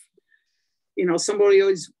of, you know, somebody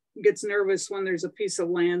always gets nervous when there's a piece of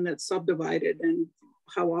land that's subdivided, and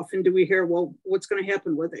how often do we hear, well, what's going to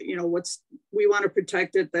happen with it? You know, we want to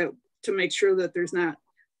protect it to make sure that there's not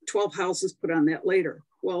 12 houses put on that later.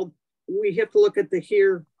 Well, we have to look at the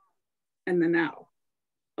here and the now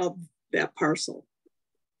of that parcel.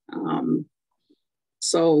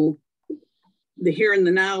 So the here and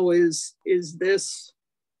the now is this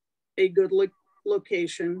a good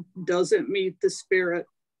location? Does it meet the spirit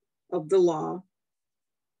of the law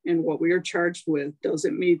and what we are charged with? Does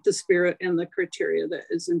it meet the spirit and the criteria that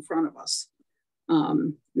is in front of us?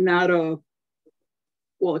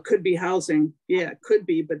 Well, it could be housing. Yeah, it could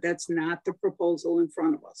be, but that's not the proposal in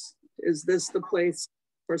front of us. Is this the place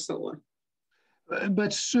for solar?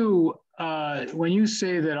 But Sue, when you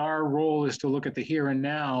say that our role is to look at the here and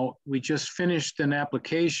now, we just finished an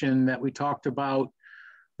application that we talked about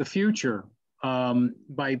the future.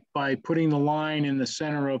 By putting the line in the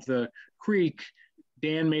center of the creek,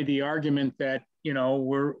 Dan made the argument that, you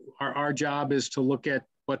know, our job is to look at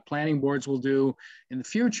what planning boards will do in the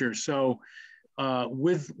future. So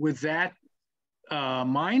with that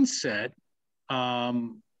mindset,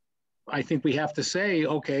 I think we have to say,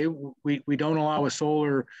 okay, we don't allow a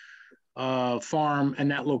solar farm in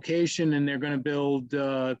that location, and they're going to build,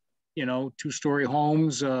 you know, 2-story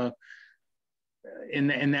homes in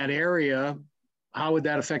that area. How would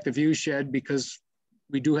that affect the view shed? Because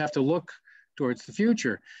we do have to look towards the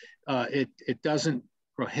future. It doesn't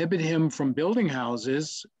prohibit him from building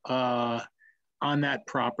houses on that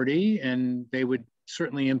property, and they would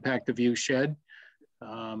certainly impact the view shed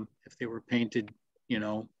if they were painted, you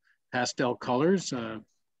know, pastel colors,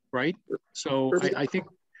 right? So I think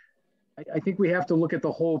we have to look at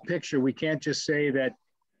the whole picture. We can't just say that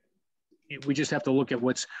we just have to look at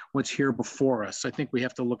what's here before us. I think we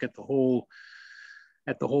have to look at the whole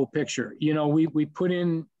picture. You know, we put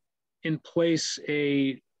in place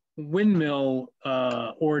a windmill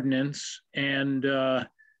ordinance, and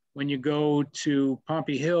when you go to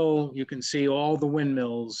Pompey Hill, you can see all the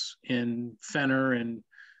windmills in Fenner and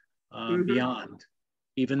beyond.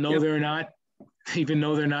 Even though they're not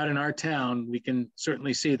in our town, we can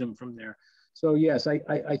certainly see them from there. So yes,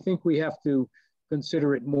 I think we have to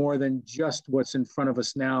consider it more than just what's in front of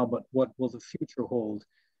us now, but what will the future hold?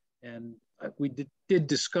 And we did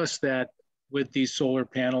discuss that with these solar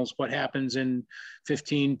panels, what happens in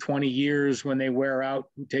 15, 20 years when they wear out,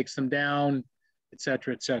 who takes them down, et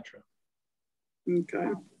cetera, et cetera.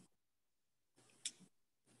 Okay.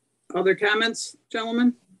 Other comments,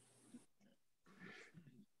 gentlemen?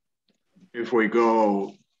 If we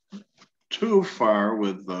go too far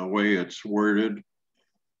with the way it's worded,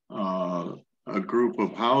 a group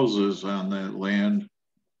of houses on that land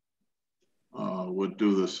would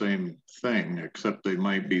do the same thing, except they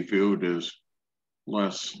might be viewed as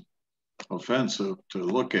less offensive to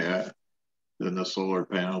look at than the solar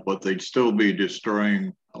panel, but they'd still be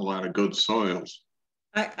destroying a lot of good soils.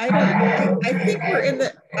 I think we're in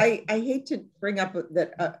the, I hate to bring up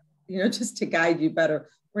that, you know, just to guide you better,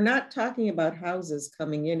 we're not talking about houses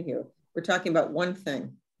coming in here. We're talking about one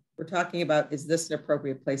thing. We're talking about, is this an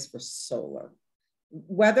appropriate place for solar?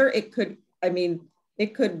 Whether it could, I mean,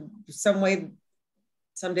 it could someday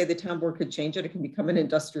the town board could change it. It can become an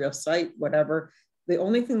industrial site, whatever. The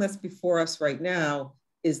only thing that's before us right now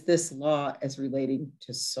is this law as relating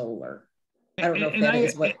to solar. I don't know if that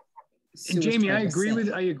is what Sue and Jamie, I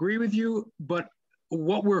agree with you, but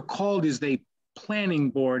what we're called is the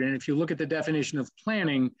planning board. And if you look at the definition of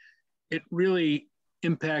planning, it really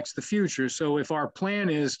impacts the future. So if our plan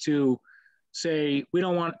is to say, we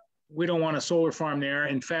don't want a solar farm there.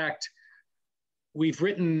 In fact, we've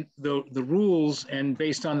written the rules, and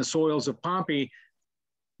based on the soils of Pompey,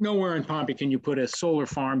 nowhere in Pompey can you put a solar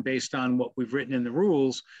farm based on what we've written in the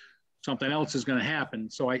rules. Something else is going to happen.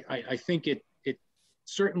 So I think it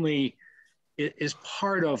certainly is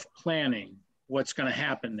part of planning what's going to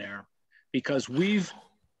happen there, because we've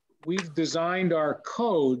designed our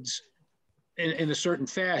codes in a certain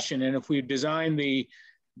fashion. And if we design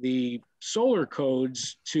the solar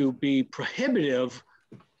codes to be prohibitive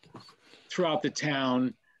throughout the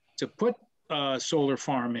town to put a solar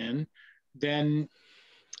farm in, then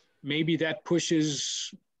maybe that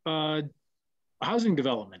pushes housing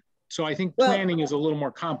development. So I think planning is a little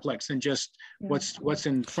more complex than just what's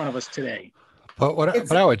in front of us today. But what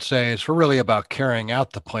I would say is we're really about carrying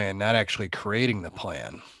out the plan, not actually creating the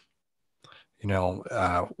plan. You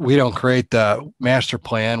know, we don't create the master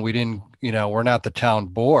plan. We didn't, you know, we're not the town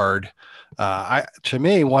board. To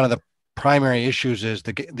me, one of the primary issues is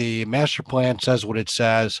the master plan says what it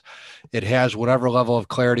says. It has whatever level of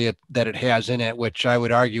clarity that it has in it, which I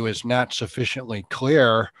would argue is not sufficiently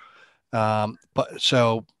clear. But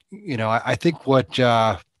so, you know, I think what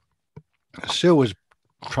Sue was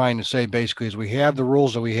trying to say basically is we have the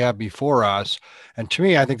rules that we have before us. And to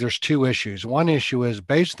me, I think there's two issues. One issue is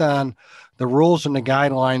based on the rules and the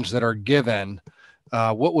guidelines that are given,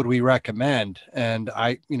 what would we recommend? And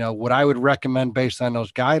what I would recommend based on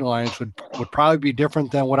those guidelines would probably be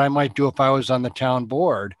different than what I might do if I was on the town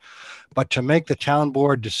board. But to make the town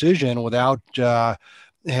board decision without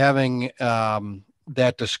having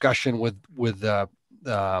that discussion with the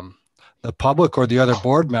public or the other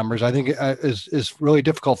board members, I think is really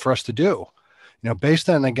difficult for us to do. You know, based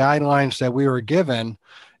on the guidelines that we were given,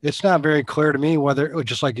 it's not very clear to me whether,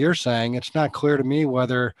 just like you're saying, it's not clear to me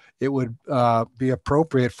whether it would be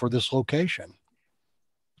appropriate for this location.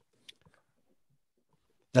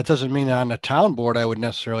 That doesn't mean on the town board I would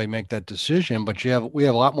necessarily make that decision, but we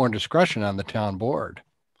have a lot more discretion on the town board.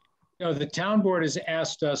 No, the town board has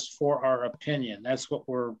asked us for our opinion. That's what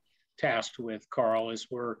we're tasked with, Carl, is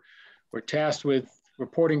we're tasked with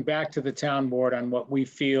reporting back to the town board on what we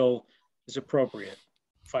feel is appropriate,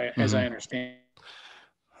 as I understand.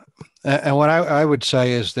 And what I would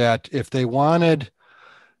say is that if they wanted,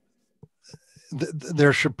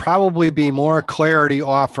 there should probably be more clarity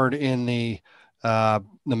offered in the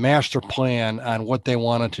master plan on what they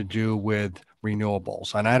wanted to do with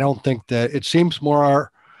renewables. And I don't think that it seems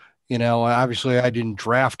more, you know, obviously I didn't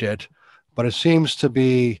draft it, but it seems to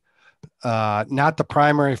be not the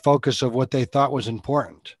primary focus of what they thought was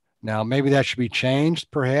important. Now, maybe that should be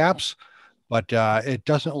changed perhaps, but it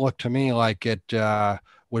doesn't look to me like it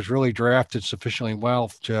was really drafted sufficiently well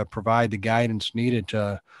to provide the guidance needed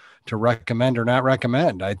to recommend or not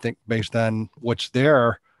recommend. I think based on what's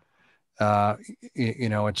there, you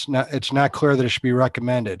know, it's not clear that it should be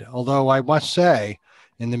recommended. Although I must say,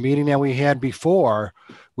 in the meeting that we had before,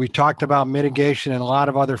 we talked about mitigation and a lot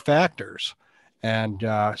of other factors. And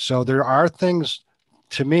so there are things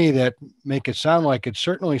to me that make it sound like it's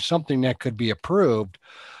certainly something that could be approved.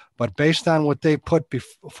 But based on what they put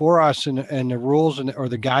before us in the rules or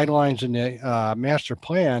the guidelines in the master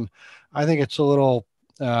plan, I think it's a little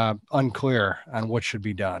unclear on what should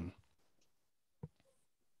be done.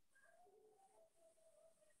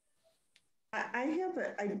 I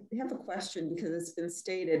have a question, because it's been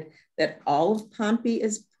stated that all of Pompey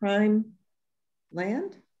is prime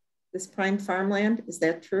land, this prime farmland. Is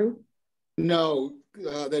that true? No,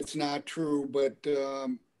 that's not true. But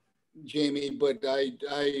Jamie, but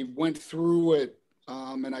I went through it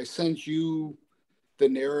and I sent you the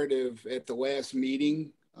narrative at the last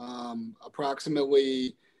meeting.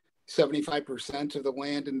 Approximately 75% of the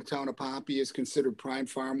land in the town of Pompey is considered prime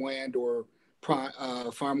farmland or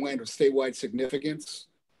farmland of statewide significance.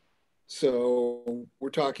 So we're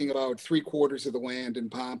talking about 3/4 of the land in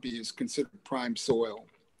Pompey is considered prime soil.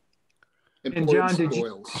 And John,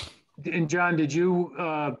 did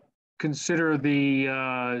you consider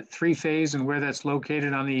the three-phase and where that's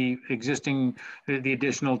located on the existing, the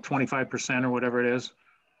additional 25% or whatever it is?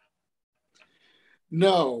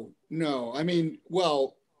 No. I mean,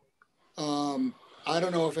 well, I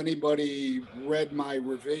don't know if anybody read my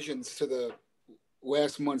revisions to the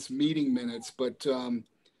last month's meeting minutes, but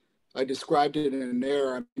I described it in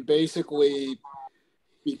there. I mean, basically,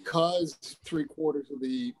 because 3/4 of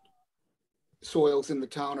the soils in the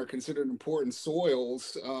town are considered important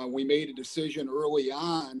soils, we made a decision early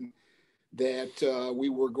on that we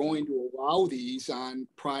were going to allow these on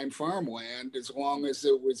prime farmland as long as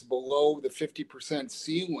it was below the 50%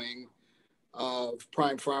 ceiling of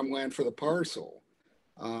prime farmland for the parcel.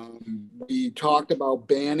 We talked about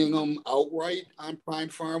banning them outright on prime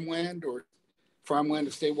farmland or farmland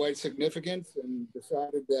of statewide significance, and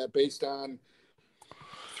decided that based on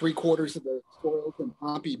 3/4 of the soils in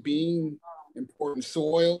Pompey being important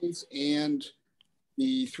soils and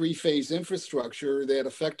the three-phase infrastructure, that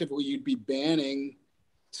effectively you'd be banning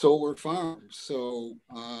solar farms. So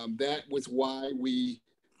that was why we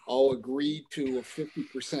all agreed to a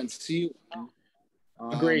 50% ceiling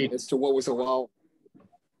Agreed. as to what was allowed.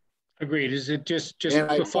 Agreed. Is it just and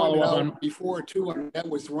to follow up on before too? That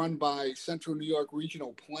was run by Central New York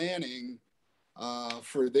Regional Planning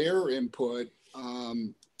for their input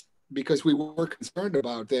because we were concerned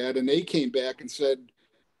about that, and they came back and said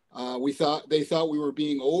they thought we were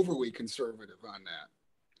being overly conservative on that,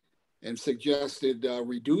 and suggested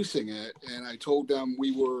reducing it. And I told them we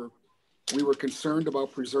were concerned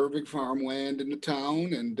about preserving farmland in the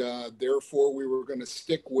town, and therefore we were going to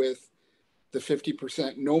stick with the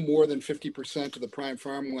 50%, no more than 50% of the prime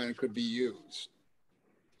farmland could be used.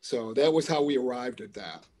 So that was how we arrived at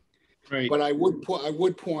that. Right. But I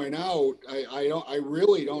would point out, I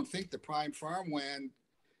really don't think the prime farmland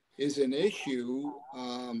is an issue.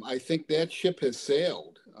 I think that ship has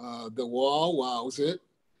sailed. The law allows it,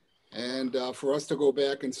 and for us to go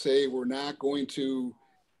back and say we're not going to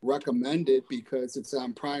recommend it because it's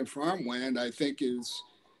on prime farmland, I think is.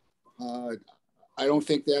 I don't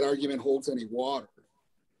think that argument holds any water.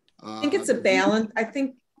 I think it's a balance. I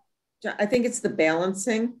think it's the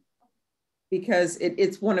balancing, because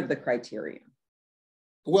it's one of the criteria.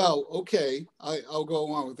 Well, okay, I'll go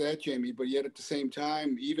along with that, Jamie. But yet at the same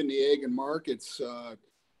time, even the Ag and Markets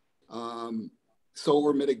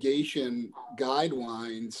solar mitigation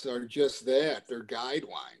guidelines are just that. They're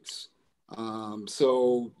guidelines.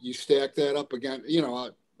 So you stack that up again. You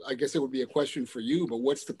know, I guess it would be a question for you, but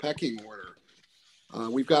what's the pecking order?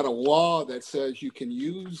 We've got a law that says you can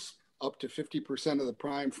use up to 50% of the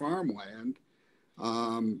prime farmland.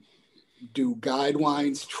 Do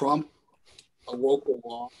guidelines trump a local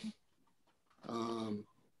law?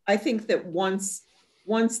 I think that once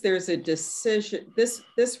there's a decision,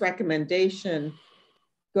 this recommendation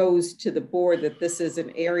goes to the board that this is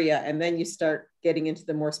an area, and then you start getting into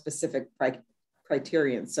the more specific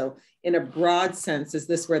criterion. So in a broad sense, is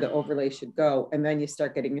this where the overlay should go? And then you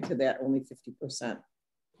start getting into that only 50%.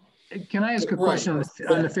 Can I ask a question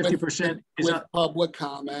on the 50%? With public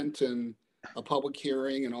comment and a public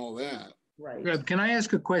hearing and all that. Right. Can I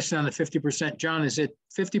ask a question on the 50%? John, is it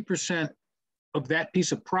 50% of that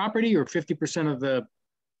piece of property or 50% of the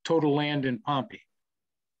total land in Pompey?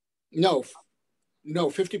 No,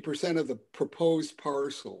 50% of the proposed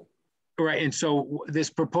parcel. Right, and so this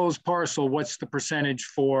proposed parcel, what's the percentage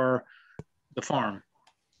for the farm?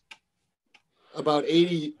 About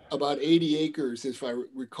 80 acres, if I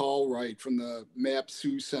recall right, from the map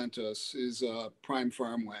Sue sent us, is prime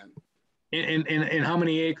farmland. And how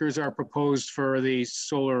many acres are proposed for the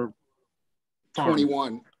solar farm?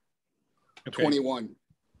 21. Okay. 21.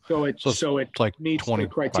 So it like meets the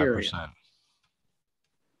criteria.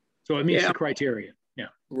 So it meets the criteria. Yeah.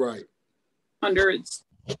 Right. Under its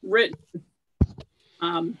written,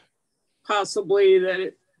 possibly that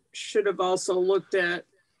it should have also looked at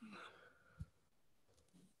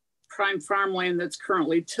prime farmland that's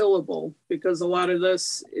currently tillable, because a lot of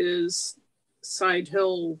this is side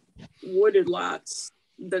hill wooded lots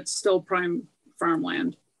that's still prime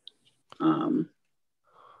farmland.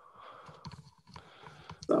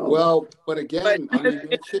 Well, but again, I mean,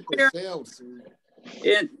 that ship has sailed.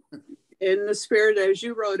 In the spirit as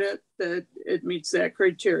you wrote it, that it meets that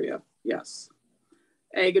criteria, yes.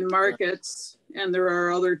 Ag and Markets, and there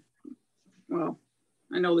are other, well,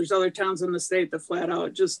 I know there's other towns in the state that flat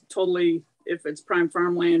out just totally, if it's prime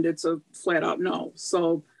farmland, it's a flat out no.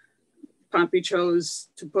 So Pompey chose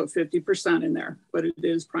to put 50% in there, but it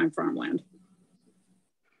is prime farmland.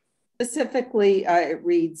 Specifically, it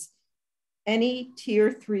reads, any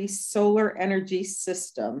tier 3 solar energy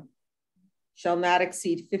system shall not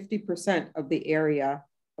exceed 50% of the area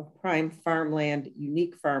of prime farmland,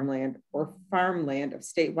 unique farmland, or farmland of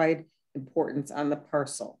statewide importance on the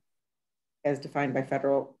parcel, as defined by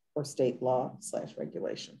federal or state law /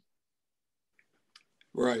 regulation.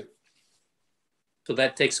 Right. So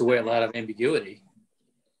that takes away a lot of ambiguity.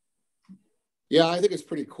 Yeah, I think it's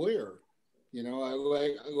pretty clear. You know,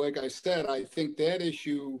 like I said, I think that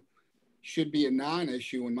issue should be a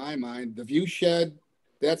non-issue in my mind. The view shed,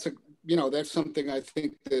 that's something I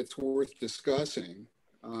think that's worth discussing.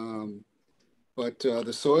 But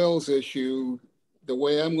the soils issue, the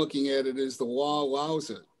way I'm looking at it is the law allows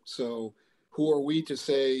it. So who are we to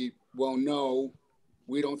say, well, no,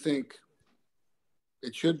 we don't think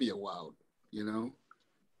it should be allowed, you know?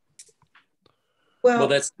 Well,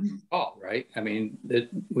 that's all right. I mean,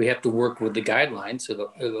 we have to work with the guidelines of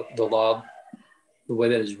the law, the way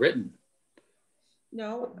that is written.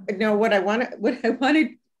 No. What I wanted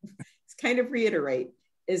to kind of reiterate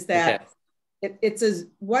is that it says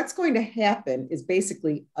what's going to happen is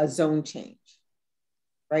basically a zone change,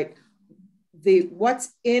 right?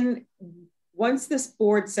 Once this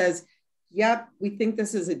board says, yep, we think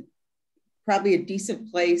this is probably a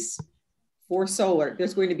decent place for solar,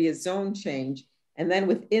 there's going to be a zone change. And then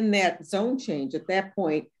within that zone change, at that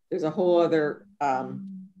point, there's a whole other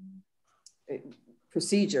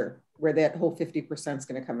procedure where that whole 50% is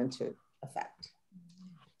going to come into effect.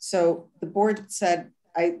 So the board said,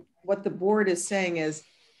 what the board is saying is,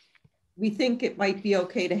 we think it might be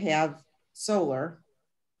okay to have solar.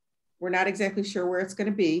 We're not exactly sure where it's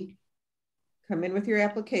going to be. Come in with your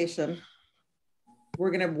application.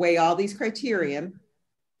 We're going to weigh all these criterion.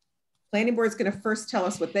 Planning board's going to first tell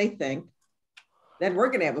us what they think. Then we're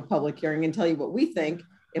going to have a public hearing and tell you what we think,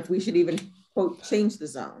 if we should even, quote, change the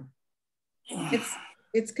zone.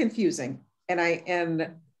 It's confusing. And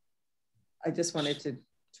I just wanted to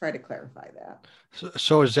try to clarify that.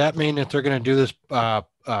 So does that mean that they're going to do this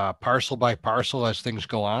parcel by parcel as things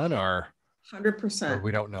go on, or 100%?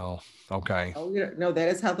 We don't know. Okay. Oh, no, that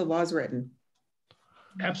is how the law is written.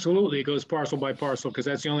 Absolutely, it goes parcel by parcel, because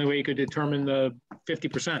that's the only way you could determine the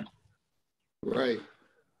 50%. Right.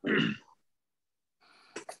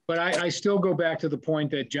 But I still go back to the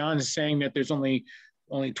point that John is saying that there's only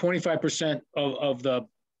 25% of the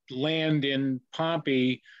land in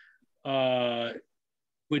Pompey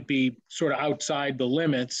would be sort of outside the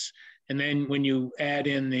limits. And then when you add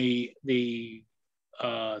in the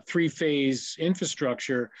three-phase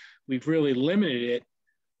infrastructure, we've really limited it.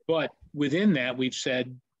 But within that, we've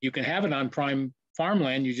said you can have it on prime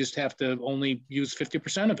farmland, you just have to only use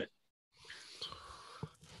 50% of it.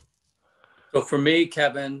 So for me,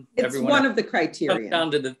 Kevin, it's one of the criteria.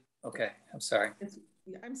 Down to the, okay, I'm sorry.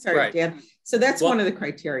 I'm sorry, right. Dan. So that's one of the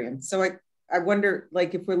criterion. So I wonder,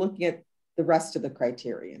 like, if we're looking at the rest of the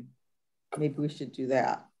criterion, maybe we should do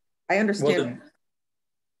that. I understand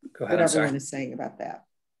go ahead, what everyone is saying about that.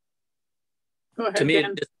 Go ahead, to me,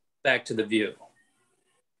 Dan. it's back to the view.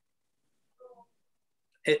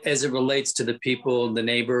 As it relates to the people, the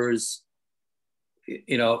neighbors,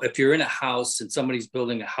 you know, if you're in a house and somebody's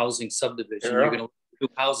building a housing subdivision, you're going to do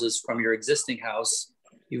houses from your existing house.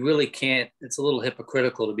 You really can't, it's a little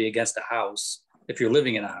hypocritical to be against a house if you're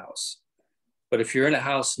living in a house. But if you're in a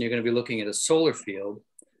house and you're going to be looking at a solar field,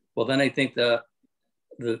 well, then I think the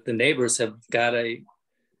neighbors have got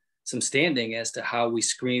some standing as to how we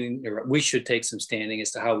screen, or we should take some standing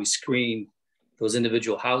as to how we screen those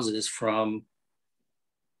individual houses from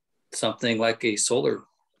something like a solar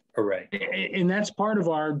array. And that's part of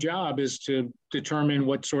our job, is to determine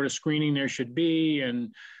what sort of screening there should be,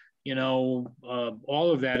 and you know,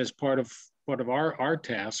 all of that is part of our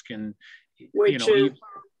task. And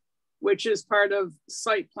which is part of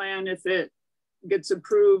site plan if it gets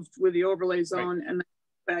approved with the overlay zone, right, and then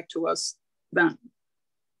back to us then.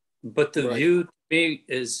 But the view to me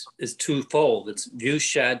is twofold. It's view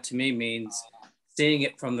shed to me means seeing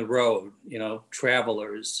it from the road, you know,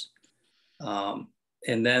 travelers.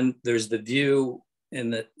 And then there's the view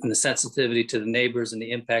and the sensitivity to the neighbors and the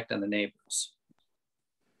impact on the neighbors.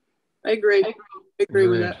 I agree. I agree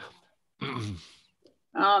with that.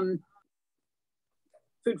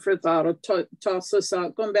 Food for thought. I'll toss this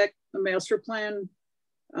out. Going back to the master plan,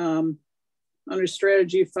 under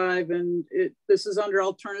strategy 5, and this is under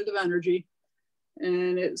alternative energy,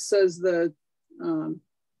 and it says the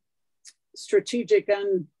strategic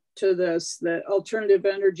end to this, that alternative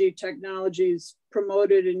energy technologies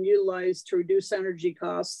promoted and utilized to reduce energy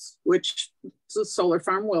costs, which the solar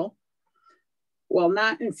farm will, while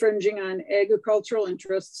not infringing on agricultural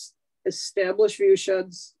interests, establish view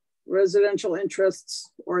sheds, residential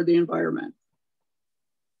interests, or the environment.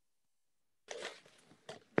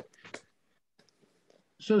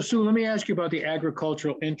 So Sue, let me ask you about the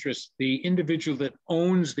agricultural interest. The individual that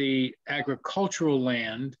owns the agricultural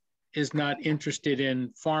land is not interested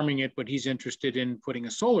in farming it, but he's interested in putting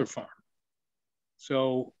a solar farm.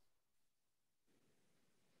 So.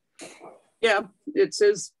 Yeah, it's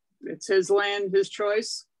his land, his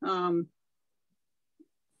choice. On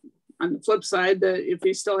the flip side, that if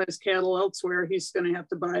he still has cattle elsewhere, he's going to have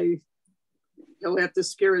to he'll have to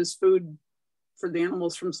secure his food for the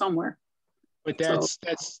animals from somewhere. But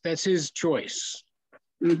that's his choice.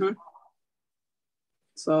 Mm-hmm.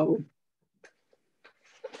 So.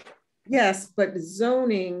 Yes, but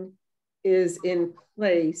zoning is in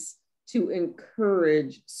place to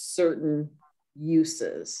encourage certain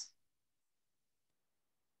uses.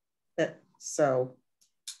 So.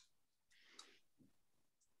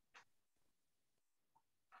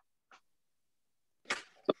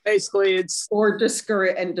 Basically, it's or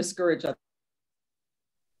discourage others.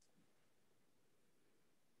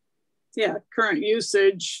 Yeah, current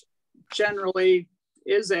usage generally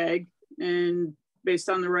is ag, and based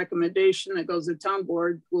on the recommendation that goes to town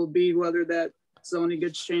board will be whether that zoning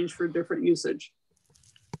gets changed for different usage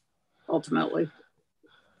ultimately.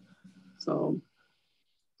 So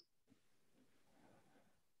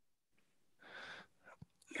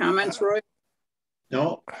comments, Roy?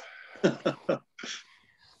 No.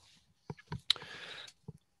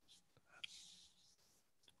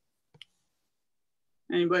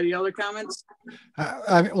 Anybody other comments?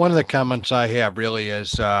 One of the comments I have really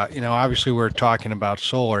is, obviously we're talking about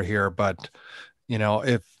solar here, but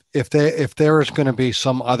if there is going to be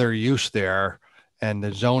some other use there and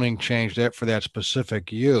the zoning changed it for that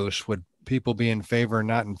specific use, would people be in favor or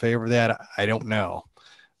not in favor of that? I don't know.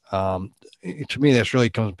 To me, this really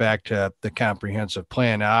comes back to the comprehensive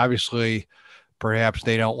plan. Now, obviously, perhaps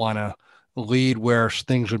they don't want to lead where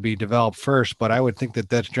things would be developed first, but I would think that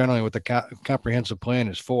that's generally what the comprehensive plan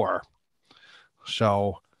is for.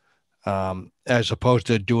 So, as opposed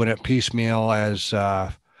to doing it piecemeal as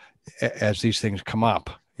these things come up,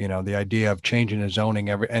 the idea of changing the zoning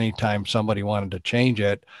anytime somebody wanted to change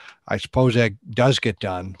it, I suppose that does get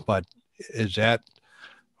done, but is that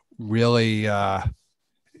really,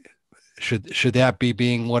 should that be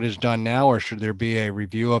being what is done now, or should there be a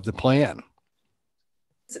review of the plan?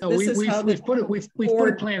 No, we've put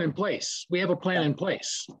a plan in place. We have a plan in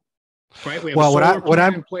place, right? We have a solar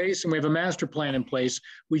plan in place, and we have a master plan in place.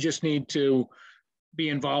 We just need to be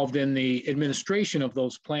involved in the administration of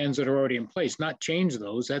those plans that are already in place, not change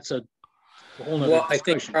those. That's a whole nother discussion. I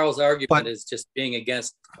think Carl's argument is just being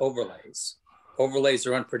against overlays. Overlays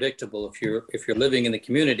are unpredictable. If you're living in the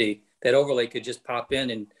community, that overlay could just pop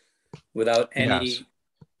in and without any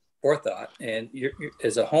forethought. And you're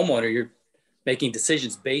as a homeowner, you're making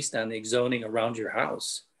decisions based on the zoning around your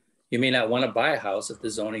house. You may not want to buy a house if the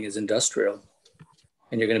zoning is industrial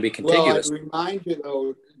and you're going to be contiguous. Well, I remind you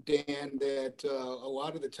though, Dan, that a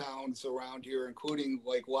lot of the towns around here, including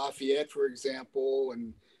like Lafayette, for example,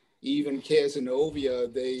 and even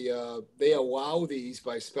Cazenovia, they allow these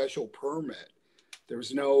by special permit.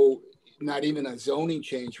 There's not even a zoning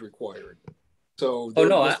change required. So I'm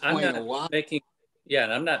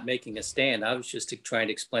not making a stand. I was just trying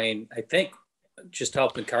to explain, I think, just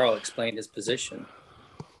helping Carl explain his position.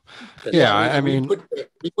 Yeah, we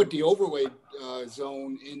put the overlay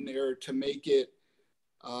zone in there to make it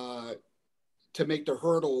to make the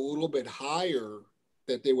hurdle a little bit higher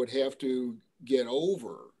that they would have to get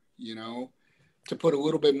over, to put a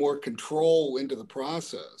little bit more control into the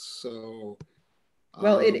process. So,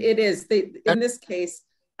 well, it is. In this case,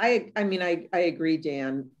 I agree,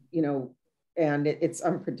 Dan. And it's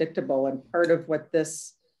unpredictable. And part of what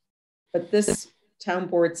this town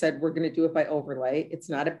board said, we're going to do it by overlay. It's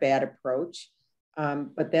not a bad approach,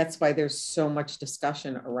 but that's why there's so much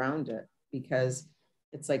discussion around it, because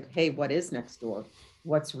it's like, hey, what is next door?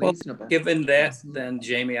 What's reasonable? Well, given that, then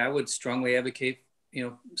Jamie, I would strongly advocate,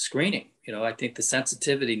 screening. I think the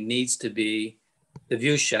sensitivity needs to be the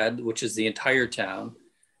view shed, which is the entire town,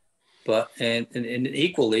 but and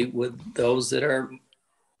equally with those that are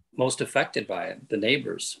most affected by it, the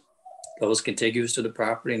neighbors, those contiguous to the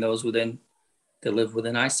property and those that live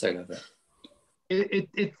within eyesight of it.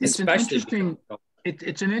 It's an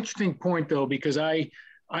interesting point though, because I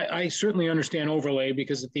certainly understand overlay,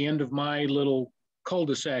 because at the end of my little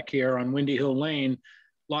cul-de-sac here on Windy Hill Lane,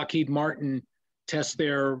 Lockheed Martin tests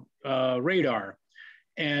their radar,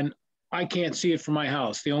 and I can't see it from my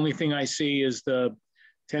house. The only thing I see is the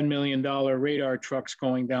 $10 million radar trucks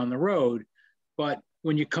going down the road. But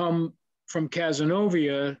when you come from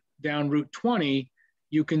Cazenovia down Route 20,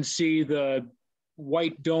 You can see the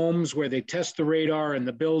white domes where they test the radar and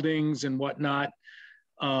the buildings and whatnot,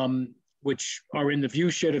 which are in the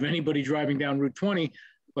view shed of anybody driving down Route 20,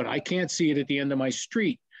 but I can't see it at the end of my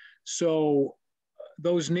street. So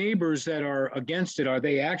those neighbors that are against it, are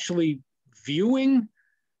they actually viewing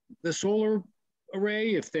the solar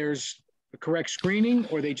array if there's the correct screening,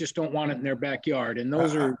 or they just don't want it in their backyard? And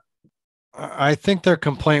those are... I think their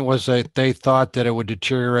complaint was that they thought that it would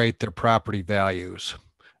deteriorate their property values.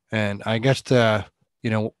 And I guess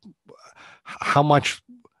how much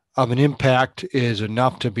of an impact is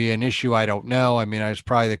enough to be an issue, I don't know. I mean, it's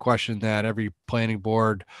probably the question that every planning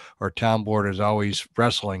board or town board is always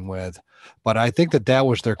wrestling with. But I think that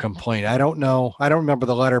was their complaint. I don't know. I don't remember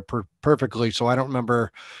the letter perfectly, so I don't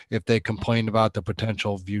remember if they complained about the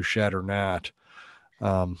potential view shed or not.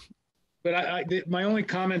 But my only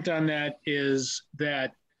comment on that is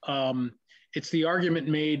that it's the argument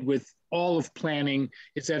made with all of planning,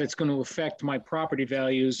 is that it's going to affect my property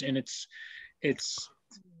values, and it's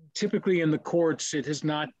typically in the courts, it has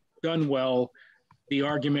not done well. The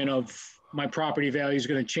argument of my property value is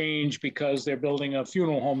going to change because they're building a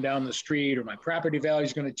funeral home down the street, or my property value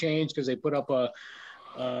is going to change because they put up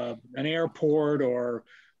an airport or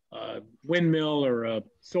a windmill or a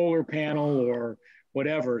solar panel or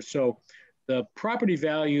whatever. So the property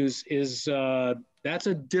values is, that's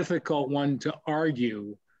a difficult one to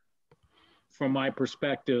argue from my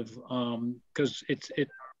perspective, because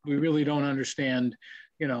we really don't understand,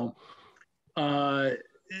 buy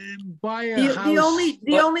a house.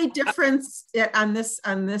 The only difference on this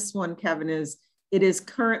one, Kevin, is it is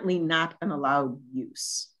currently not an allowed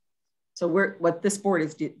use. So what this board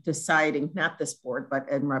is deciding, not this board, but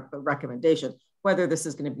in recommendation, whether this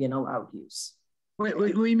is going to be an allowed use. What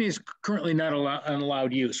do you mean it's currently not an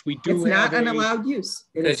allowed use? We do. It's not an allowed use.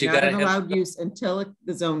 It is not an allowed use until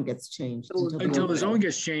the zone gets changed. Until the zone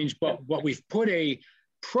gets changed, but we've put a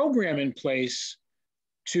program in place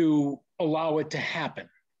to allow it to happen.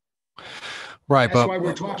 Right, that's why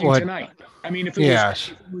we're talking tonight. I mean, if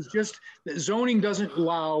it was just zoning doesn't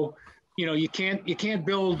allow, you can't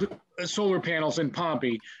build solar panels in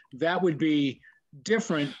Pompey. That would be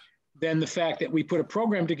different than the fact that we put a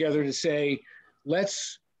program together to say,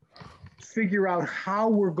 let's figure out how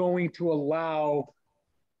we're going to allow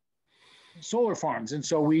solar farms. And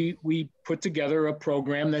so we put together a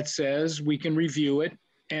program that says we can review it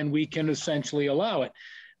and we can essentially allow it.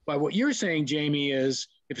 But what you're saying, Jamie, is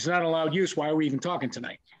if it's not allowed use, why are we even talking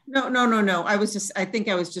tonight? No. I think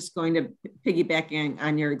I was just going to piggyback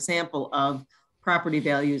on your example of property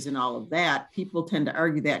values and all of that. People tend to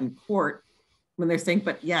argue that in court when they're saying,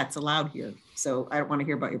 but yeah, it's allowed here. So I don't want to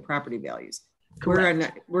hear about your property values.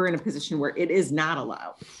 Correct. We're in a position where it is not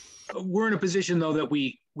allowed. We're in a position though that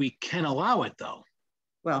we can allow it though.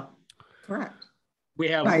 Well, correct. We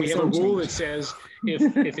have a rule that says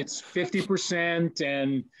if it's 50%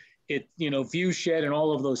 and it view shed and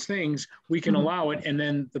all of those things, we can allow it. And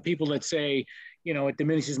then the people that say it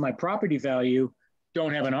diminishes my property value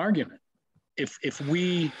don't have an argument. If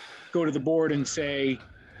we go to the board and say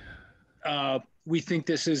we think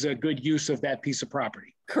this is a good use of that piece of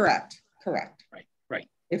property. Correct. Right.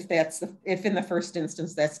 If in the first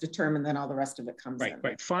instance that's determined, then all the rest of it comes in.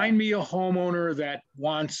 Right. Find me a homeowner that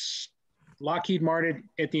wants Lockheed Martin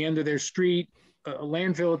at the end of their street, a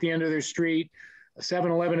landfill at the end of their street, a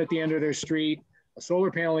 7-Eleven at the end of their street, a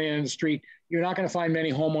solar panel at the end of the street. You're not going to find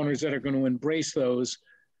many homeowners that are going to embrace those,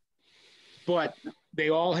 but they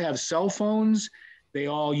all have cell phones. They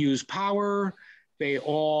all use power. They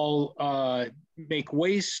all make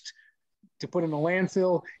waste to put in a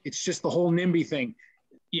landfill. It's just the whole NIMBY thing.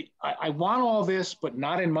 I want all this, but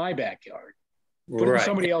not in my backyard. Put it in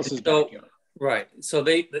somebody else's backyard. Right. So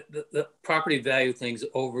the property value thing's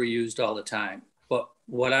overused all the time. But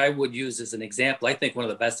what I would use as an example, I think one of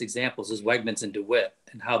the best examples is Wegmans in DeWitt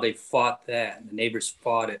and how they fought that. And the neighbors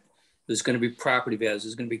fought it. There's going to be property values.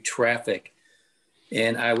 There's going to be traffic.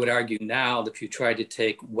 And I would argue now that if you tried to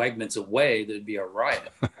take Wegmans away, there'd be a riot.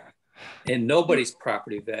 And nobody's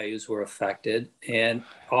property values were affected. And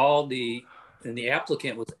the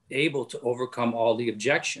applicant was able to overcome all the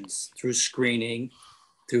objections through screening,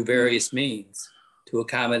 through various means to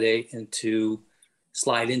accommodate and to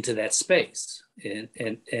slide into that space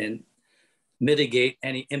and mitigate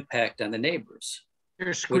any impact on the neighbors.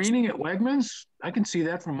 You're screening at Wegmans? I can see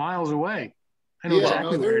that from miles away. I know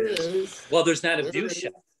exactly where it is. Well, there's not a view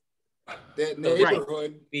shed. That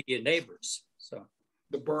neighborhood. Immediate neighbors. So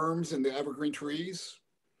the berms and the evergreen trees,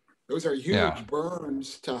 those are huge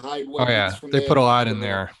berms to hide Wegmans. Oh yeah, they put a lot in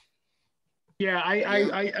there. Yeah,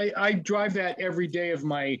 I drive that every day of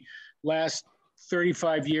my last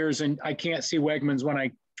 35 years and I can't see Wegmans when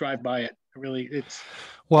I drive by it. Really, it's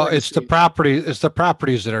well, it's the property, it's the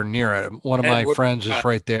properties that are near it. One of my friends is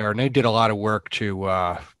right there, and they did a lot of work to.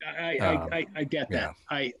 I get that.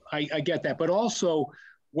 Yeah. I get that, but also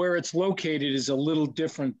where it's located is a little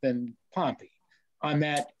different than Pompey on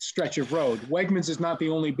that stretch of road. Wegmans is not the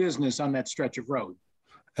only business on that stretch of road.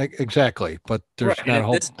 Exactly, but there's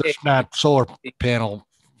Right. there's not solar panel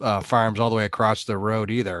farms all the way across the road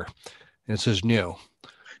either. This is new.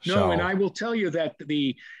 No, So, and I will tell you that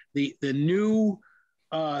the new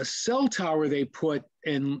cell tower they put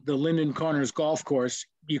in the Linden Corners golf course,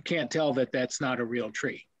 you can't tell that that's not a real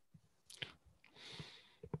tree.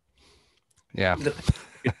 yeah.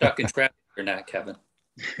 You're stuck in traffic or not, Kevin?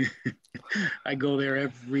 I go there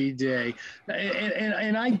every day,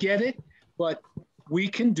 and I get it, but we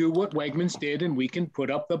can do what Wegmans did, and we can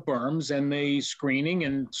put up the berms and the screening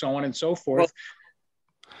and so on and so forth.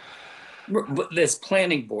 But this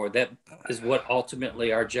planning board, that is what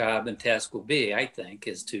ultimately our job and task will be, I think,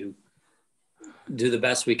 is to do the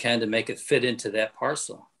best we can to make it fit into that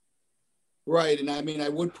parcel. Right. And I mean, I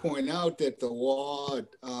would point out that the law,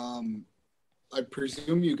 I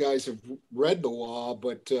presume you guys have read the law,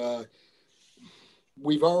 but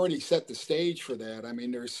we've already set the stage for that. I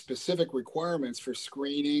mean, there's specific requirements for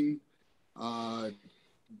screening, the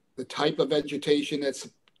type of vegetation that's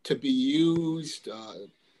to be used,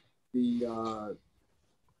 how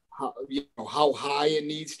high it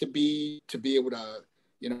needs to be able to,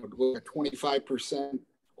 look at 25%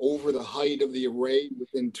 over the height of the array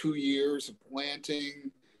within 2 years of planting.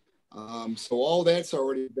 So all that's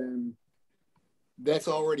already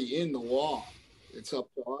in the law. It's up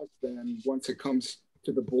to us then, once it comes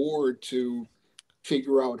to the board, to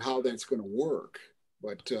figure out how that's going to work,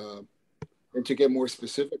 but and to get more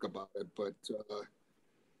specific about it. But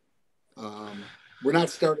we're not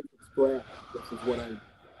starting from scratch. This is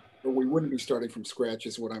or we wouldn't be starting from scratch,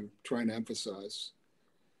 is what I'm trying to emphasize.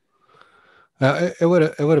 It would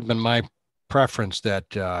have been my preference that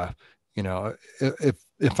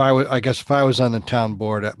if I was on the town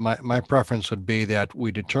board, my preference would be that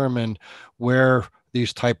we determine where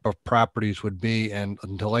these type of properties would be and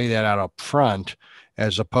to lay that out up front,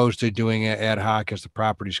 as opposed to doing it ad hoc as the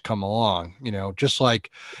properties come along. Just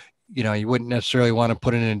like, you wouldn't necessarily want to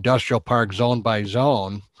put in an industrial park zone by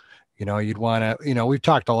zone. You'd want to, we've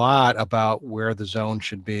talked a lot about where the zone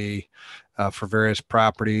should be for various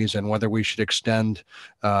properties and whether we should extend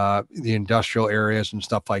the industrial areas and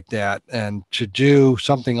stuff like that. And to do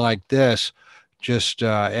something like this, just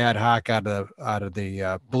ad hoc out of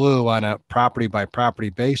the blue on a property by property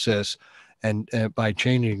basis, and by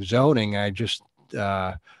changing zoning, it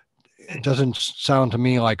doesn't sound to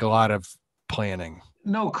me like a lot of planning.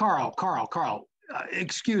 No, Carl,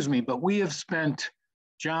 excuse me, but we have spent,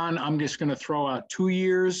 John, I'm just going to throw out 2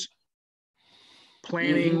 years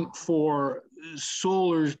planning for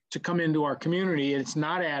solar to come into our community. It's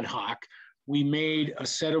not ad hoc. We made a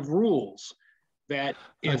set of rules that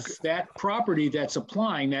if that property that's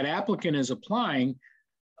applying, that applicant is applying,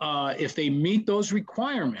 if they meet those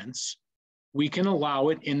requirements, we can allow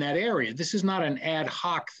it in that area. This is not an ad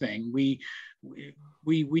hoc thing. We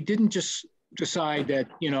didn't just decide that,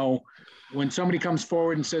 when somebody comes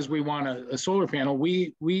forward and says we want a solar panel,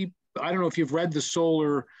 I don't know if you've read the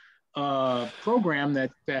solar program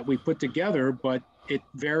that we put together, but it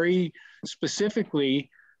very specifically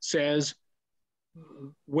says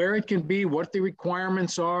where it can be, what the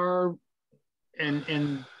requirements are,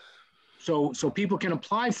 and so people can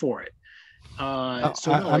apply for it. It's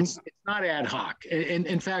not ad hoc. And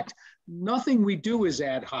in fact, nothing we do is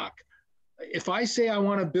ad hoc. If I say I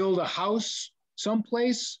want to build a house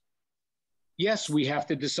someplace, yes, we have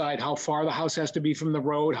to decide how far the house has to be from the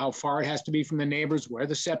road, how far it has to be from the neighbors, where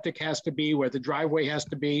the septic has to be, where the driveway has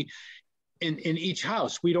to be in each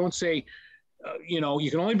house. We don't say, you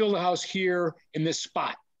can only build a house here in this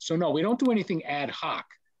spot. So no, we don't do anything ad hoc.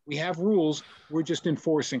 We have rules, we're just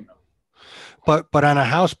enforcing them. But on a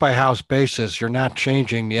house by house basis, you're not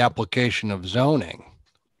changing the application of zoning.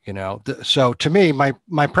 So to me,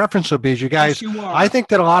 my preference would be, you guys, yes, you are. I think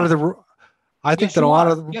that a lot of the,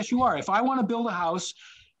 yes, you are. If I want to build a house,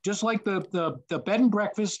 just like the bed and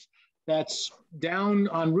breakfast that's down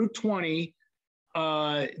on Route 20,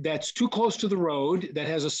 that's too close to the road, that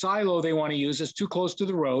has a silo they want to use, that's too close to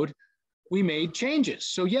the road, we made changes.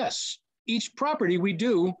 So yes, each property we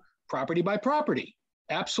do property by property.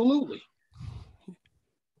 Absolutely.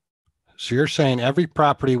 So you're saying every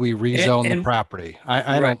property we rezone the property.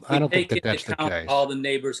 I don't think that's the case. All the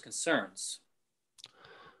neighbors' concerns,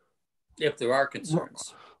 if there are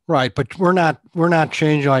concerns. Right, but we're not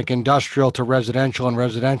changing like industrial to residential and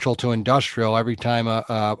residential to industrial every time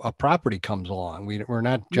a property comes along. We're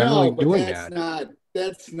not generally doing that.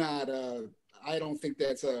 That's not I don't think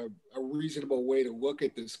that's a reasonable way to look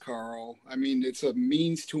at this, Carl. I mean, it's a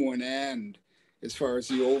means to an end as far as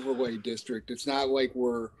the overlay district. It's not like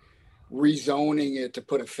we're rezoning it to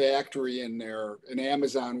put a factory in there, an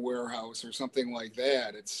Amazon warehouse or something like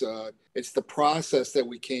that. It's the process that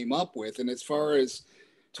we came up with. And as far as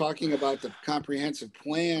talking about the comprehensive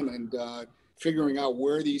plan and figuring out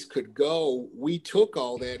where these could go, we took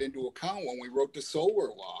all that into account when we wrote the solar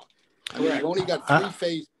law. I mean, we've only got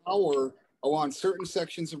three-phase power along certain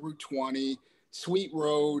sections of Route 20, Sweet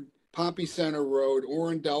Road, Pompey Center Road,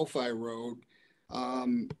 Orrin Delphi Road.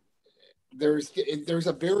 There's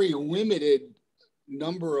a very limited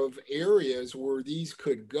number of areas where these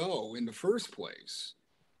could go in the first place.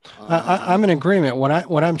 I'm in agreement.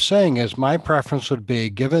 What I'm saying is my preference would be,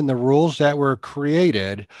 given the rules that were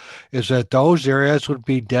created, is that those areas would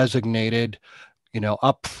be designated,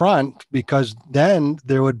 up front, because then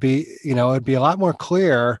there would be, it'd be a lot more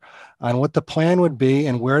clear on what the plan would be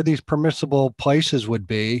and where these permissible places would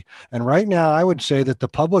be. And right now, I would say that the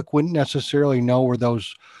public wouldn't necessarily know where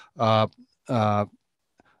those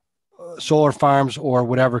solar farms or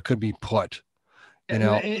whatever could be put. We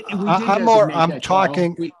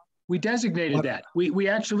designated that. We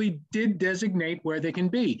actually did designate where they can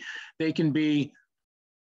be. They can be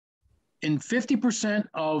in 50%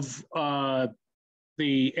 of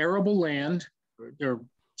the arable land or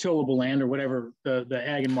tillable land or whatever the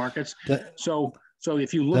ag and markets. So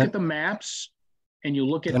if you look at the maps and you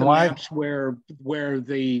look at the maps where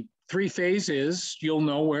the three-phase is, you'll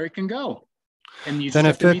know where it can go. And you just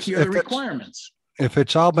have to meet the other requirements. If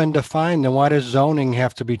it's all been defined, then why does zoning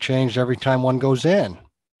have to be changed every time one goes in?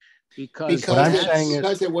 Because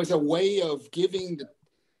it was a way of giving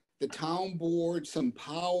the town board some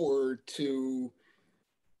power to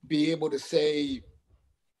be able to say,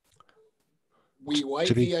 we like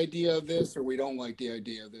the idea of this or we don't like the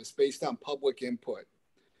idea of this based on public input,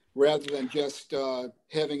 rather than just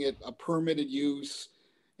having it a permitted use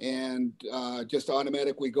and just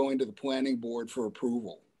automatically going to the planning board for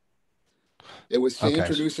approval. It was to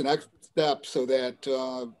introduce an extra step so that,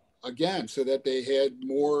 so that they had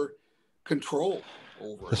more control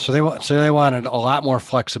over it. So they wanted a lot more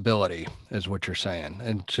flexibility, is what you're saying,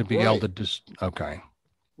 and to be able to just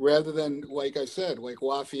rather than, like I said, like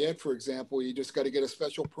Lafayette, for example, you just got to get a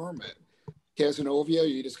special permit. Cazenovia,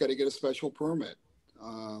 you just got to get a special permit,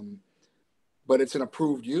 but it's an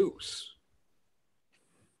approved use.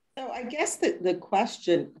 So I guess the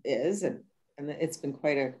question is, and it's been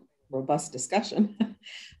quite a robust discussion.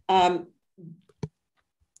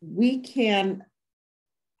 We can.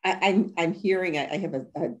 I'm hearing. I have a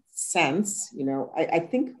sense. I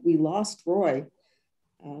think we lost Roy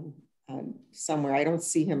somewhere. I don't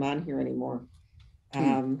see him on here anymore.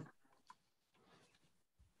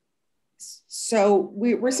 So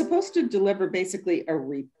we're supposed to deliver basically a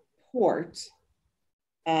report,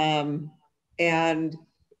 and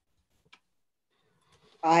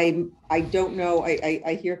I don't know.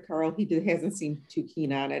 I hear Carl, he hasn't seemed too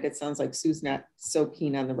keen on it. It sounds like Sue's not so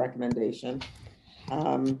keen on the recommendation.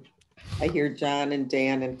 I hear John and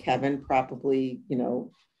Dan and Kevin probably,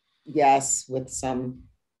 yes, with some,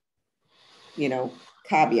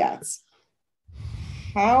 caveats.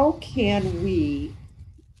 How can we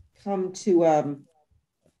come to a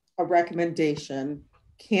recommendation?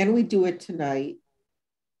 Can we do it tonight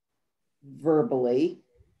verbally?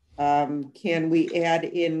 Can we add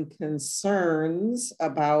in concerns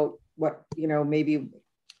about what, maybe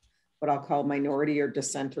what I'll call minority or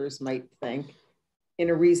dissenters might think in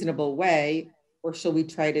a reasonable way? Or shall we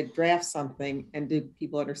try to draft something, and do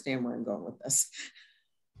people understand where I'm going with this?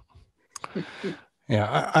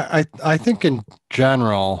 Yeah, I think in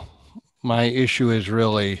general, my issue is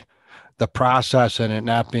really the process and it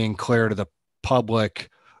not being clear to the public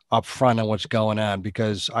up front on what's going on,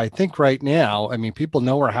 because I think right now, people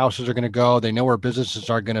know where houses are going to go. They know where businesses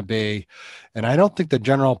are going to be. And I don't think the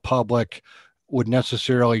general public would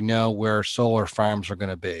necessarily know where solar farms are going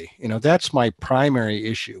to be. That's my primary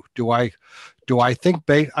issue. I think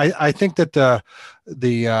that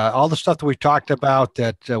the all the stuff that we talked about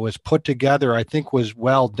that was put together, I think was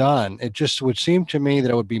well done. It just would seem to me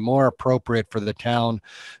that it would be more appropriate for the town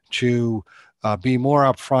to be more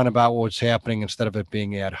upfront about what's happening instead of it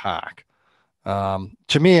being ad hoc.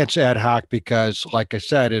 To me, it's ad hoc because, like I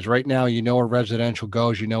said, is right now, where residential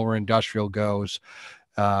goes, where industrial goes.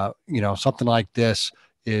 Something like this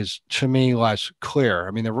is, to me, less clear.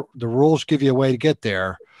 The rules give you a way to get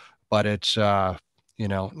there, but it's, not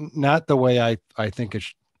the way I think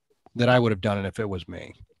that I would have done it if it was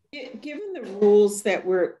me. Given the rules that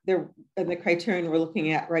we're there and the criterion we're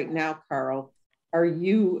looking at right now, Carl, are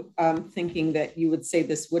you thinking that you would say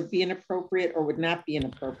this would be an appropriate or would not be an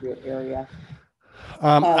appropriate area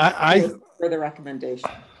for the recommendation?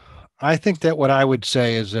 I think that what I would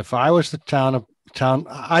say is if I was the town,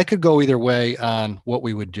 I could go either way on what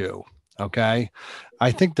we would do. Okay.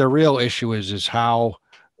 I think the real issue is how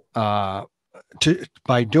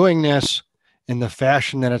by doing this in the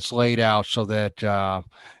fashion that it's laid out, so that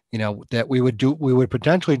that we would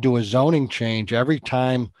potentially do a zoning change every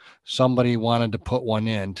time somebody wanted to put one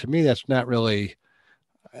in. To me, that's not really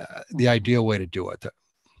the ideal way to do it.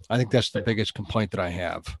 I think that's the biggest complaint that I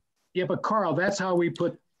have. Yeah, but Carl, that's how we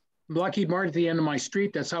put Lockheed Martin at the end of my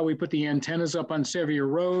street. That's how we put the antennas up on Sevier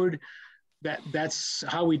Road. That's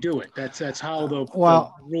how we do it. That's how the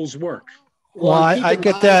rules work. Well, I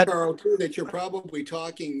get that, Carl, too, that you're probably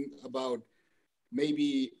talking about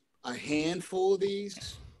maybe a handful of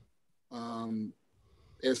these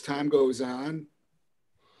as time goes on.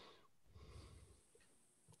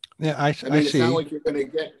 Yeah, I mean, it's see. not like you're going to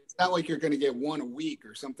get. It's not like you're going to get one a week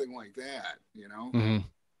or something like that. You know. Mm-hmm.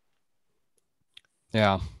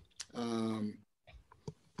 Yeah.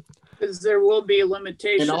 Because there will be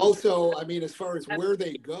limitations. And also, I mean, as far as where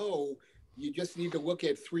they go, you just need to look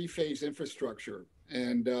at three-phase infrastructure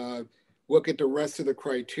and look at the rest of the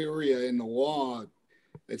criteria in the law.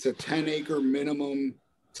 It's a 10-acre minimum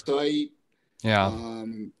site. Yeah.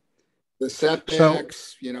 The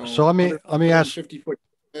setbacks, So let me ask. 50-foot.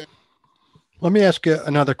 Let me ask you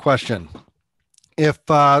another question. If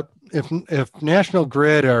National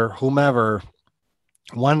Grid or whomever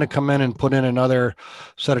wanted to come in and put in another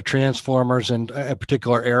set of transformers in a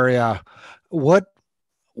particular area, what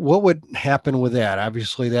would happen with that?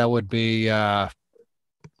 Obviously, that would be what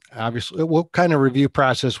kind of review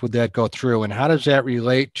process would that go through, and how does that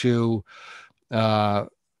relate to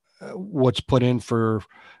what's put in for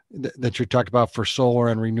that you're talking about for solar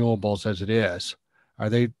and renewables as it is? Are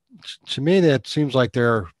they? To me, that seems like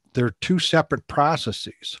they're two separate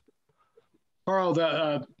processes. Carl,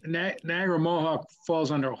 the Niagara Mohawk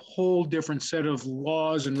falls under a whole different set of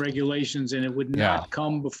laws and regulations, and it would not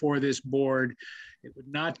come before this board. It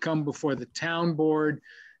would not come before the town board.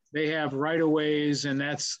 They have right-of-ways, and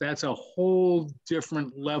that's a whole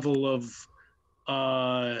different level of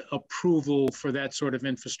approval for that sort of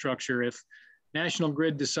infrastructure. If National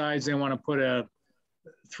Grid decides they want to put a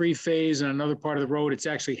three-phase in another part of the road, it's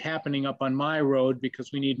actually happening up on my road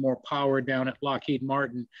because we need more power down at Lockheed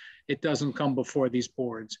Martin. It doesn't come before these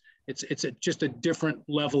boards. It's just a different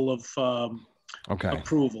level of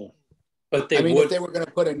approval. But if they were going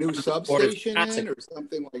to put a new substation in or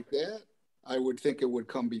something like that, I would think it would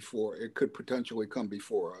come before. It could potentially come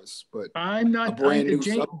before us. But I'm not. A brand new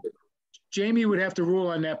Jamie would have to rule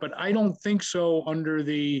on that, but I don't think so under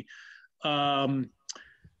the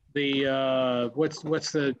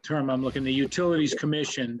what's the term I'm looking? The Utilities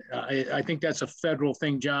Commission. I think that's a federal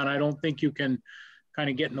thing, John. I don't think you can kind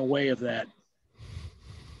of get in the way of that.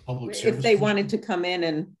 If they wanted to come in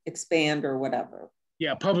and expand or whatever.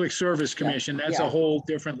 Yeah, Public Service Commission. That's a whole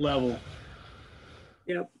different level.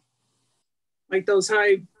 Yep. Like those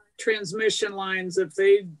high transmission lines, if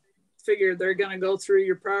they figure they're going to go through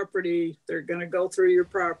your property, they're going to go through your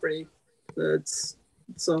property. That's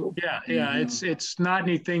so. Yeah. It's not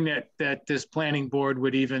anything that this planning board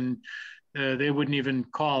would even, they wouldn't even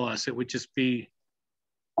call us. It would just be.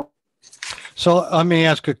 So let me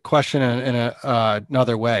ask a question in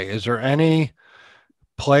another way. Is there any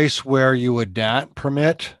place where you would not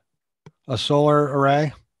permit a solar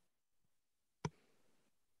array?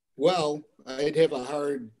 Well, I'd have a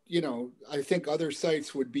hard, I think other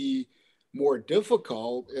sites would be more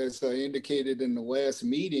difficult, as I indicated in the last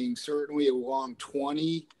meeting. Certainly along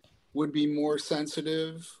 20 would be more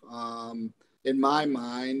sensitive. In my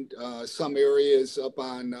mind, some areas up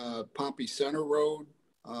on Pompey Center Road,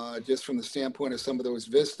 just from the standpoint of some of those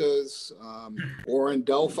vistas, or in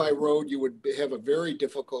Delphi Road, you would have a very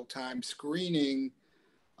difficult time screening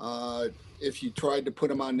if you tried to put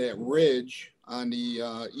them on that ridge on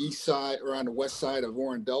the east side or on the west side of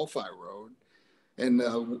Warren Delphi Road. And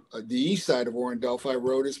the east side of Warren Delphi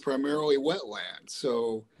Road is primarily wetland.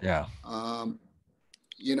 So,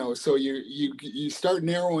 so you start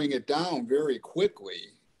narrowing it down very quickly,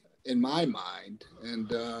 in my mind.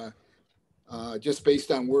 And just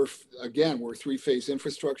based on where three-phase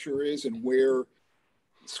infrastructure is and where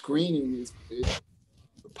screening is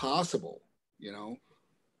possible,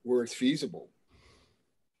 where it's feasible.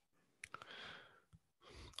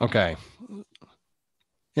 Okay.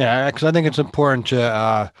 Yeah, because I think it's important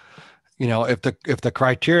to, you know, if the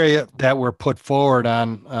criteria that were put forward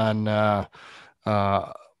on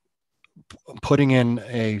putting in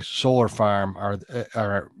a solar farm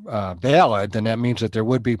are valid, then that means that there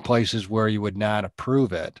would be places where you would not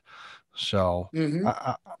approve it. So,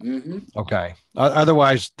 okay.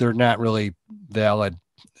 Otherwise, they're not really valid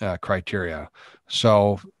criteria.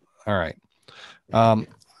 So, all right.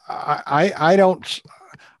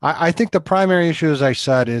 I think the primary issue, as I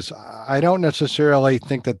said, is I don't necessarily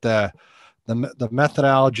think that the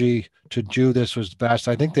methodology to do this was best.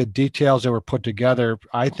 I think the details that were put together,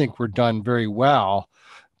 I think were done very well,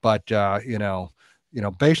 but you know,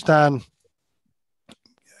 based on,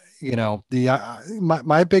 you know,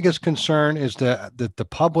 my biggest concern is that the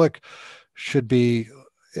public should be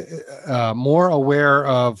more aware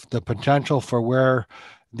of the potential for where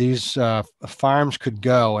these farms could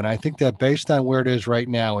go. And I think that based on where it is right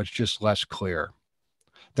now, it's just less clear.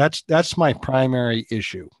 That's my primary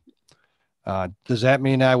issue. Does that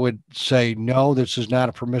mean I would say, no, this is not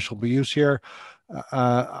a permissible use here?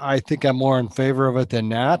 I think I'm more in favor of it than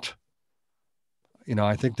not. You know,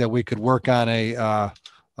 I think that we could work on a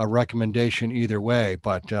recommendation either way,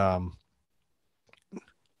 but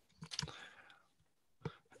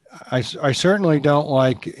I certainly don't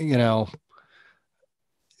like, you know,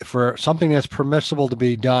 for something that's permissible to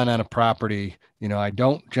be done on a property, you know, I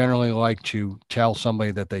don't generally like to tell somebody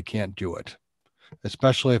that they can't do it,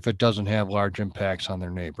 especially if it doesn't have large impacts on their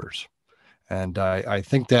neighbors. And I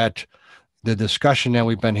think that the discussion that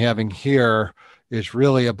we've been having here is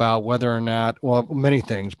really about whether or not, well, many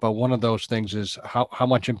things, but one of those things is how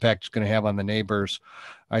much impact it's going to have on the neighbors.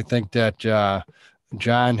 I think that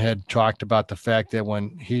John had talked about the fact that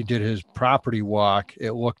when he did his property walk,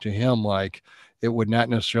 it looked to him like it would not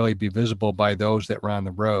necessarily be visible by those that were on the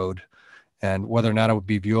road, and whether or not it would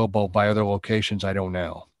be viewable by other locations, I don't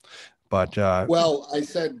know. But well, I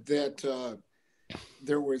said that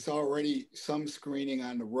there was already some screening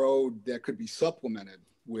on the road that could be supplemented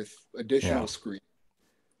with additional screening.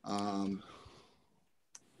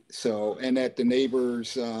 So, and that the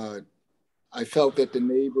neighbors, I felt that the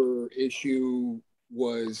neighbor issue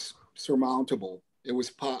was surmountable. It was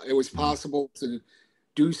possible to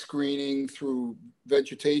do screening through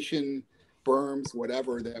vegetation, berms,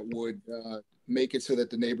 whatever, that would make it so that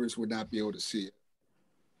the neighbors would not be able to see it.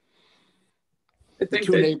 I think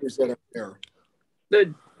the two neighbors that are there.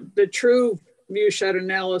 The true view shed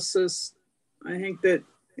analysis, I think that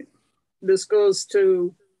this goes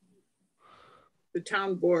to the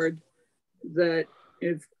town board, that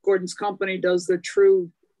if Gordon's company does the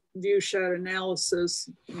true view shed analysis,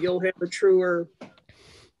 you'll have a truer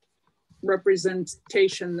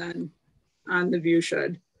representation then on the view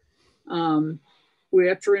shed. We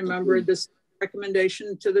have to remember this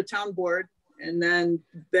recommendation to the town board, and then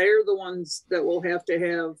they're the ones that will have to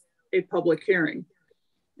have a public hearing,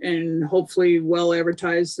 and hopefully well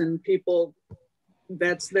advertised, and people,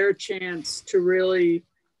 that's their chance to really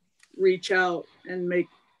reach out and make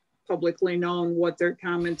publicly known what their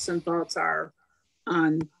comments and thoughts are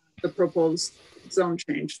on the proposed zone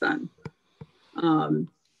change then.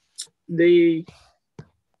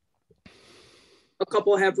 A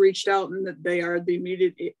couple have reached out, and that they are the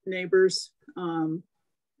immediate neighbors.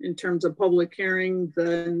 In terms of public hearing,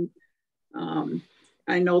 then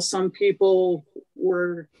I know some people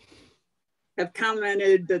have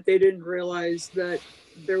commented that they didn't realize that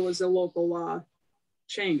there was a local law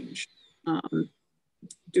change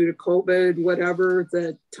due to COVID, whatever,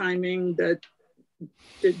 the timing, that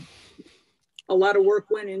did a lot of work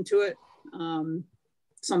went into it.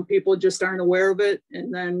 Some people just aren't aware of it.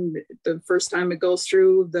 And then the first time it goes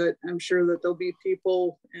through, that I'm sure that there'll be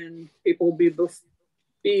people, and people will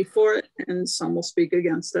be for it, and some will speak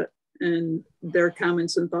against it. And their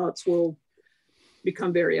comments and thoughts will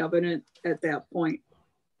become very evident at that point.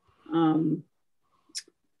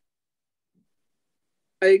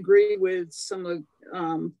 I agree with some of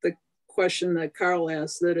the question that Carl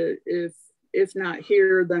asked, that if not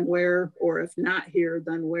here, then where, or if not here,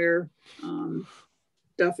 then where.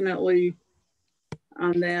 Definitely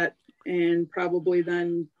on that, and probably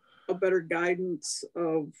then a better guidance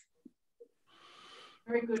of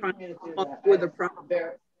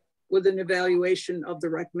with an evaluation of the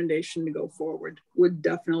recommendation to go forward would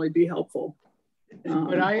definitely be helpful.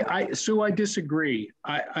 But Sue, I disagree.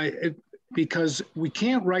 Because we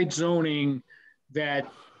can't write zoning that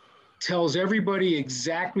tells everybody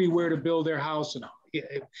exactly where to build their house. And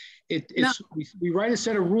we write a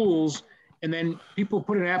set of rules, and then people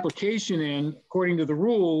put an application in according to the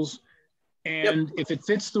rules. And if it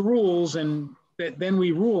fits the rules, and then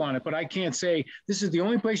we rule on it. But I can't say this is the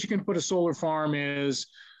only place you can put a solar farm is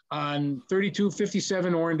on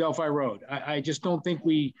 3257 Orin Delphi Road. I just don't think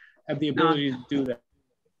we have the ability to do that.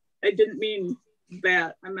 I didn't mean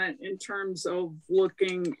that. I meant in terms of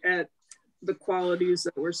looking at the qualities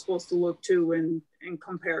that we're supposed to look to and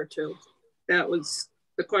compare to. That was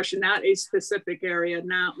the question, not a specific area,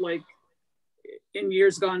 not like in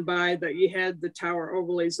years gone by that you had the tower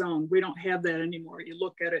overlay zone. We don't have that anymore. You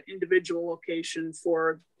look at an individual location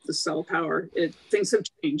for the cell tower. Things have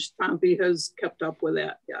changed. Pompey has kept up with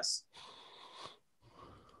that, yes.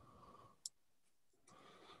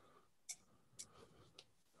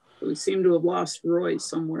 We seem to have lost Roy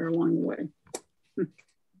somewhere along the way.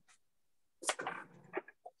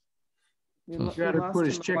 He's got to put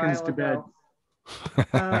his chickens to bed.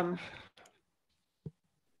 Do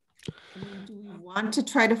we want to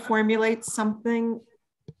try to formulate something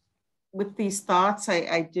with these thoughts?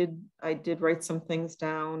 I did write some things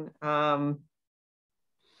down.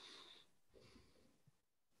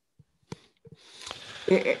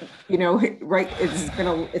 You know, right?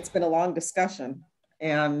 It's been a long discussion,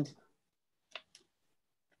 and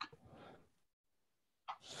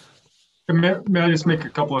may I just make a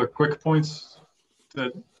couple of quick points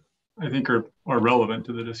that I think are relevant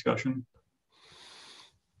to the discussion?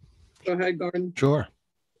 Go ahead, Gordon. Sure.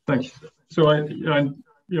 Thanks. So I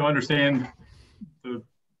understand the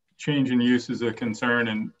change in use is a concern,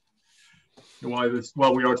 and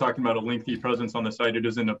while we are talking about a lengthy presence on the site, it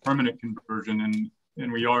isn't a permanent conversion,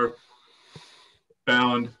 and we are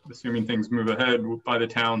bound, assuming things move ahead, by the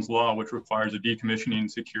town's law, which requires a decommissioning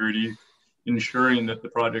security, ensuring that the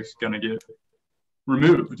project's going to get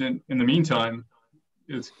removed. And in the meantime,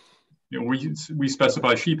 it's, we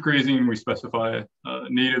specify sheep grazing, we specify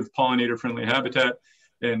native pollinator friendly habitat,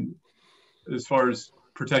 and as far as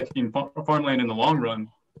protecting farmland in the long run,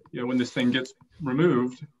 when this thing gets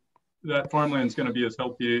removed, that farmland is going to be as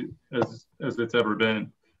healthy as it's ever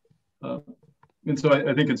been. And so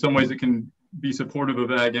I think in some ways it can be supportive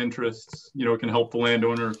of ag interests. It can help the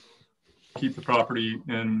landowner keep the property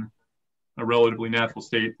in a relatively natural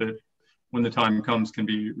state that when the time comes can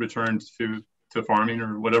be returned to farming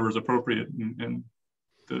or whatever is appropriate in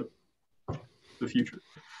the future.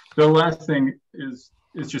 The last thing is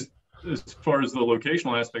just as far as the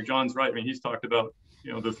locational aspect, John's right. I mean, he's talked about,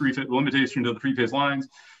 the limitation to the three-phase lines.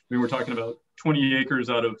 I mean, we're talking about 20 acres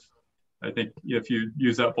out of, I think if you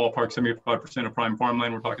use that ballpark, 75% of prime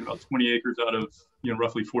farmland, we're talking about 20 acres out of,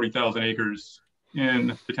 roughly 40,000 acres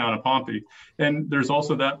in the town of Pompey. And there's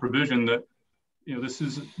also that provision that, this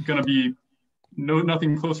is going to be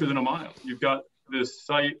nothing closer than a mile. You've got this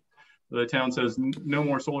site, the town says no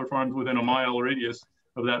more solar farms within a mile radius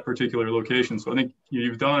of that particular location. So I think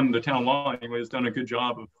the town law anyway has done a good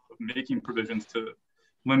job of making provisions to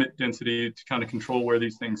limit density, to kind of control where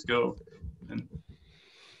these things go. And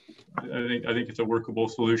I think it's a workable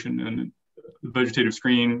solution. And the vegetative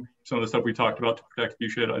screen, some of the stuff we talked about to protect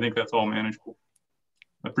viewshed, I think that's all manageable.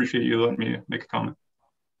 I appreciate you letting me make a comment.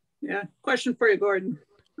 Yeah, question for you, Gordon.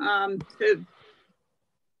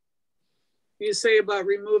 You say about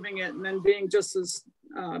removing it and then being just as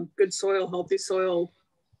good soil, healthy soil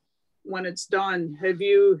when it's done. Have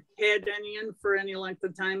you had any in for any length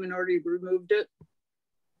of time in order you removed it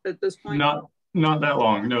at this point? Not that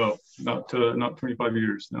long, no. Not 25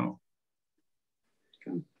 years, no.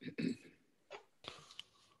 Okay.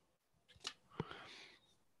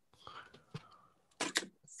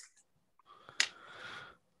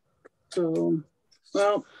 So,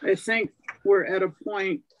 well, I think we're at a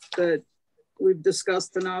point that we've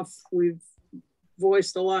discussed enough. We've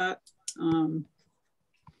voiced a lot and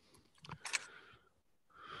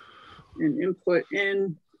input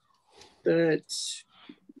in that.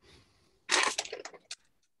 I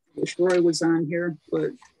wish Roy was on here,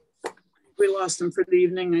 but we lost him for the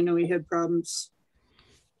evening. I know he had problems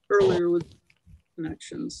earlier with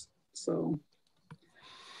connections. So,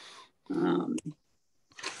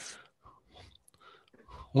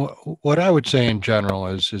 what I would say in general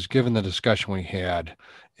is given the discussion we had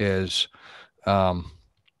is I'm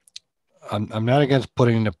not against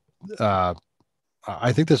putting the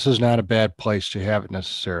I think this is not a bad place to have it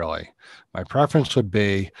necessarily. My preference would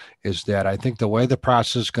be is that I think the way the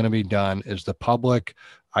process is going to be done is the public,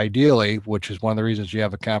 ideally, which is one of the reasons you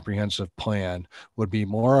have a comprehensive plan, would be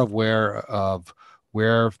more aware of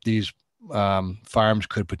where these farms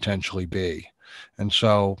could potentially be. And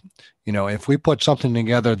so, if we put something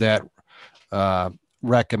together that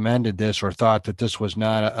recommended this or thought that this was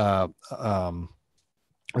not,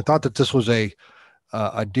 or thought that this was a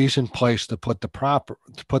a decent place to put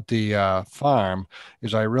the farm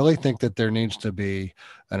is I really think that there needs to be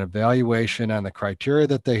an evaluation on the criteria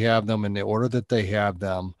that they have them in the order that they have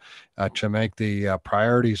them to make the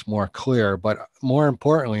priorities more clear. But more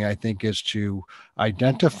importantly, I think is to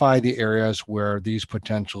identify the areas where these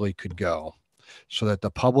potentially could go so that the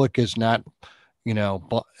public is not, I don't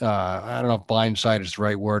know if blindsided is the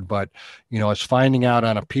right word, but, it's finding out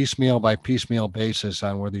on a piecemeal by piecemeal basis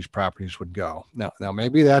on where these properties would go. Now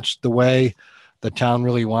maybe that's the way the town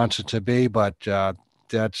really wants it to be, but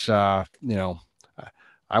that's,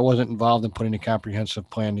 I wasn't involved in putting a comprehensive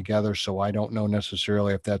plan together, so I don't know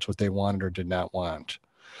necessarily if that's what they wanted or did not want.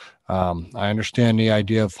 I understand the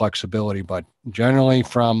idea of flexibility, but generally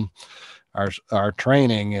from our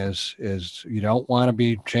training is you don't want to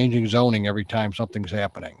be changing zoning every time something's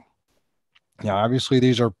happening. Now, obviously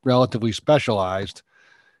these are relatively specialized,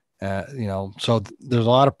 so there's a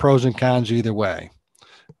lot of pros and cons either way,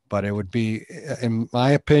 but it would be, in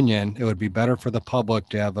my opinion, it would be better for the public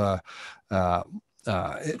to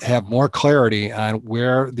have more clarity on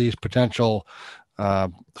where these potential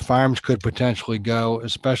farms could potentially go,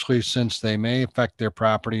 especially since they may affect their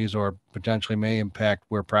properties or potentially may impact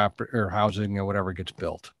where property or housing or whatever gets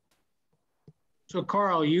built. So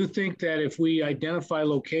Carl, you think that if we identify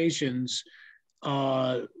locations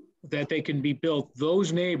that they can be built,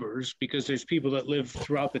 those neighbors, because there's people that live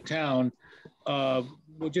throughout the town,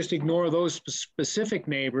 we'll just ignore those specific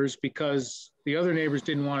neighbors because the other neighbors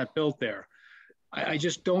didn't want it built there. I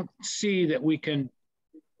just don't see that we can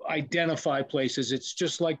identify places. It's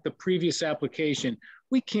just like the previous application.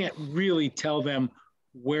 We can't really tell them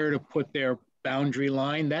where to put their boundary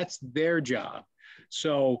line. That's their job.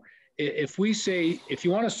 So if we say, if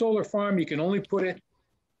you want a solar farm, you can only put it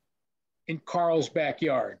in Carl's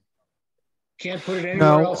backyard. Can't put it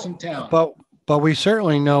anywhere else in town. But we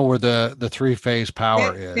certainly know where the three-phase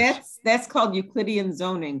power is. That's called Euclidean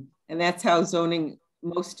zoning. And that's how zoning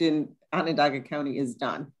most in Onondaga County is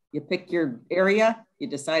done. You pick your area, you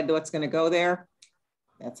decide what's going to go there.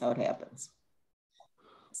 That's how it happens.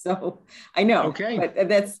 So I know, okay, but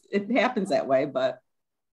it happens that way. But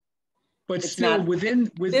still, not,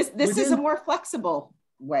 this is a more flexible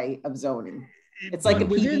way of zoning. It's like a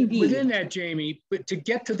PDD. Within that, Jamie. But to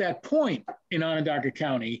get to that point in Onondaga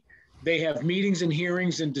County, they have meetings and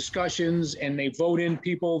hearings and discussions, and they vote in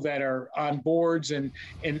people that are on boards, and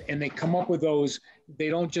they come up with those. They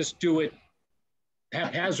don't just do it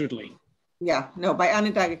haphazardly. Yeah, no, by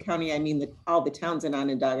Onondaga County, I mean all the towns in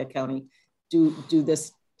Onondaga County do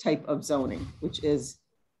this type of zoning, which is,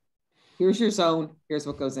 here's your zone, here's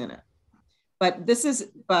what goes in it. But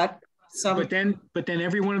then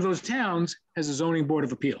every one of those towns has a zoning board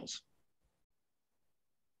of appeals.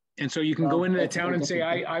 And so you can go into that town and say,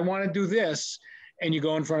 I want to do this. And you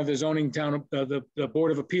go in front of the zoning town, the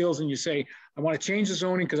board of appeals, and you say, I want to change the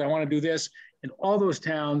zoning because I want to do this. And all those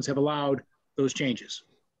towns have allowed those changes.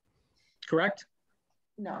 Correct?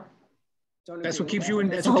 No. That's what keeps you in.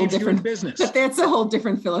 That's what keeps you in business. But that's a whole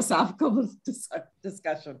different philosophical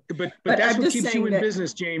discussion. But that's what keeps you in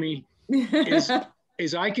business, Jamie.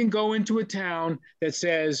 Is I can go into a town that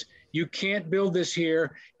says you can't build this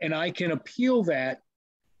here, and I can appeal that,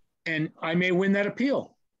 and I may win that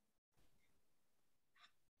appeal.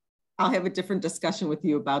 I'll have a different discussion with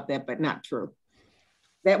you about that, but not true.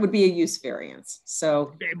 That would be a use variance.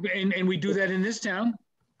 So, and we do that in this town.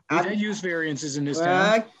 We've had use variances in this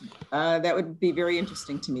town. That would be very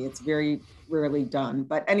interesting to me. It's very rarely done.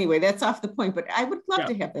 But anyway, that's off the point. But I would love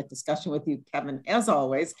to have that discussion with you, Kevin, as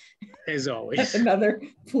always. As always. At another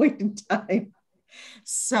point in time.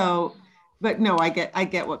 So, but no, I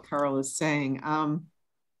get what Carl is saying. And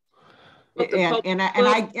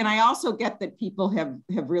I also get that people have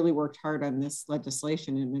really worked hard on this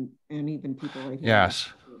legislation, and even people like yes.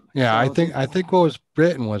 Yeah, so I think what was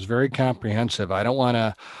written was very comprehensive. I don't want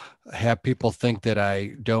to have people think that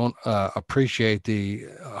I don't appreciate the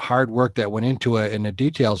hard work that went into it and the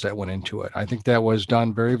details that went into it. I think that was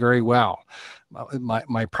done very, very well.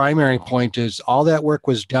 My primary point is all that work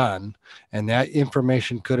was done, and that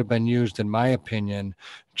information could have been used, in my opinion,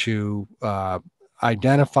 to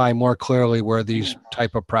identify more clearly where these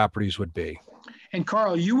type of properties would be. And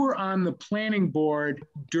Carl, you were on the planning board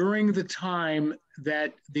during the time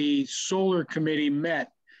that the solar committee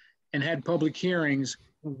met and had public hearings.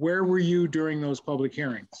 Where were you during those public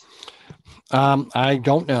hearings? I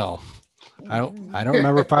don't know. I don't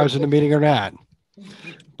remember if I was in the meeting or not.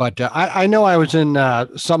 But I know I was in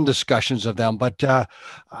some discussions of them, but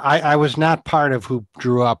I was not part of who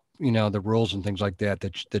drew up, the rules and things like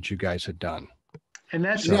that you guys had done. And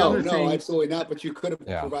that's the No, other thing. no, absolutely not. But you could have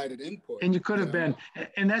Yeah. provided input. And you could have been.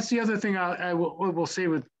 And that's the other thing I will say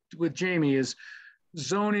with Jamie is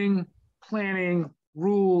zoning, planning,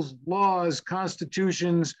 rules, laws,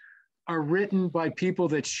 constitutions are written by people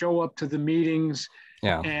that show up to the meetings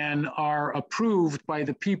and are approved by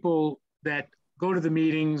the people that go to the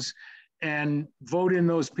meetings and vote in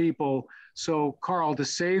those people. So Carl, to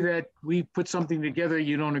say that we put something together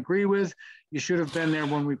you don't agree with, you should have been there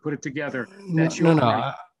when we put it together. That's your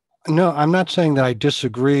right. No, I'm not saying that I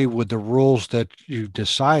disagree with the rules that you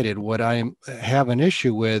decided. What I have an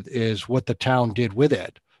issue with is what the town did with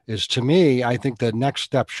it. Is, to me, I think the next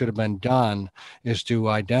step should have been done is to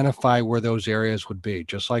identify where those areas would be,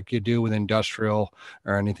 just like you do with industrial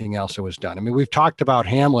or anything else that was done. I mean, we've talked about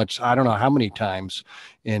hamlets, I don't know how many times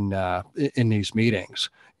in these meetings.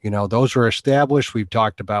 You know, those were established. We've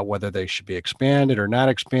talked about whether they should be expanded or not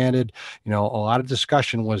expanded. You know, a lot of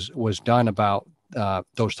discussion was done about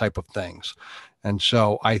those type of things. And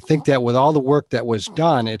so I think that with all the work that was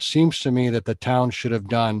done, it seems to me that the town should have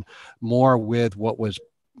done more with what was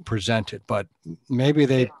presented, but maybe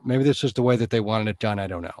this is the way that they wanted it done. I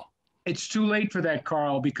don't know. It's too late for that,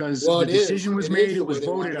 Carl, because the decision was made, it was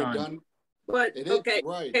voted on. But okay,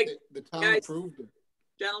 right. Hey, the town guys, approved it.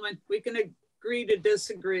 Gentlemen, we can agree to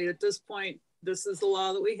disagree at this point. This is the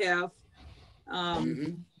law that we have.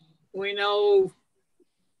 We know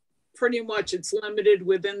pretty much it's limited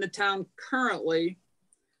within the town currently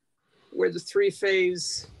where the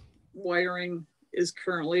 3-phase wiring is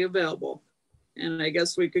currently available. And I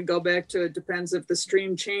guess we could go back to, it depends if the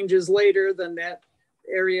stream changes later, then that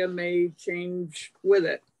area may change with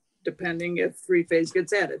it, depending if 3-phase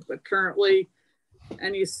gets added. But currently,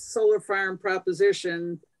 any solar farm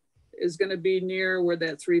proposition is going to be near where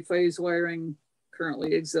that 3-phase wiring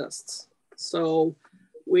currently exists. So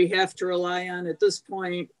we have to rely on, at this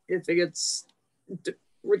point, if it gets,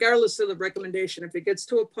 regardless of the recommendation, if it gets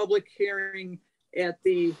to a public hearing at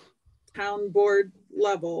the town board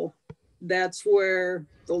level, that's where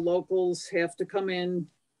the locals have to come in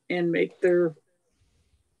and make their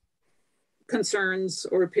concerns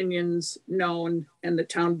or opinions known, and the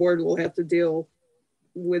town board will have to deal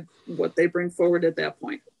with what they bring forward at that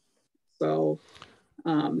point. So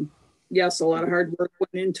yes, a lot of hard work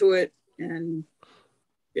went into it, and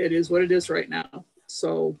it is what it is right now.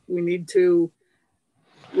 So we need to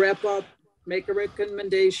wrap up, make a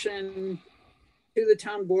recommendation to the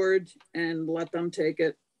town board, and let them take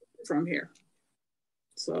it from here.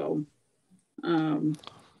 So wrapping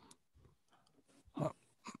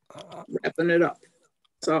it up.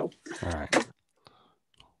 So all right.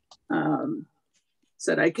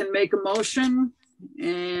 Said I can make a motion,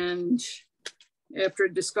 and after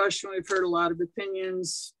a discussion, we've heard a lot of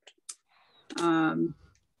opinions.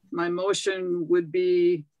 My motion would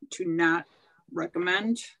be to not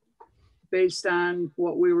recommend based on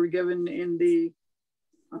what we were given in the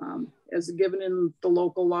as given in the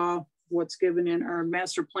local law, what's given in our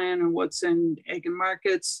master plan, and what's in Ag and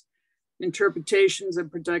Markets, interpretations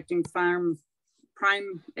of protecting farm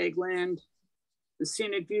prime ag land, the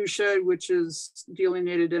scenic view shed, which is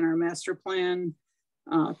delineated in our master plan,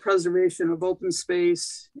 preservation of open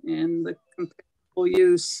space, and the compatible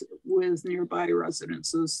use with nearby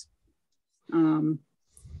residences.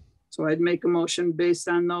 So I'd make a motion based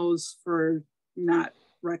on those for not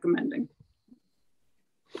recommending.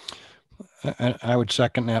 I would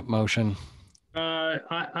second that motion.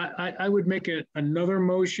 I would make another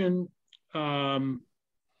motion. And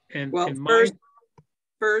well,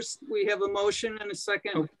 first we have a motion and a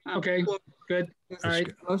second. Oh, okay, good. All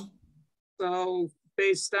right. So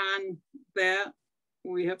based on that,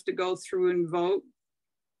 we have to go through and vote,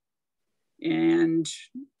 and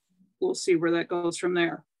we'll see where that goes from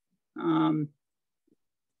there.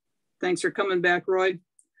 Thanks for coming back, Roy.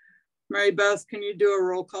 Mary Beth, can you do a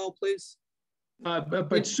roll call, please?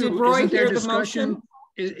 But Sue, isn't there discussion?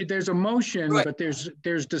 There's a motion, right, but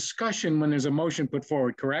there's discussion when there's a motion put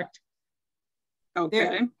forward, correct?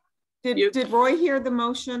 Okay. Did Roy hear the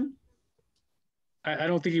motion? I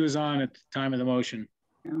don't think he was on at the time of the motion.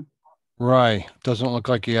 Yeah. Right. Doesn't look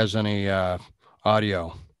like he has any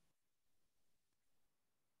audio.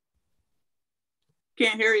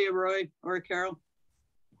 Can't hear you, Roy or Carol.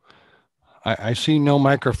 I see no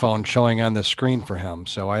microphone showing on the screen for him,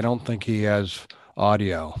 so I don't think he has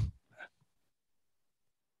audio.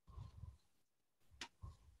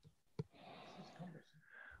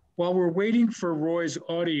 While we're waiting for Roy's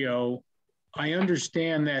audio, I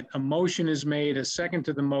understand that a motion is made, a second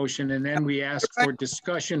to the motion, and then we ask for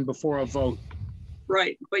discussion before a vote.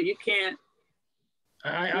 Right, but you can't.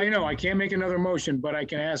 I know, I can't make another motion, but I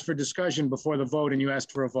can ask for discussion before the vote, and you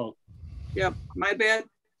asked for a vote. Yep, my bad.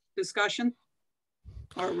 Discussion?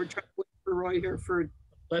 Or we're trying to wait for Roy here for.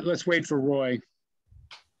 Let's wait for Roy.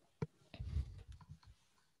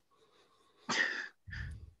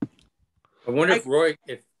 I wonder if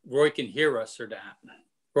Roy can hear us or not.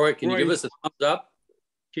 Roy, can you give us a thumbs up?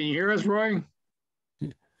 Can you hear us, Roy?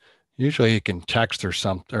 Usually you can text or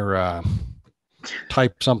something, or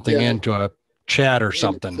type something into a chat or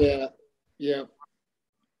something. Yeah.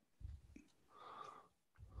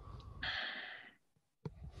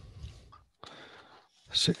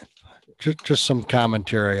 So, just some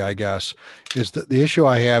commentary, I guess, is that the issue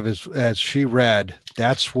I have is, as she read,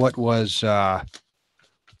 that's what was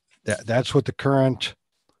that's what the current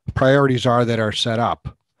priorities are that are set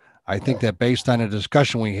up. I think that based on the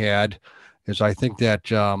discussion we had, is I think that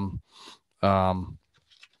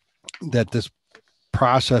that this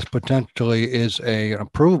process potentially is an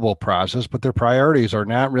approvable process, but their priorities are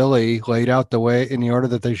not really laid out the way in the order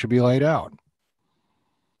that they should be laid out.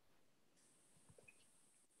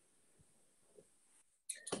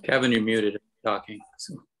 Kevin, you're muted if you're talking.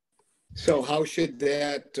 So how should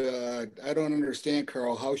that, I don't understand,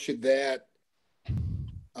 Carl, how should that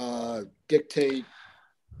dictate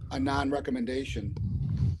a non-recommendation?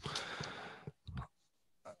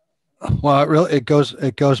 Well, it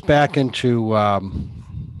goes back into,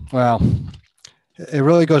 well, it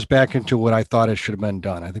really goes back into what I thought it should have been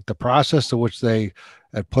done. I think the process to which they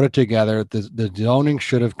had put it together, the zoning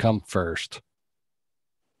should have come first.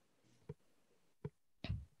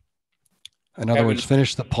 In other words,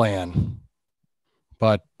 finish the plan.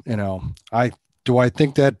 But, you know, I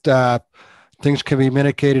think that things can be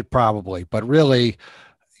mitigated? Probably. But really,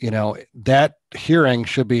 you know, that hearing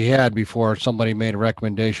should be had before somebody made a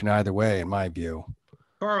recommendation either way, in my view.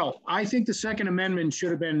 Carl, I think the Second Amendment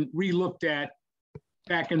should have been re-looked at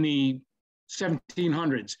back in the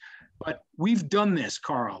 1700s. But we've done this,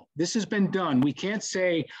 Carl. This has been done. We can't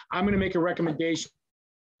say, I'm going to make a recommendation.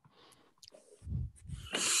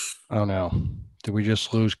 Oh no. Did we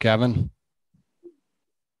just lose Kevin?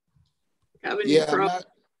 Kevin, yeah,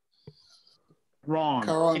 wrong.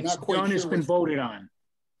 Carl, I'm it's not quite done, sure it's been voted on.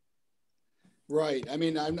 Right. I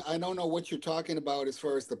mean, I don't know what you're talking about as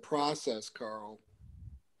far as the process, Carl.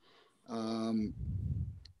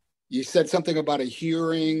 You said something about a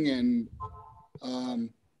hearing, and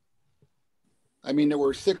I mean, there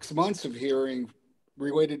were 6 months of hearing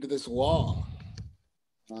related to this law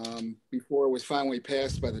before it was finally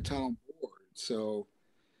passed by the town board. So,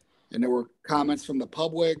 and there were comments from the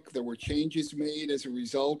public. There were changes made as a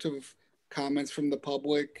result of comments from the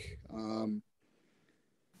public.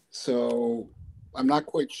 So I'm not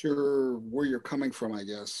quite sure where you're coming from, I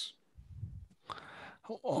guess.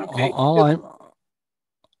 Okay.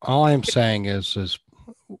 All I'm saying is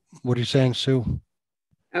what are you saying, Sue?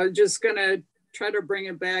 I was just gonna try to bring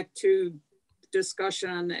it back to discussion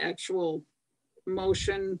on the actual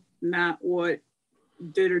motion, not what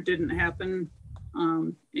did or didn't happen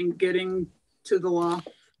in getting to the law.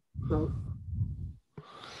 So.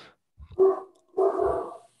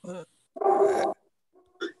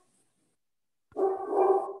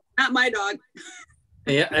 Not my dog.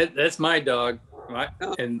 Yeah, that's my dog.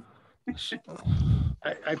 And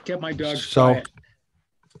I've kept my dog quiet.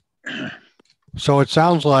 So it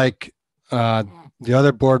sounds like the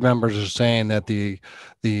other board members are saying that the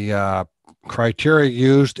criteria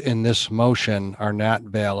used in this motion are not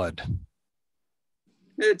valid.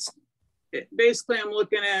 Basically, I'm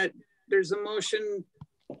looking at, there's a motion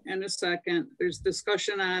and a second, there's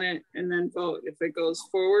discussion on it, and then vote. If it goes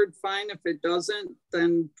forward, fine. If it doesn't,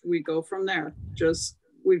 then we go from there. Just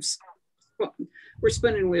we're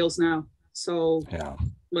spinning wheels now. So yeah,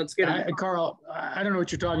 let's get it. Carl, I don't know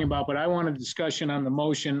what you're talking about, but I want a discussion on the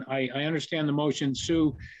motion. I understand the motion.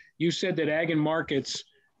 Sue, you said that Ag and Markets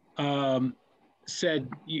said,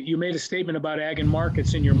 you made a statement about Ag and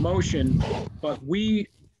Markets in your motion, but we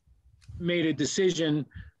made a decision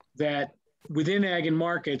that within Ag and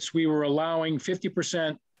Markets, we were allowing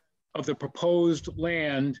 50% of the proposed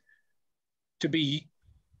land to be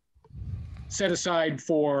set aside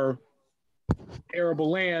for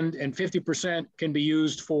arable land, and 50% can be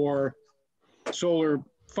used for solar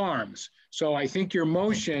farms. So I think your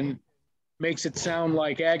motion makes it sound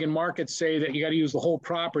like Ag and Markets say that you got to use the whole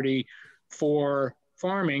property for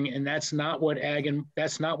farming, and that's not what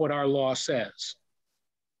that's not what our law says.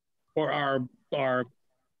 Or our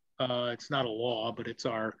it's not a law, but it's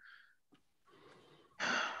our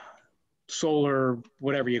solar,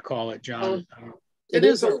 whatever you call it, John. It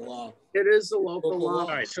is a law. It is a local law. All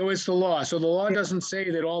right, so it's the law. So the law doesn't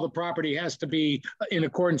say that all the property has to be in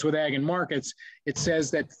accordance with Ag and Markets. It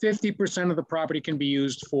says that 50% of the property can be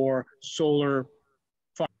used for solar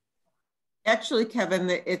farm. Actually, Kevin,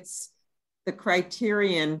 it's the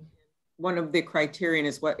criterion. One of the criterion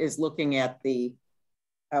is what is looking at the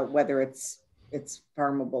whether it's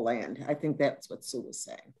farmable land. I think that's what Sue was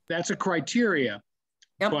saying. That's a criteria.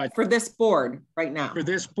 Yep, but for this board right now. For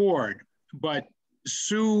this board, but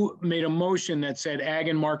Sue made a motion that said Ag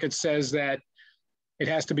and Market says that it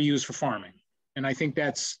has to be used for farming, and I think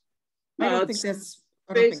that's. I don't think that's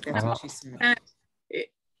what she said.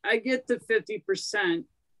 I get the 50%.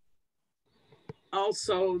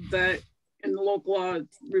 Also, that in the local law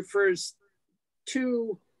refers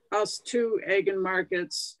to us to Ag and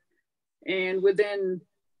Markets, and within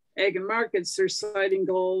Ag and Markets, they're citing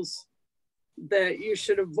goals that you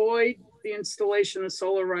should avoid the installation of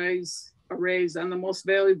solar arrays on the most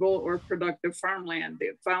valuable or productive farmland.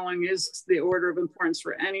 The following is the order of importance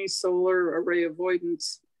for any solar array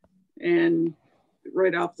avoidance, and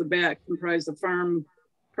right off the bat comprised of prime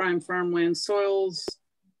farmland soils,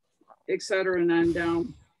 etc., and then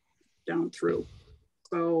down through.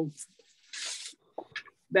 So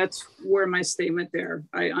that's where my statement there.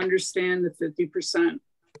 I understand the 50%.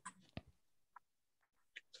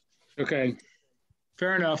 Okay,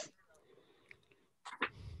 fair enough.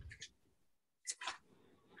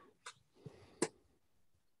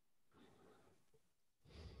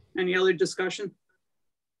 Any other discussion?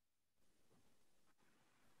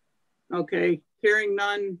 Okay, hearing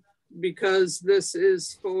none, because this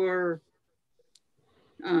is for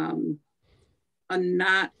a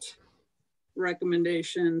not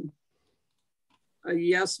recommendation. A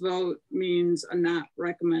yes vote means a not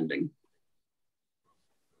recommending.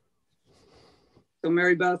 So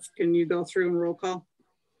Mary Beth, can you go through and roll call?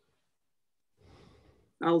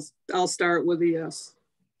 I'll start with a yes.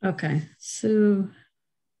 Okay, so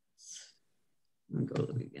I'll go to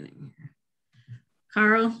the beginning here.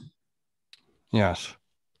 Carl? Yes.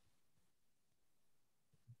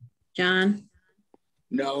 John?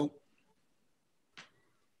 No.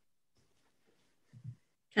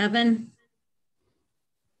 Kevin?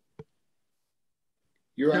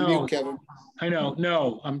 You're on mute, Kevin. I know.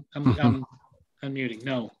 No, I'm muting.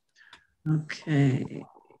 No. Okay.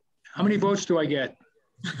 How many votes do I get?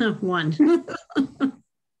 One.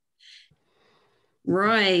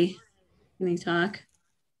 Roy, can you talk?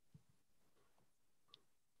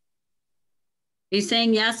 Are you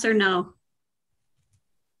saying yes or no?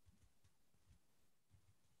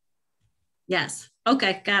 Yes.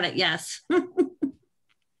 Okay, got it. Yes.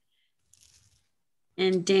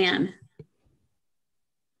 And Dan?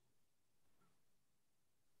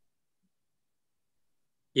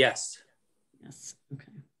 Yes. Yes.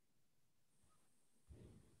 Okay.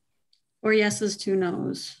 4 yeses, 2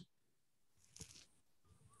 noes.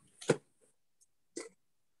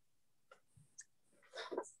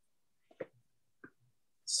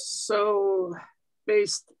 So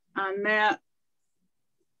based on that,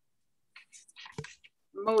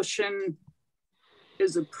 motion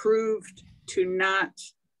is approved to not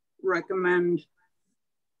recommend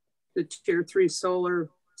the tier 3 solar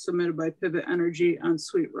submitted by Pivot Energy on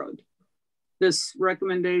Sweet Road. This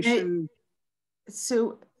recommendation.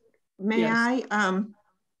 So may yes.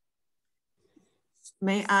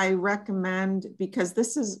 May I recommend, because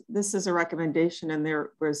this is a recommendation and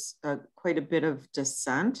there was quite a bit of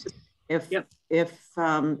dissent. If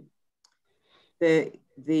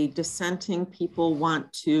the dissenting people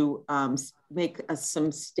want to make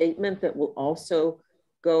some statement that will also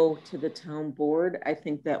go to the town board, I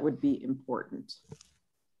think that would be important.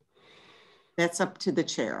 That's up to the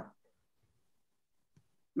chair.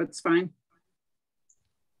 That's fine.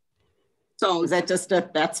 So is that just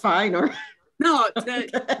that's fine or? No,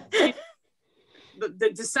 the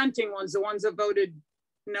dissenting ones, the ones that voted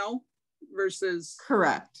no versus.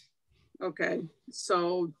 Correct. Okay,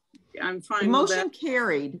 so I'm fine. The motion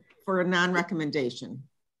carried for a non-recommendation.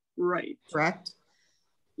 Right. Correct?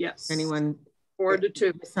 Yes. Anyone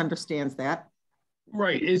 4-2 misunderstands that?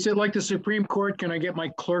 Right. Is it like the Supreme Court? Can I get my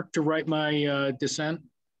clerk to write my dissent?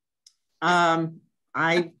 Yes.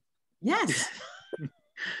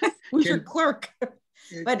 Who's your clerk?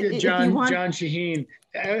 But John Shaheen,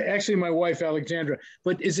 actually my wife, Alexandra,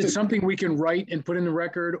 but is it something we can write and put in the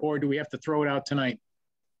record, or do we have to throw it out tonight?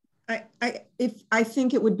 I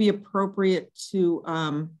think it would be appropriate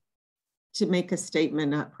to make a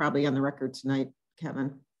statement, not probably on the record tonight,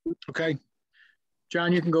 Kevin. Okay.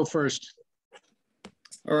 John, you can go first.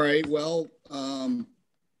 All right, well,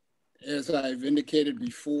 as I've indicated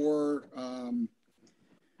before,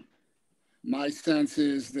 my sense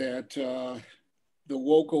is that the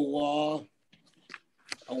local law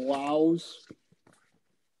allows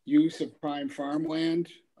use of prime farmland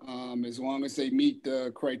as long as they meet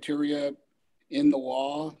the criteria in the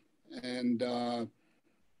law And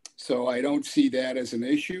so I don't see that as an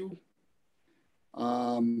issue.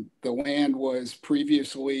 The land was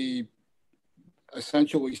previously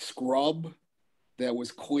essentially scrub that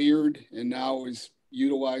was cleared and now is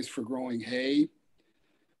utilized for growing hay.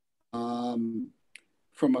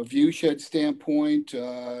 From a view shed standpoint,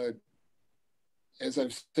 as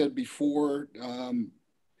I've said before,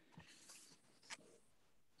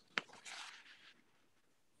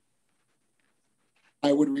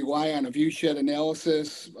 I would rely on a view shed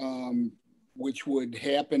analysis, which would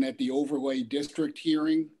happen at the overlay district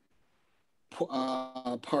hearing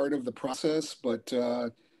part of the process. But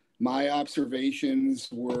my observations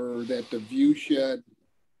were that the view shed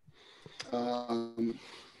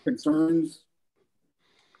concerns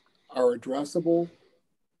are addressable,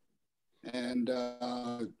 and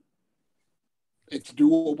it's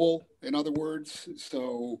doable, in other words.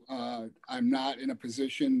 So I'm not in a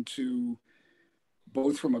position to,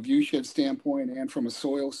 both from a view shed standpoint and from a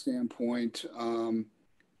soil standpoint,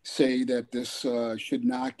 say that this should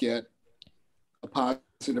not get a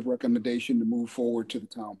positive recommendation to move forward to the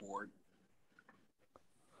town board.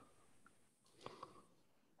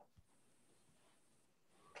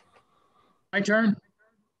 My turn?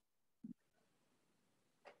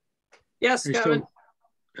 Yes, Kevin.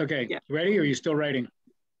 Okay, yeah. Ready, or are you still writing?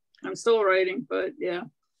 I'm still writing, but yeah.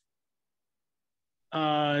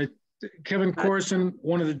 Kevin Corson,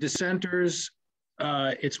 one of the dissenters,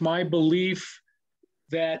 it's my belief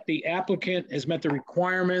that the applicant has met the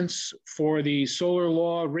requirements for the solar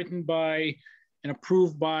law written by and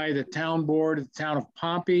approved by the town board of the town of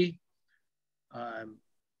Pompey.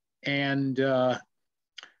 And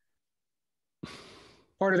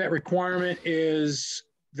part of that requirement is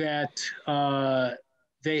that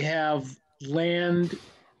they have land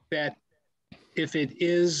that, if it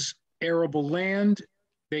is arable land,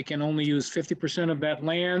 they can only use 50% of that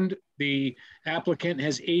land. The applicant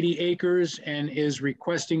has 80 acres and is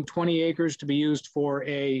requesting 20 acres to be used for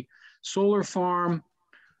a solar farm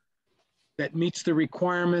that meets the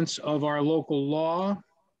requirements of our local law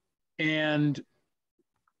and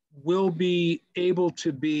will be able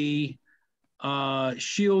to be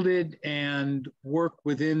shielded and work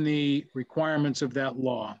within the requirements of that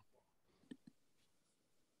law.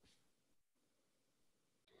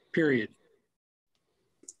 Period.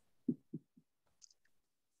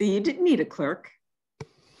 You didn't need a clerk.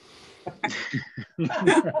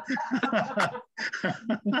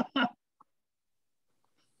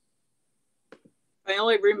 I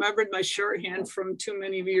only remembered my shorthand from too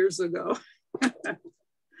many years ago.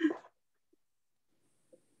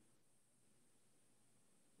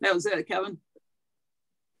 That was it, Kevin.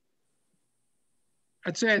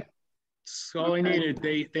 That's it. That's all I needed.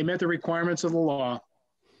 They met the requirements of the law.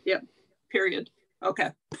 Yep. Period. Okay.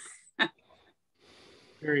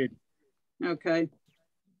 Period. Okay.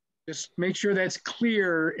 Just make sure that's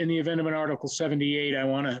clear in the event of an Article 78. I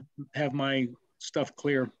want to have my stuff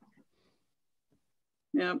clear.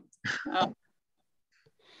 Yeah.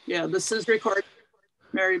 Yeah, this is recorded.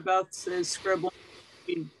 Mary Beth is scribbling.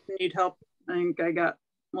 If you need help, I think I got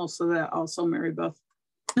most of that also, Mary Beth.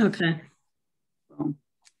 Okay.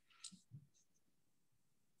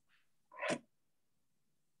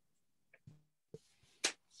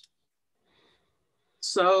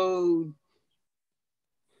 So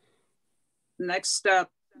next step,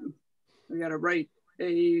 we got to write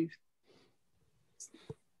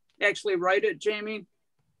actually write it, Jamie?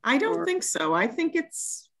 I don't think so. I think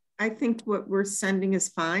what we're sending is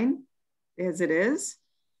fine as it is,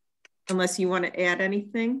 unless you want to add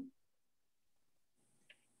anything.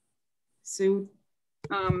 Sue?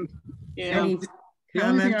 Yeah. The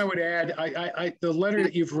only thing I would add, the letter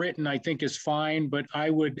that you've written, I think is fine, but I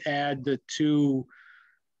would add the two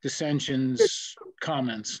dissensions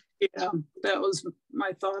comments. Yeah, that was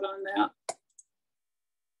my thought on that.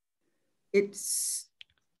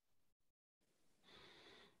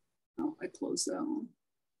 Oh, I closed that one.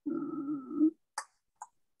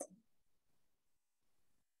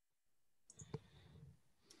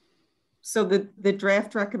 So the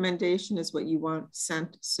draft recommendation is what you want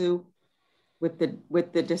sent, Sue, with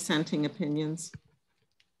the dissenting opinions.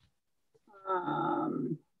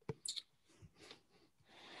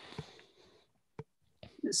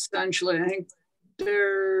 Essentially, I think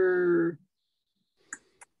they're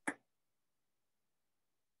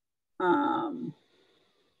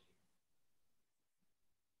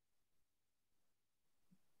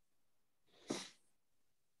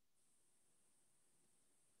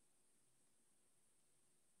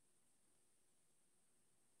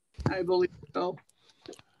I believe so.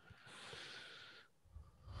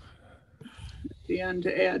 At the end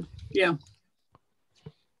to add, yeah.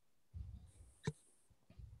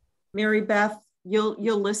 Mary Beth, you'll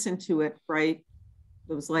listen to it, right?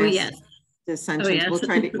 Those last yes. dissensions. Oh, yes.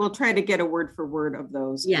 We'll try to get a word for word of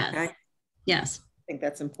those. Yes. Okay? Yes. I think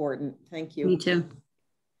that's important. Thank you. Me too.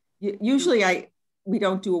 Usually we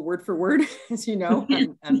don't do a word for word, as you know.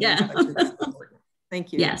 Yeah.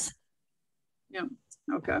 Thank you. Yes. Yeah.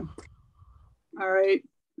 Okay. All right.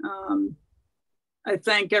 I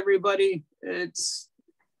thank everybody. It's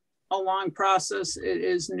a long process. It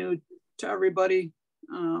is new to everybody.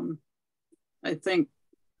 I think,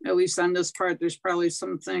 at least on this part, there's probably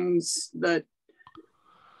some things that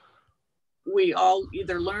we all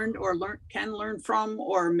either learned or can learn from,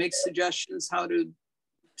 or make suggestions how to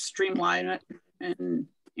streamline it and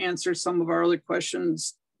answer some of our other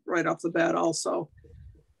questions right off the bat also.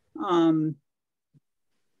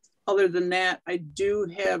 Other than that, I do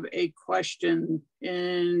have a question.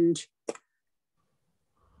 In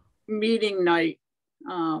meeting night,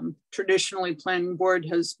 traditionally planning board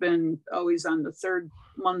has been always on the third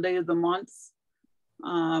Monday of the month.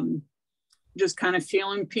 Just kind of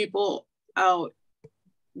feeling people out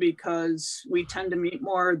because we tend to meet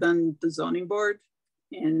more than the zoning board,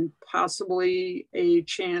 and possibly a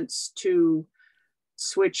chance to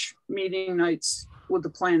switch meeting nights with the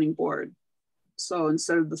planning board. So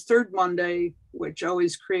instead of the third Monday, which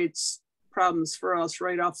always creates problems for us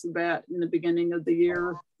right off the bat in the beginning of the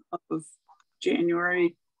year of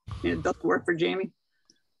January, it doesn't work for Jamie.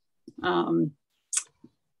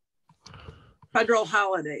 Federal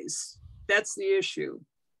holidays, that's the issue.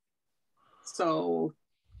 So,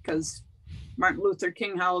 because Martin Luther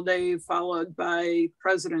King holiday followed by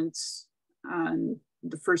President's on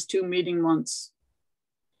the first 2 meeting months.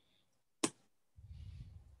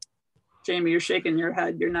 Jamie, you're shaking your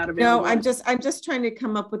head. You're not available. No, I'm just trying to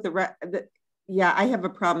come up with the yeah, I have a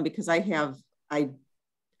problem because I have the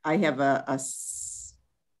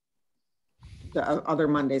other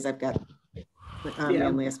Mondays I've got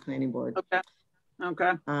on last planning board. Okay.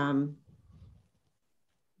 Okay.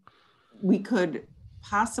 We could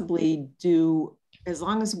possibly do, as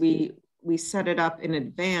long as we set it up in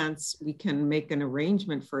advance, we can make an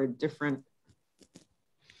arrangement for a different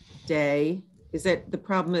day. Is that the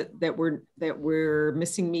problem that we're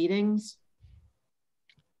missing meetings?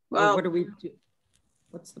 Well, or what do we do?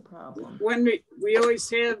 What's the problem? When we always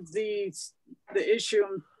have the issue,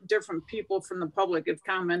 different people from the public have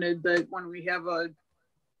commented that when we have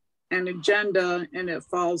an agenda and it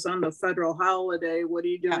falls on the federal holiday, what are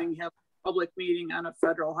you doing? Have a public meeting on a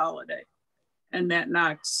federal holiday, and that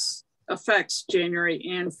affects January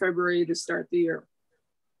and February to start the year.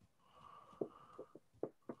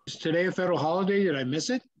 Is today a federal holiday? Did I miss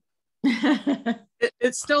it?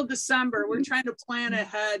 It's still December. We're trying to plan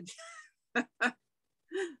ahead.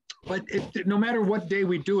 But no matter what day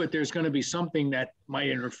we do it, there's going to be something that might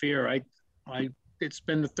interfere. It's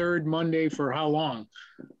been the third Monday for how long?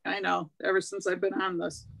 I know, ever since I've been on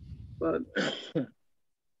this. But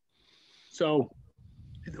so,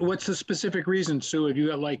 what's the specific reason, Sue? Have you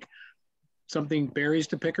got like something, berries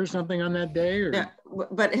to pick or something on that day? Or? Yeah,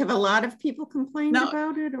 but have a lot of people complained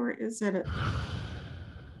about it, or is it?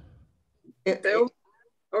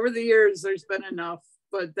 Over the years, there's been enough,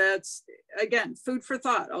 but that's, again, food for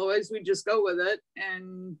thought. Always we just go with it,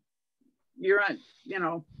 and you're on,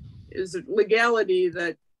 is it legality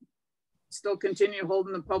that still continue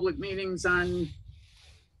holding the public meetings on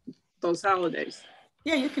those holidays?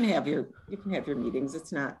 Yeah, you can have your meetings.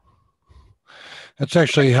 It's not. That's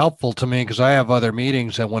actually helpful to me because I have other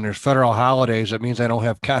meetings, and when there's federal holidays, it means I don't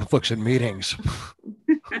have conflicts in meetings.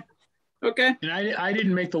 Okay. And I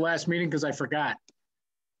didn't make the last meeting because I forgot.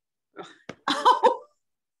 Oh,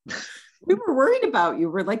 we were worried about you.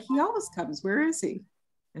 We're like, he always comes. Where is he?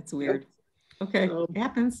 That's weird. Okay, it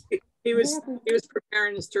happens. He was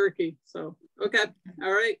preparing his turkey. So okay,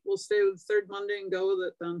 all right, we'll stay with the third Monday and go with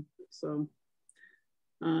it then. So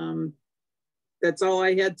that's all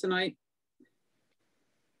I had tonight.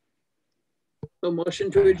 So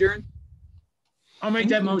motion to adjourn. I'll make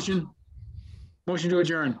that motion. Motion to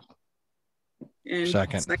adjourn. And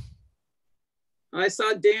second. I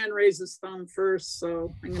saw Dan raise his thumb first,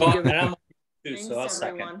 so I'm going to give it. So I'll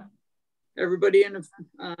second. Everybody in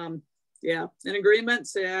agreement,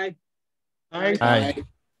 say aye. Aye. Aye.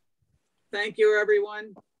 Thank you,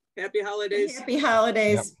 everyone. Happy holidays. Happy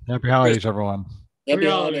holidays. Yep. Happy holidays, everyone. Happy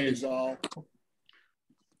holidays, all.